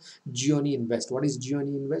 Therefore Gioni Invest. What is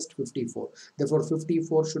Gioni Invest? 54. Therefore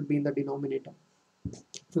 54 should be in the denominator.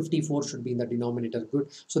 54 should be in the denominator.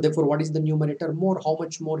 Good. So therefore what is the numerator? More. How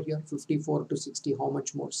much more here? 54 to 60. How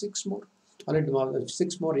much more? 6 more. All right,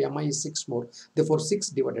 6 more. Mi is 6 more. Therefore 6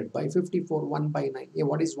 divided by 54, 1 by 9.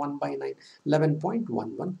 What is 1 by 9?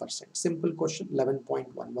 11.11%. Simple question.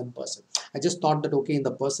 11.11%. I just thought that okay, in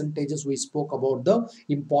the percentages we spoke about the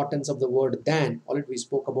importance of the word than. All right, we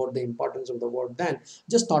spoke about the importance of the word than.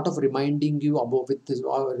 Just thought of reminding you about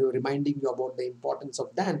reminding you about the importance of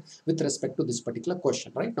than with respect to this particular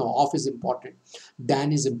question. Right now, of is important,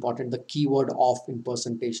 than is important. The keyword of in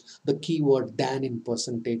percentage, the keyword than in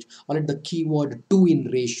percentage. All right, the keyword to in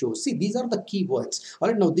ratio. See, these are the keywords. All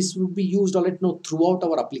right, now this will be used all right now throughout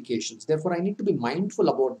our applications. Therefore, I need to be mindful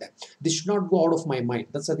about them. This should not go out of my mind.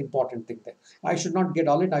 That's an important thing there. I should not get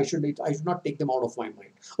all it. I should not take them out of my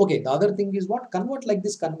mind. Okay, the other thing is what? Convert like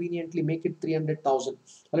this conveniently. Make it 300,000.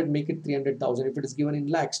 All right, make it 300,000. If it is given in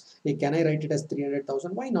lakhs, hey, can I write it as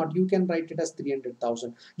 300,000? Why not? You can write it as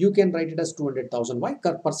 300,000. You can write it as 200,000. Why?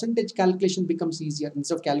 Percentage calculation becomes easier.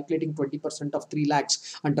 Instead of calculating 20% of 3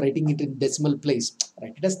 lakhs and writing it in decimal place,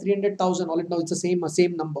 write it as 300,000. All it now it's the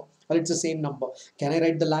same number. Well, it's the same number. Can I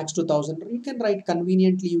write the lakhs to 1,000? You can write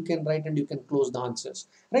conveniently. You can write and you can close the answers.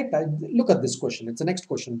 Right? Look at this question. It's the next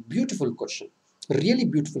question. Beautiful question. Really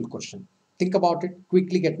beautiful question. Think about it.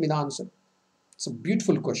 Quickly get me the answer. It's a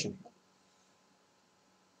beautiful question.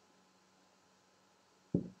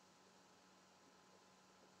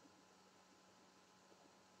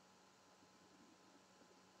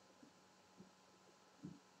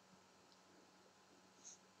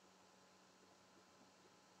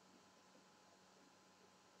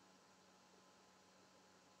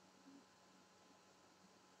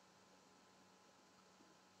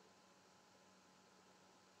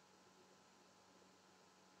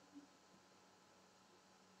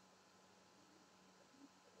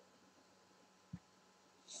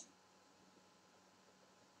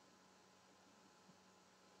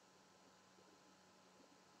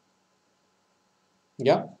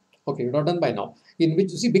 Yeah. Okay, you're not done by now. In which,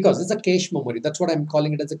 see, because it's a cache memory. That's what I'm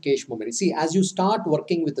calling it as a cache memory. See, as you start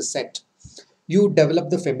working with the set, you develop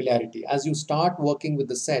the familiarity. As you start working with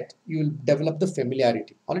the set, you will develop the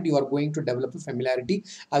familiarity. Alright, you are going to develop a familiarity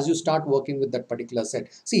as you start working with that particular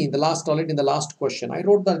set. See, in the last, already in the last question, I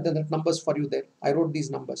wrote the numbers for you there. I wrote these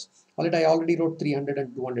numbers. Alright, I already wrote 300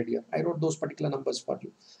 and 200 here. I wrote those particular numbers for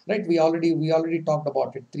you. Right, we already talked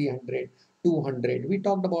about it. 300. 200, we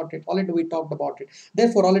talked about it. All right, we talked about it.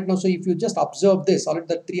 Therefore, all right, now, so if you just observe this, all right,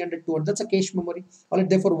 the 300, 200, that's a cache memory. All right,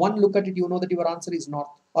 therefore, one look at it, you know that your answer is north.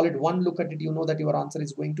 All right, one look at it, you know that your answer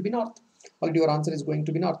is going to be north. All right, your answer is going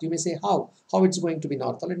to be north. You may say how it's going to be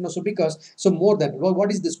north. All right, no, so because, so more than,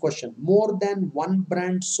 what is this question? More than one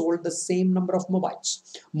brand sold the same number of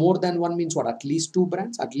mobiles. More than one means what? At least two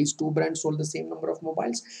brands. At least two brands sold the same number of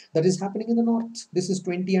mobiles. That is happening in the north. This is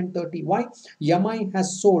 20 and 30. Why? Yamai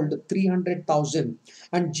has sold 300,000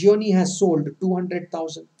 and Gioni has sold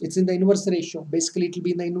 200,000. It's in the inverse ratio. Basically, it will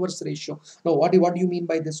be in the inverse ratio. Now, what do you mean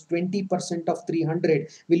by this? 20% of 300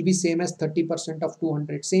 will be same as 30% of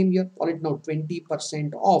 200. Same here. All right, now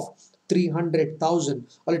 20% of 300,000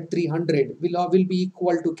 or 300 will be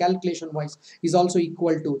equal to, calculation wise, is also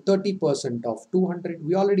equal to 30% of 200.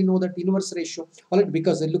 We already know that inverse ratio. All right,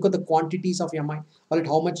 because look at the quantities of MI. All right,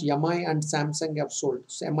 how much MI and Samsung have sold.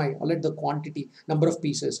 MI, all right, the quantity, number of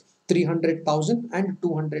pieces, 300,000 and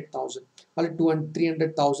 200,000. All right,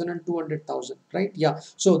 300,000 and 200,000, right? Yeah.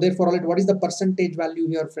 So therefore, all right, what is the percentage value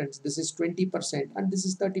here, friends? This is 20% and this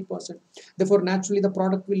is 30%. Therefore, naturally, the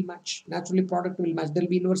product will match. Naturally, product will match. They'll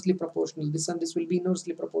be inversely proportional. This and this will be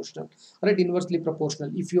inversely proportional. All right, inversely proportional.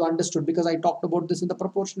 If you understood, because I talked about this in the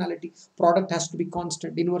proportionality, product has to be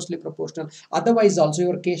constant, inversely proportional. Otherwise, also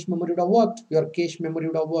your cache memory would have worked. Your cache memory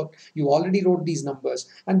would have worked. You already wrote these numbers,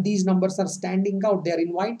 and these numbers are standing out. They are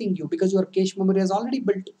inviting you because your cache memory has already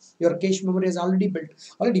built. Your cache memory is already built.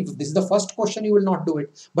 Already, if this is the first question, you will not do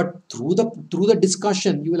it. But through the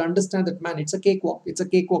discussion, you will understand that, man, it's a cakewalk. It's a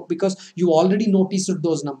cakewalk because you already noticed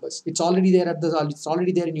those numbers. It's already there it's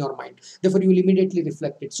already there in your mind. Therefore, you will immediately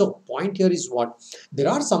reflect it. So, point here is what? There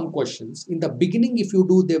are some questions in the beginning. If you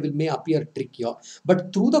do, they may appear trickier.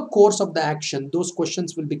 But through the course of the action, those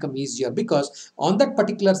questions will become easier because on that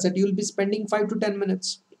particular set, you will be spending 5 to 10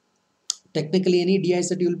 minutes. Technically, any DI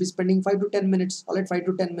set you will be spending 5 to 10 minutes. All right, 5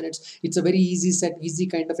 to 10 minutes. It's a very easy set, easy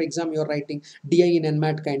kind of exam you're writing. DI in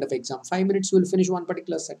NMAT kind of exam. 5 minutes you will finish one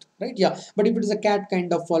particular set, right? Yeah. But if it is a CAT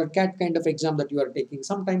kind of or CAT kind of exam that you are taking,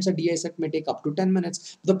 sometimes a DI set may take up to 10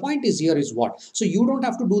 minutes. The point is here is what? So you don't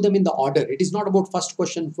have to do them in the order. It is not about first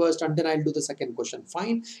question first and then I'll do the second question.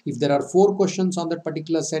 Fine. If there are 4 questions on that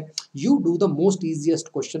particular set, you do the most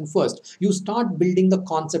easiest question first. You start building the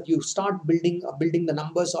concept. You start building the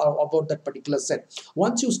numbers about that particular set.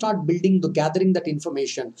 Once you start gathering that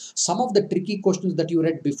information, some of the tricky questions that you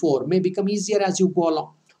read before may become easier as you go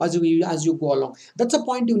along. As you go along, that's a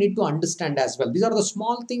point you need to understand as well. These are the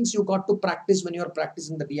small things you got to practice when you are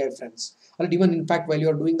practicing the DI, friends. Or even in fact, while you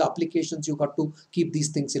are doing the applications, you got to keep these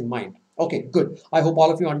things in mind. Okay, good. I hope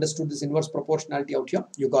all of you understood this inverse proportionality out here.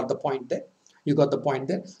 You got the point there. You got the point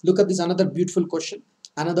there. Look at this, another beautiful question.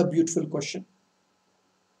 Another beautiful question.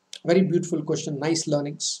 Very beautiful question. Nice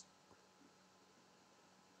learnings.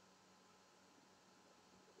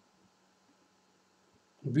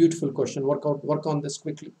 Beautiful question. Work on this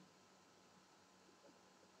quickly.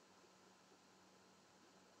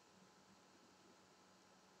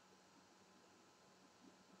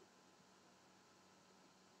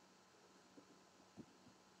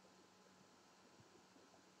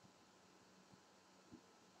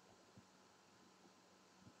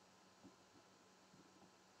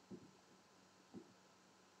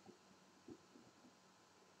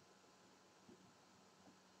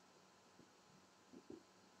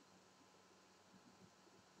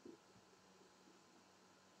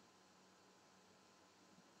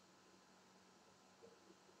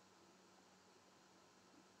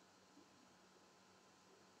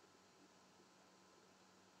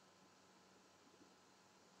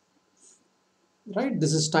 Right,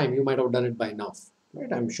 this is time. You might have done it by now.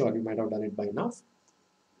 Right, I'm sure you might have done it by now.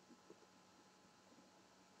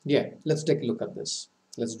 Yeah, let's take a look at this.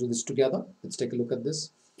 Let's do this together. Let's take a look at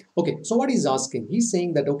this. Okay, so what he's asking, he's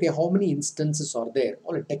saying that, okay, how many instances are there?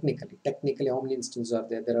 Or technically, how many instances are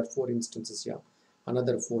there? There are 4 instances here.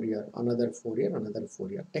 Another 4 here, another 4 here, another 4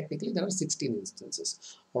 here. Technically, there are 16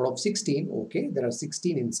 instances. Out of 16, okay, there are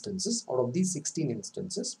 16 instances. Out of these 16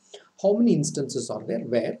 instances, how many instances are there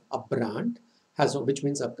where a brand has, which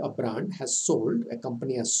means a brand has sold, a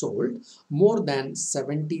company has sold more than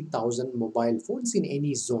 70,000 mobile phones in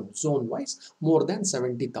any zone wise, more than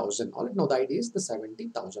 70,000. All right, now the idea is the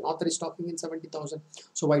 70,000. Author is talking in 70,000.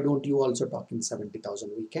 So why don't you also talk in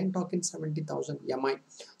 70,000? We can talk in 70,000. MI.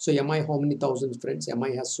 So MI, how many thousands, friends?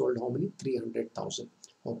 MI has sold how many? 300,000.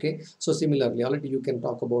 Okay. So similarly, already you can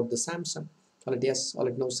talk about the Samsung. Alright, yes,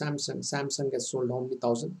 alright, now Samsung has sold how many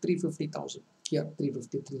thousand? 350,000. Here,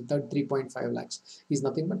 3.5 lakhs is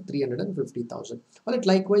nothing but 350,000. Alright,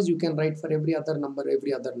 likewise, you can write for every other number.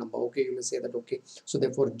 Okay, you may say that, okay, so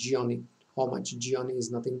therefore, Gianni, how much? Gianni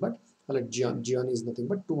is nothing but, alright, Gianni is nothing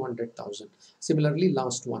but 200,000. Similarly,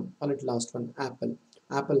 last one, Apple.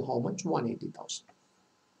 Apple, how much? 180,000.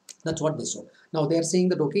 That's what they saw. Now they are saying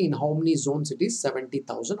that, okay, in how many zones it is?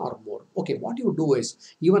 70,000 or more. Okay, what you do is,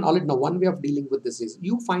 even all it now, one way of dealing with this is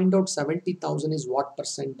you find out 70,000 is what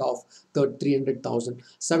percent of the 300,000.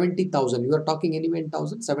 70,000, you are talking anyway in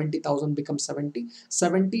thousand. 70,000 becomes 70.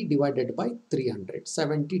 70 divided by 300.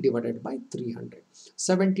 70 divided by 300.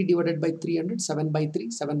 70 divided by 300. 7 by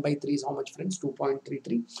 3. 7 by 3 is how much, friends?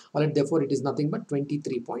 2.33. All right, therefore it is nothing but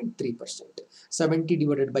 23.3%. 70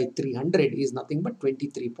 divided by 300 is nothing but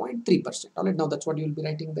 23.3%. All right, now that's what you will be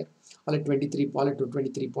writing there. All right,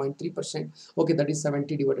 23.3%. Okay, that is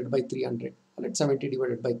 70 divided by 300. All right, 70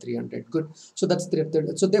 divided by 300. Good. So that's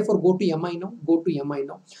so therefore go to MI now.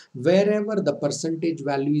 Wherever the percentage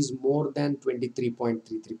value is more than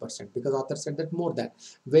 23.33%, because author said that more than.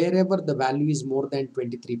 Wherever the value is more than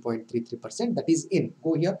 23.33%, that is in.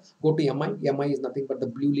 Go here. Go to MI. MI is nothing but the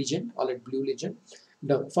blue legend. All right, blue legend.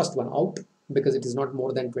 The first one out, because it is not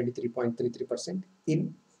more than 23.33%,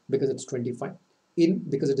 in because it's 25. in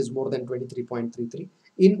because it is more than 23.33,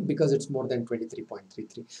 in because it's more than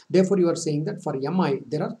 23.33. Therefore, you are saying that for MI,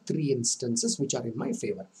 there are 3 instances which are in my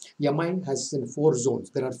favor. MI has in 4 zones.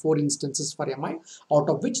 There are 4 instances for MI, out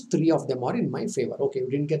of which 3 of them are in my favor. Okay,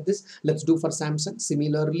 we didn't get this. Let's do for Samsung.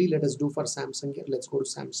 Similarly, let us do for Samsung here. Let's go to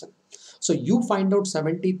Samsung. So you find out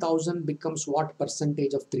 70,000 becomes what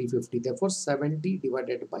percentage of 350? Therefore, 70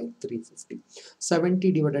 divided by 350.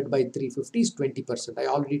 70 divided by 350 is 20%. I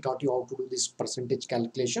already taught you how to do this percentage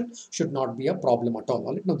calculation. Should not be a problem at all.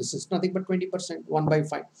 Now, this is nothing but 20%, 1 by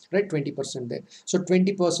 5, right? 20% there. So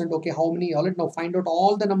 20%, okay, how many? All right, now find out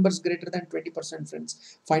all the numbers greater than 20%,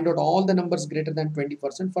 friends. Find out all the numbers greater than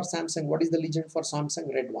 20%. For Samsung, what is the legend for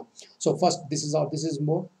Samsung? Red one. So first, this is out, this is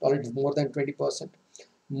more, all right, more than 20%.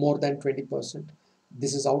 More than 20%.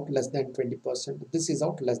 This is out less than 20%. This is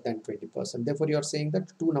out less than 20%. Therefore, you are saying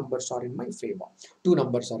that 2 numbers are in my favor. 2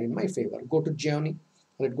 numbers are in my favor. Go to Gianni.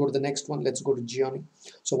 Let's go to the next one. Let's go to Gianni.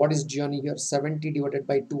 So what is Gianni here? 70 divided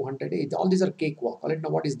by 200. All these are cakewalk. All right, now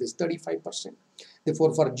what is this? 35%.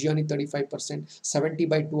 Therefore, for Gianni, 35%. 70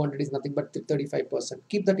 by 200 is nothing but 35%.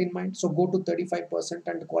 Keep that in mind. So go to 35%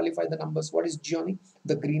 and qualify the numbers. What is Gianni?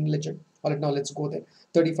 The green legend. All right, now let's go there.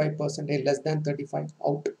 35%. Hey, less than 35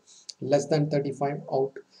 out. Less than 35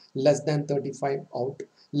 out. Less than 35 out.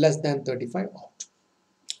 Less than 35 out.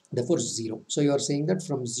 Therefore 0. So you are saying that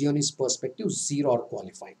from Zioni's perspective, 0 are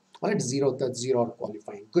qualifying. Alright, 0 are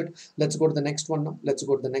qualifying. Good. Let's go to the next one now. Let's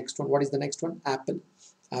go to the next one. What is the next one? Apple.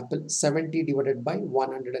 Apple 70 divided by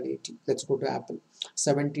 180. Let's go to Apple.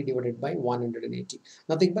 70 divided by 180.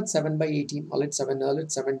 Nothing but 7 by 18. Alright, 7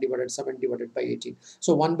 divided by 18.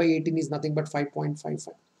 So 1 by 18 is nothing but 5.55.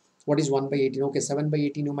 What is 1 by 18? Okay, 7 by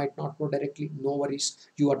 18 you might not know directly. No worries.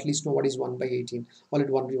 You at least know what is 1 by 18. What is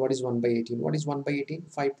 1 by 18? What is 1 by 18?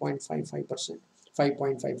 5.55%.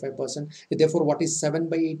 5.55%. Therefore, what is 7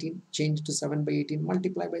 by 18? Change to 7 by 18.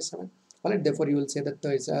 Multiply by 7. Alright, therefore you will say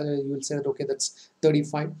that okay, that's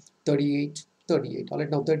 35, 38, 38.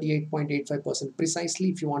 Alright, now 38.85%. Precisely,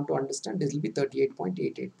 if you want to understand, this will be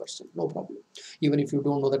 38.88%. No problem. Even if you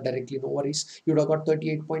don't know that directly, no worries. You would have got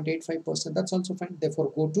 38.85%. That's also fine.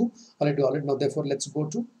 Therefore, go to alright. Now, therefore, let's go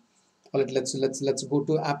to let's go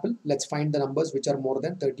to Apple. Let's find the numbers which are more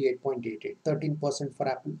than 38.88. 13% for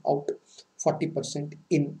Apple out, 40%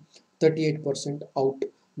 in, 38% out,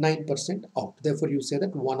 9% out. Therefore, you say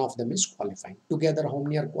that one of them is qualifying. Together, how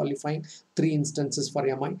many are qualifying? 3 instances for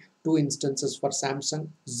MI, 2 instances for Samsung,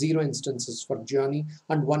 0 instances for Journey,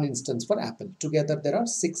 and 1 instance for Apple. Together, there are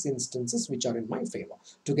 6 instances which are in my favor.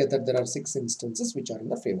 Together, there are 6 instances which are in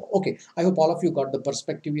the favor. Okay, I hope all of you got the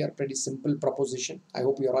perspective here. Pretty simple proposition. I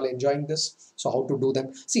hope you are all enjoying this. So, how to do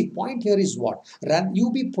them? See, point here is what?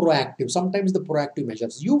 You be proactive. Sometimes the proactive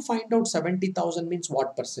measures. You find out 70,000 means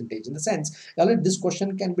what percentage? In the sense, this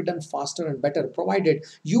question can be done faster and better, provided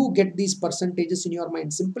you get these percentages in your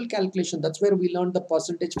mind. Simple calculation. That's where we learned the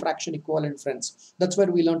percentage fraction equivalent, friends. That's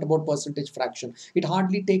where we learned about percentage fraction. It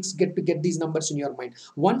hardly takes to get these numbers in your mind.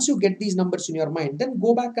 Once you get these numbers in your mind, then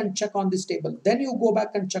go back and check on this table. Then you go back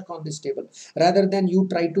and check on this table, rather than you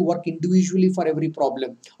try to work individually for every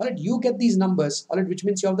problem. All right, you get these numbers, all right, which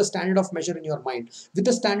means you have the standard of measure in your mind. With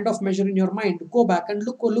the standard of measure in your mind, go back and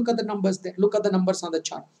look at the numbers there. Look at the numbers on the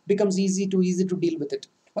chart. Becomes easy to deal with it.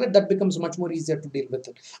 All right, that becomes much more easier to deal with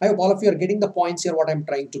it. I hope all of you are getting the points here, what I'm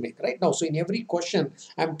trying to make right now. So in every question,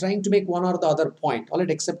 I'm trying to make one or the other point. All right,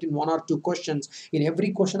 except in 1 or 2 questions. In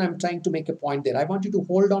every question, I'm trying to make a point there. I want you to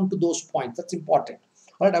hold on to those points. That's important.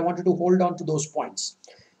 All right, I want you to hold on to those points.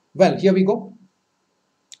 Well, here we go.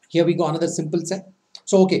 Here we go, another simple set.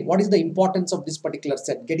 So, okay, what is the importance of this particular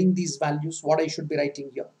set? Getting these values, what I should be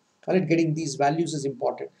writing here. All right, getting these values is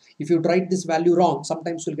important. If you write this value wrong,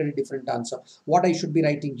 sometimes you'll get a different answer. What I should be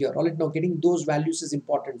writing here. All right, now getting those values is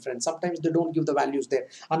important, friends. Sometimes they don't give the values there.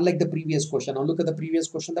 Unlike the previous question. Now look at the previous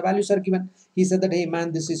question. The values are given. He said that, hey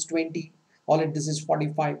man, this is 20. All right, this is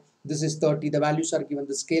 45. This is 30. The values are given.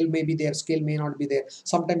 The scale may be there, scale may not be there.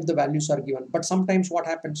 Sometimes the values are given, but sometimes what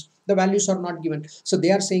happens? The values are not given. So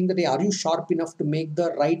they are saying that, hey, are you sharp enough to make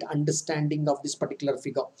the right understanding of this particular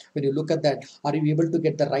figure? When you look at that, are you able to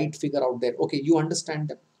get the right figure out there? Okay, you understand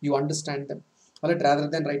them. You understand them. All right, rather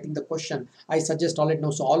than writing the question, I suggest, all right, now,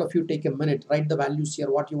 so all of you take a minute, write the values here,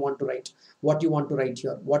 what you want to write, what you want to write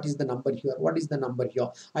here, what is the number here, what is the number here.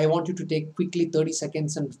 I want you to take quickly 30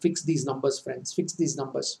 seconds and fix these numbers, friends. Fix these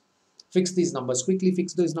numbers. Fix these numbers. Quickly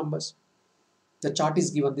fix those numbers. The chart is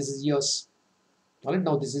given. This is years. All right,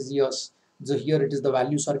 now this is years. So here it is, the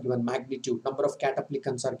values are given, magnitude, number of CAT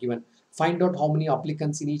applicants are given. Find out how many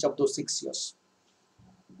applicants in each of those 6 years.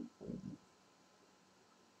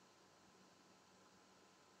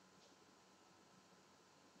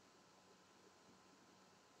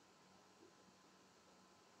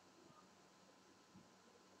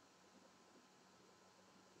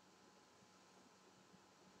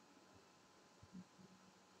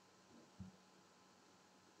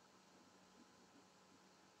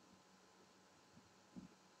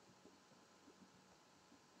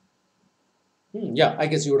 Yeah, I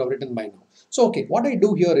guess you would have written by now. So, okay, what I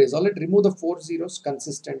do here is I'll remove the four zeros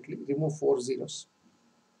consistently. Remove four zeros.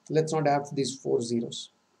 Let's not have these four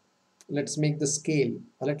zeros. Let's make the scale.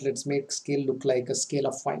 Let's make scale look like a scale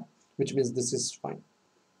of 5, which means this is 5.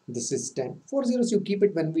 This is 10. Four zeros, you keep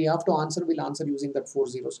it. When we have to answer, we'll answer using that four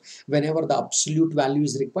zeros. Whenever the absolute value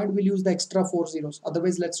is required, we'll use the extra four zeros.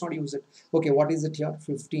 Otherwise, let's not use it. Okay, what is it here?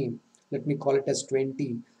 15. Let me call it as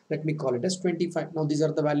 20. Let me call it as 25. Now, these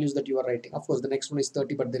are the values that you are writing. Of course, the next one is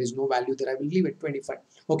 30, but there is no value there. I will leave it 25.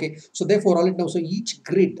 Okay, so therefore, all it now, so each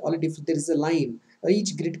grid, all it, if there is a line,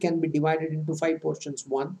 each grid can be divided into 5 portions.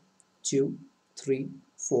 1, 2, 3,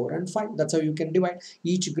 4 and 5. That's how you can divide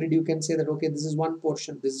each grid. You can say that okay, this is one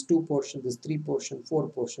portion, this is two portion, this is three portion, four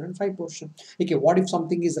portion and five portion. Okay, what if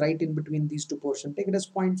something is right in between these two portion? Take it as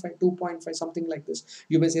 0.5, 2.5, something like this.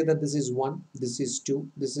 You may say that this is 1, this is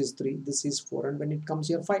 2, this is 3, this is 4, and when it comes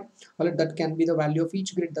here 5. Well, that can be the value of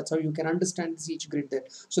each grid. That's how you can understand this each grid there.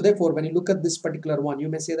 So therefore, when you look at this particular one, you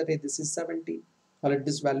may say that hey, this is 17. Alright,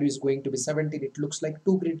 this value is going to be 17. It looks like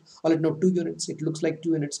 2 grid. Alright, no, 2 units. It looks like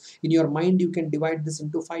 2 units. In your mind, you can divide this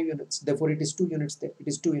into 5 units. Therefore, it is 2 units there. It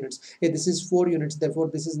is 2 units. Hey, this is 4 units.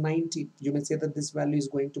 Therefore, this is 19. You may say that this value is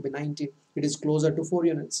going to be 19. It is closer to 4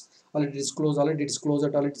 units. Alright, it is close. Alright, it is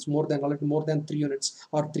closer. Alright, it's more than 3 units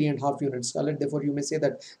or 3.5 units. Alright, therefore, you may say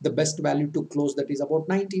that the best value to close that is about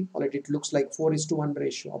 19. Alright, it looks like 4:1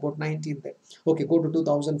 ratio, about 19 there. Okay, go to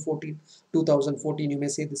 2014. 2014, you may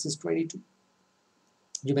say this is 22.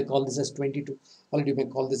 You may call this as 22. Or you may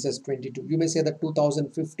call this as 22. You may say that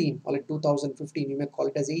 2015, or 2015, you may call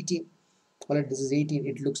it as 18. Alright, this is 18.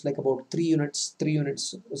 It looks like about 3 units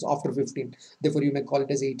is after 15. Therefore, you may call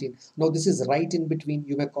it as 18. Now, this is right in between.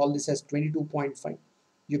 You may call this as 22.5.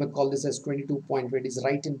 You may call this as 22.5. It is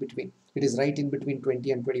right in between. It is right in between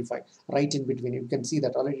 20 and 25. Right in between. You can see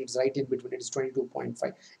that already it's right in between. It is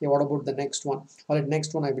 22.5. Yeah, what about the next one? Alright,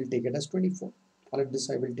 next one I will take it as 24. Alright, this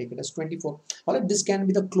I will take it as 24. Alright, this can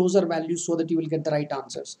be the closer values so that you will get the right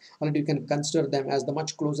answers. Alright, you can consider them as the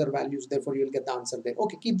much closer values. Therefore, you will get the answer there.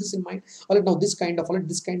 Okay, keep this in mind. Alright, now this kind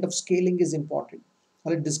of scaling is important.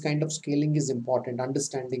 Alright, this kind of scaling is important.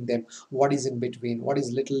 Understanding them, what is in between, what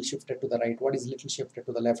is little shifted to the right, what is little shifted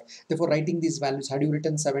to the left. Therefore, writing these values, had you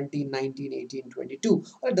written 17, 19, 18, 22,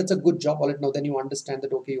 alright, that's a good job. Alright, now then you understand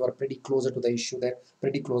that okay, you are pretty closer to the issue there,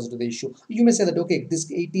 pretty closer to the issue. You may say that okay,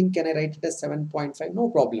 this 18, can I write it as 7.5? No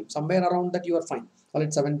problem. Somewhere around that you are fine. Alright,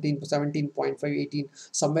 17.5, 18,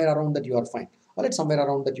 somewhere around that you are fine. Alright, somewhere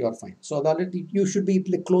around that you are fine. So you should be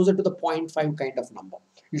closer to the 0.5 kind of number.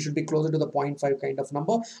 You should be closer to the 0.5 kind of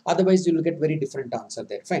number. Otherwise, you will get very different answer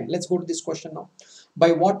there. Fine. Let's go to this question now.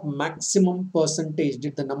 By what maximum percentage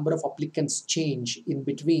did the number of applicants change in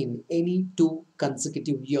between any two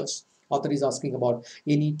consecutive years? Author is asking about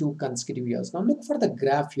any two consecutive years. Now look for the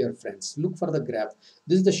graph here, friends. Look for the graph.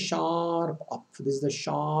 This is the sharp up. This is the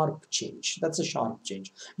sharp change. That's a sharp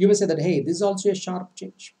change. You may say that, hey, this is also a sharp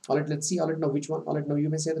change. All right, let's see. All right, now which one? All right, now you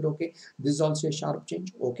may say that, okay, this is also a sharp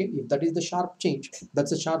change. Okay, if that is the sharp change,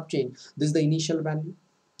 that's a sharp change. This is the initial value.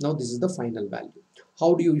 Now this is the final value.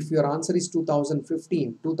 How do you, if your answer is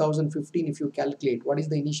 2015, if you calculate, what is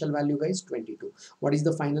the initial value, guys? 22. What is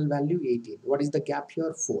the final value? 18. What is the gap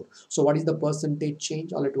here? 4. So what is the percentage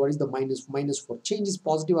change? All right, what is the minus 4? Change is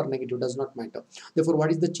positive or negative, does not matter. Therefore, what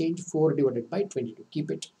is the change? 4 divided by 22. Keep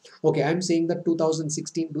it. Okay, I'm saying that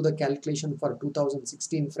 2016, do the calculation for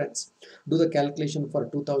 2016, friends. Do the calculation for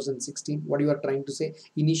 2016. What you are trying to say?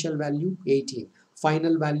 Initial value 18.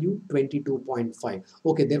 Final value 22.5.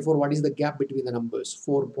 Okay, therefore what is the gap between the numbers?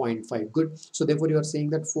 4.5. Good. So therefore you are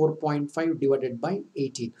saying that 4.5 divided by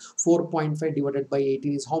 18. 4.5 divided by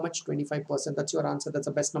 18 is how much? 25%. That's your answer. That's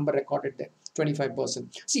the best number recorded there.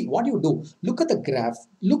 25%. See what you do. Look at the graph.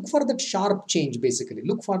 Look for that sharp change basically.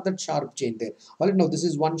 Look for that sharp change there. All right, now this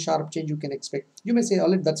is one sharp change you can expect. You may say,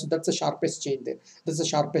 all right, that's the sharpest change there. That's the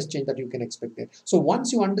sharpest change that you can expect there. So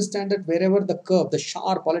once you understand that wherever the curve, the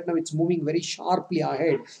sharp, all right, now it's moving very sharply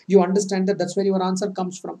ahead, you understand that that's where your answer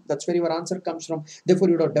comes from. That's where your answer comes from. Therefore,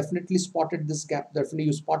 you would have definitely spotted this gap. Definitely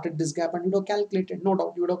you spotted this gap and you would have calculated. No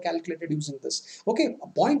doubt you would have calculated using this. Okay, a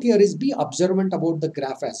point here is be observant about the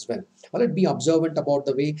graph as well. All right, be observant about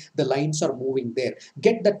the way the lines are moving there.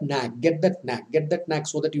 Get that knack, get that knack, get that knack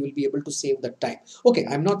so that you will be able to save that time. Okay,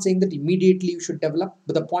 I'm not saying that immediately you should develop,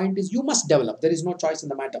 but the point is you must develop. There is no choice in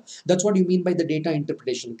the matter. That's what you mean by the data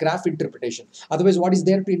interpretation, graph interpretation. Otherwise, what is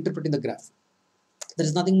there to interpret in the graph? There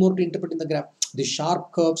is nothing more to interpret in the graph. The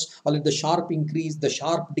sharp curves, or the sharp increase, the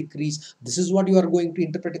sharp decrease. This is what you are going to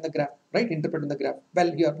interpret in the graph, right? Interpret in the graph.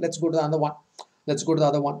 Well, here, let's go to the other one. Let's go to the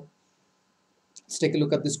other one. Let's take a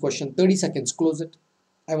look at this question. 30 seconds, close it.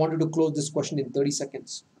 I wanted to close this question in 30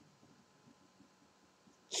 seconds.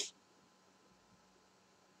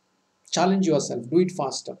 Challenge yourself. Do it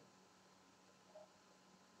faster.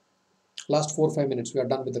 Last 4 or 5 minutes. We are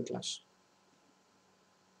done with the class.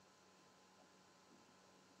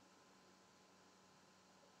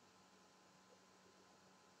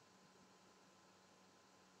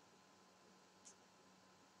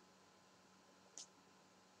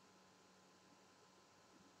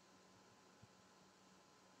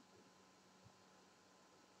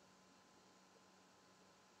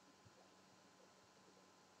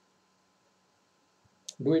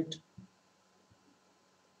 Do it.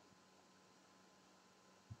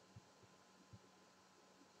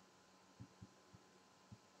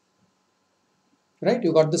 Right?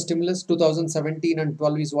 You got the stimulus. 2017 and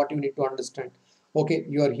 12 is what you need to understand. Okay,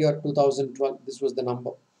 you are here 2012. This was the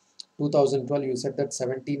number. 2012, you said that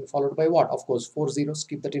 17 followed by what? Of course, 4 zeros.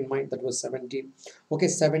 Keep that in mind. That was 17. Okay,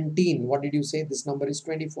 17. What did you say? This number is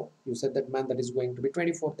 24. You said that, man, that is going to be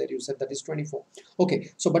 24 there. You said that is 24. Okay,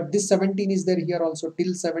 so but this 17 is there here also.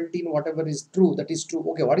 Till 17, whatever is true, that is true.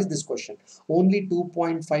 Okay, what is this question? Only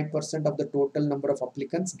 2.5% of the total number of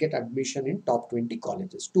applicants get admission in top 20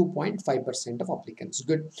 colleges. 2.5% of applicants.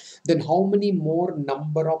 Good. Then how many more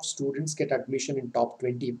number of students get admission in top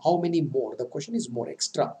 20? How many more? The question is more,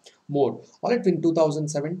 extra, more. All right, in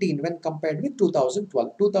 2017 when compared with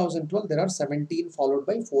 2012. 2012 there are 17 followed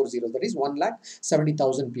by 4 zeros. That is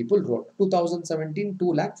 1,70,000 people wrote. 2017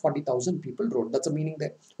 2,40,000 people wrote. That's the meaning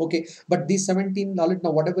there. Okay, but this 17 lalit,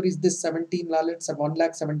 now whatever is this 17 lalit,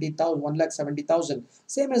 1,70,000, 1,70,000,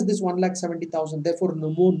 same as this 1,70,000. Therefore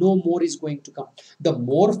no more is going to come. The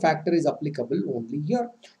more factor is applicable only here.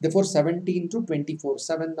 Therefore 17 to 24,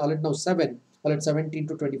 7 lalit, now 7 lalit, 17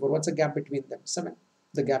 to 24. What's the gap between them? 7.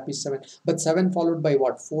 The gap is 7, but 7 followed by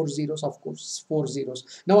what? 4 zeros, of course, 4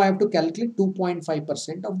 zeros. Now I have to calculate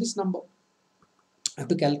 2.5% of this number. I have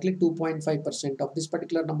to calculate 2.5% of this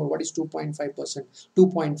particular number. What is 2.5%?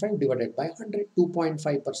 2.5 divided by 100.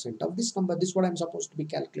 2.5% of this number. This is what I'm supposed to be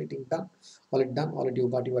calculating. Done. Already done. Already you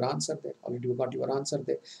got your answer there. Already you got your answer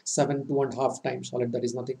there. 7 2.5 times. Already that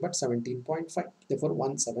is nothing but 17.5. Therefore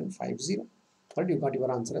 1750. Alright, you got your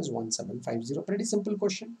answer as 1750. Pretty simple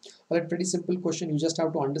question. Alright, pretty simple question. You just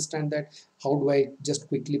have to understand that how do I just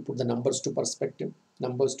quickly put the numbers to perspective.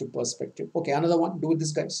 Numbers to perspective. Okay, another one. Do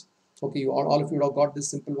this, guys. Okay, you all of you have got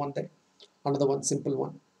this simple one there. Another one, simple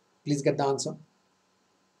one. Please get the answer.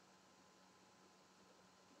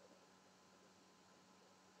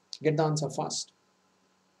 Get the answer fast.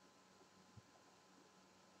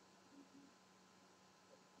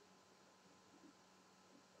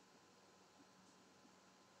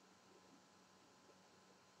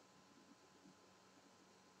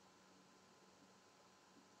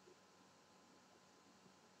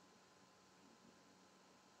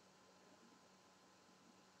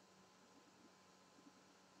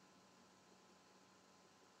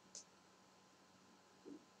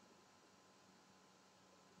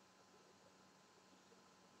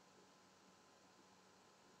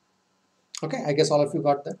 Okay, I guess all of you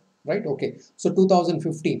got that, right? Okay, so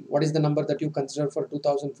 2015, what is the number that you consider for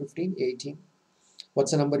 2015? 18. What's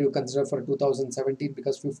the number you consider for 2017?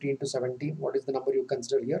 Because 15 to 17, what is the number you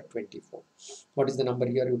consider here? 24. What is the number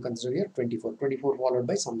here you consider here? 24. 24 followed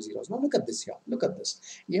by some zeros. Now look at this here. Look at this.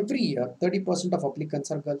 Every year, 30% of applicants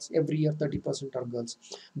are girls. Every year, 30% are girls.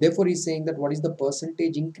 Therefore, he's saying that what is the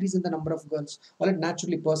percentage increase in the number of girls? Well,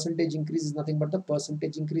 naturally, percentage increase is nothing but the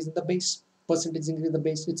percentage increase in the base. Percentage increase in the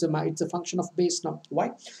base. It's a function of base now. Why?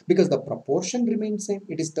 Because the proportion remains same.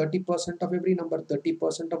 It is 30% of every number.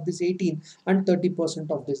 30% of this 18 and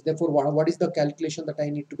 30% of this. Therefore, what is the calculation that I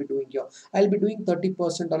need to be doing here? I'll be doing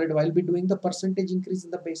 30% already. I'll be doing the percentage increase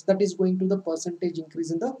in the base. That is going to the percentage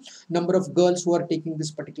increase in the number of girls who are taking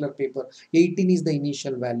this particular paper. 18 is the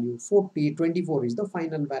initial value. 40, 24 is the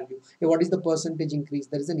final value. What is the percentage increase?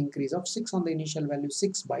 There is an increase of 6 on the initial value.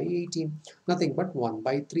 6 by 18. Nothing but 1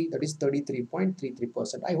 by 3. That is 33.33%.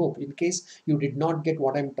 I hope in case you did not get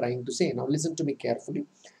what I'm trying to say. Now listen to me carefully.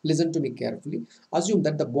 Listen to me carefully. Assume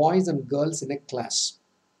that the boys and girls in a class,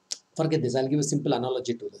 forget this, I'll give a simple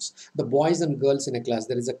analogy to this. The boys and girls in a class,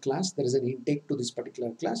 there is a class, there is an intake to this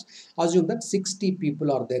particular class. Assume that 60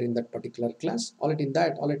 people are there in that particular class. All right, in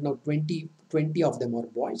that, all right, now 20 of them are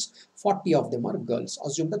boys, 40 of them are girls.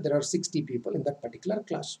 Assume that there are 60 people in that particular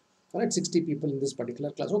class. All right, 60 people in this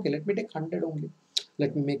particular class. Okay, let me take 100 only.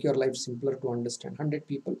 Let me make your life simpler to understand. 100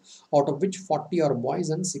 people, out of which 40 are boys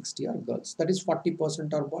and 60 are girls. That is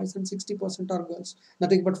 40% are boys and 60% are girls.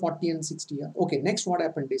 Nothing but 40 and 60 are. Okay, next what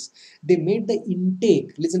happened is they made the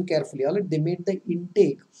intake. Listen carefully. All right, they made the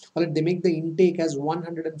intake. All right, they make the intake as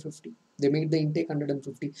 150. They made the intake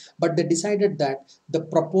 150, but they decided that the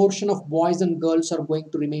proportion of boys and girls are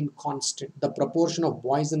going to remain constant. The proportion of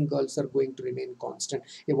boys and girls are going to remain constant.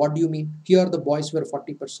 What do you mean? Here the boys were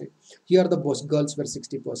 40%. Here the girls were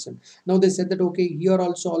 60%. Now they said that okay, here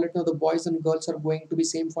also all now the boys and girls are going to be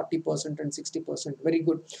same 40% and 60%. Very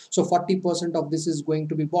good. So 40% of this is going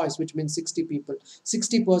to be boys, which means 60 people.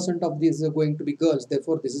 60% of this are going to be girls.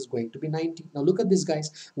 Therefore, this is going to be 90. Now look at this,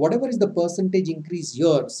 guys. Whatever is the percentage increase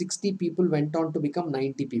here, 60 people went on to become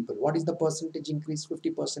 90 people. What is the percentage increase?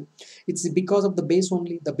 50%. It's because of the base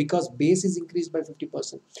only. Because base is increased by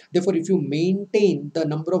 50%. Therefore, if you maintain the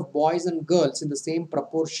number of boys and girls in the same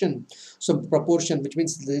proportion, so proportion, which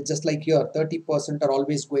means just like here, 30% are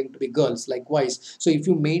always going to be girls. Likewise, so if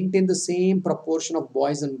you maintain the same proportion of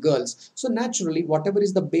boys and girls, so naturally, whatever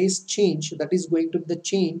is the base change, that is going to be the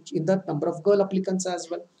change in the number of girl applicants as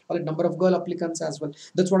well, or a number of girl applicants as well.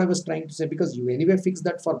 That's what I was trying to say, because you anyway fix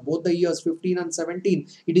that for both the years 15 and 17,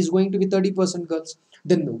 it is going to be 30% girls.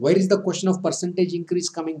 Then where is the question of percentage increase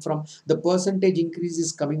coming from? The percentage increase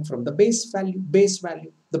is coming from the base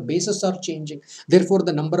value. The bases are changing. Therefore,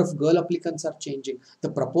 the number of girl applicants are changing. The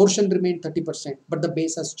proportion remained 30%, but the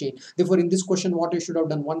base has changed. Therefore, in this question, what you should have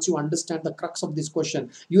done, once you understand the crux of this question,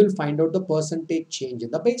 you will find out the percentage change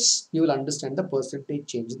in the base. You will understand the percentage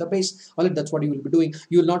change in the base. All right, that's what you will be doing.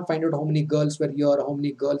 You will not find out how many girls were here, how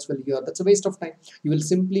many girls were here. That's a waste of time. You will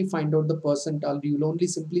simply find out the percentile. You will only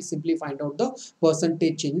simply find out the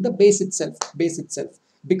percentage change in the base itself.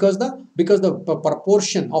 Because the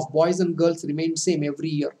proportion of boys and girls remained same every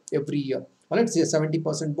year. Let's say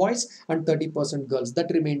 70% boys and 30% girls,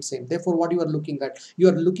 that remains same. Therefore, what you are looking at, you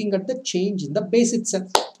are looking at the change in the base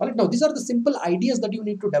itself. All right, now these are the simple ideas that you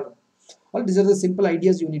need to develop. All right, these are the simple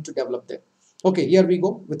ideas you need to develop there. Okay, here we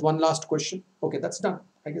go with one last question. Okay, that's done.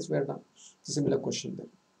 I guess we are done. It's a similar question there.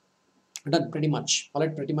 Done, pretty much. All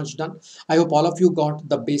right, pretty much done. I hope all of you got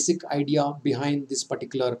the basic idea behind this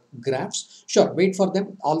particular graphs. Sure, wait for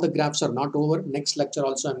them. All the graphs are not over. Next lecture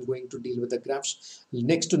also I'm going to deal with the graphs.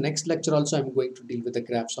 Next lecture also I'm going to deal with the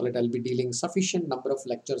graphs. All right, I'll be dealing sufficient number of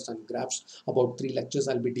lectures and graphs. About 3 lectures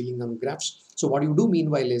I'll be dealing on graphs. So what you do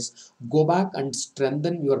meanwhile is go back and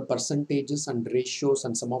strengthen your percentages and ratios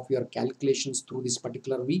and some of your calculations through this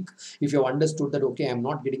particular week. If you have understood that okay, I'm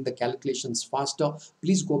not getting the calculations faster,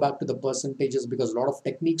 please go back to the percentages, because a lot of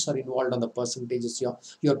techniques are involved on the percentages here.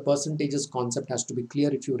 Your percentages concept has to be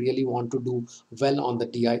clear if you really want to do well on the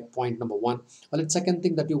DI. Point number 1. Well, the second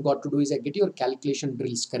thing that you got to do is get your calculation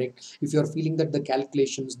drills correct. If you're feeling that the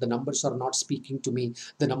calculations, the numbers are not speaking to me,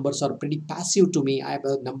 the numbers are pretty passive to me,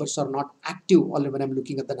 numbers are not active when I'm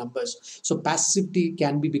looking at the numbers. So passivity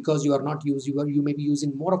can be because you are not using, you may be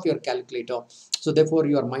using more of your calculator. So therefore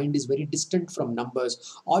your mind is very distant from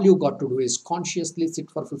numbers. All you got to do is consciously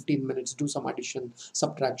sit for 15 minutes, do some addition,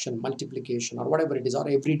 subtraction, multiplication, or whatever it is, or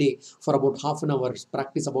every day for about half an hour,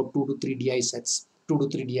 practice about 2 to 3 DI sets. 2 to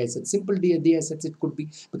 3 DI sets. Simple DI sets it could be,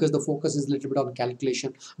 because the focus is a little bit on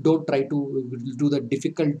calculation. Don't try to do the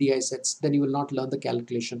difficult DI sets, then you will not learn the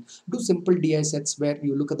calculation. Do simple DI sets where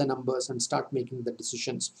you look at the numbers and start making the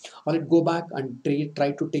decisions. Or go back and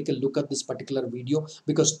try to take a look at this particular video,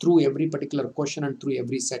 because through every particular question and through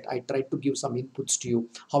every set, I tried to give some inputs to you,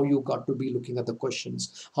 how you got to be looking at the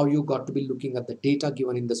questions, how you got to be looking at the data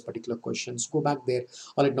given in this particular questions. Go back there.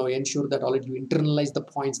 All right, now ensure that all right, you internalize the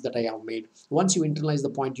points that I have made. Once you internalize the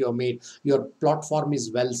point you have made, your platform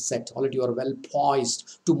is well set. All right, you are well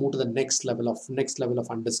poised to move to the next level of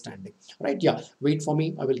understanding. Right? Yeah. Wait for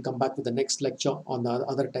me. I will come back with the next lecture on the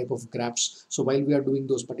other type of graphs. So while we are doing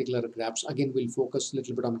those particular graphs, again we'll focus a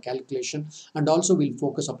little bit on calculation, and also we'll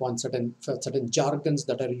focus upon certain jargons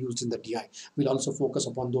that are used in the DI. We'll also focus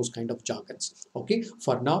upon those kind of jargons. Okay.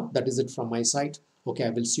 For now, that is it from my side. Okay. I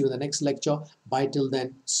will see you in the next lecture. Bye till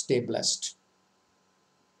then. Stay blessed.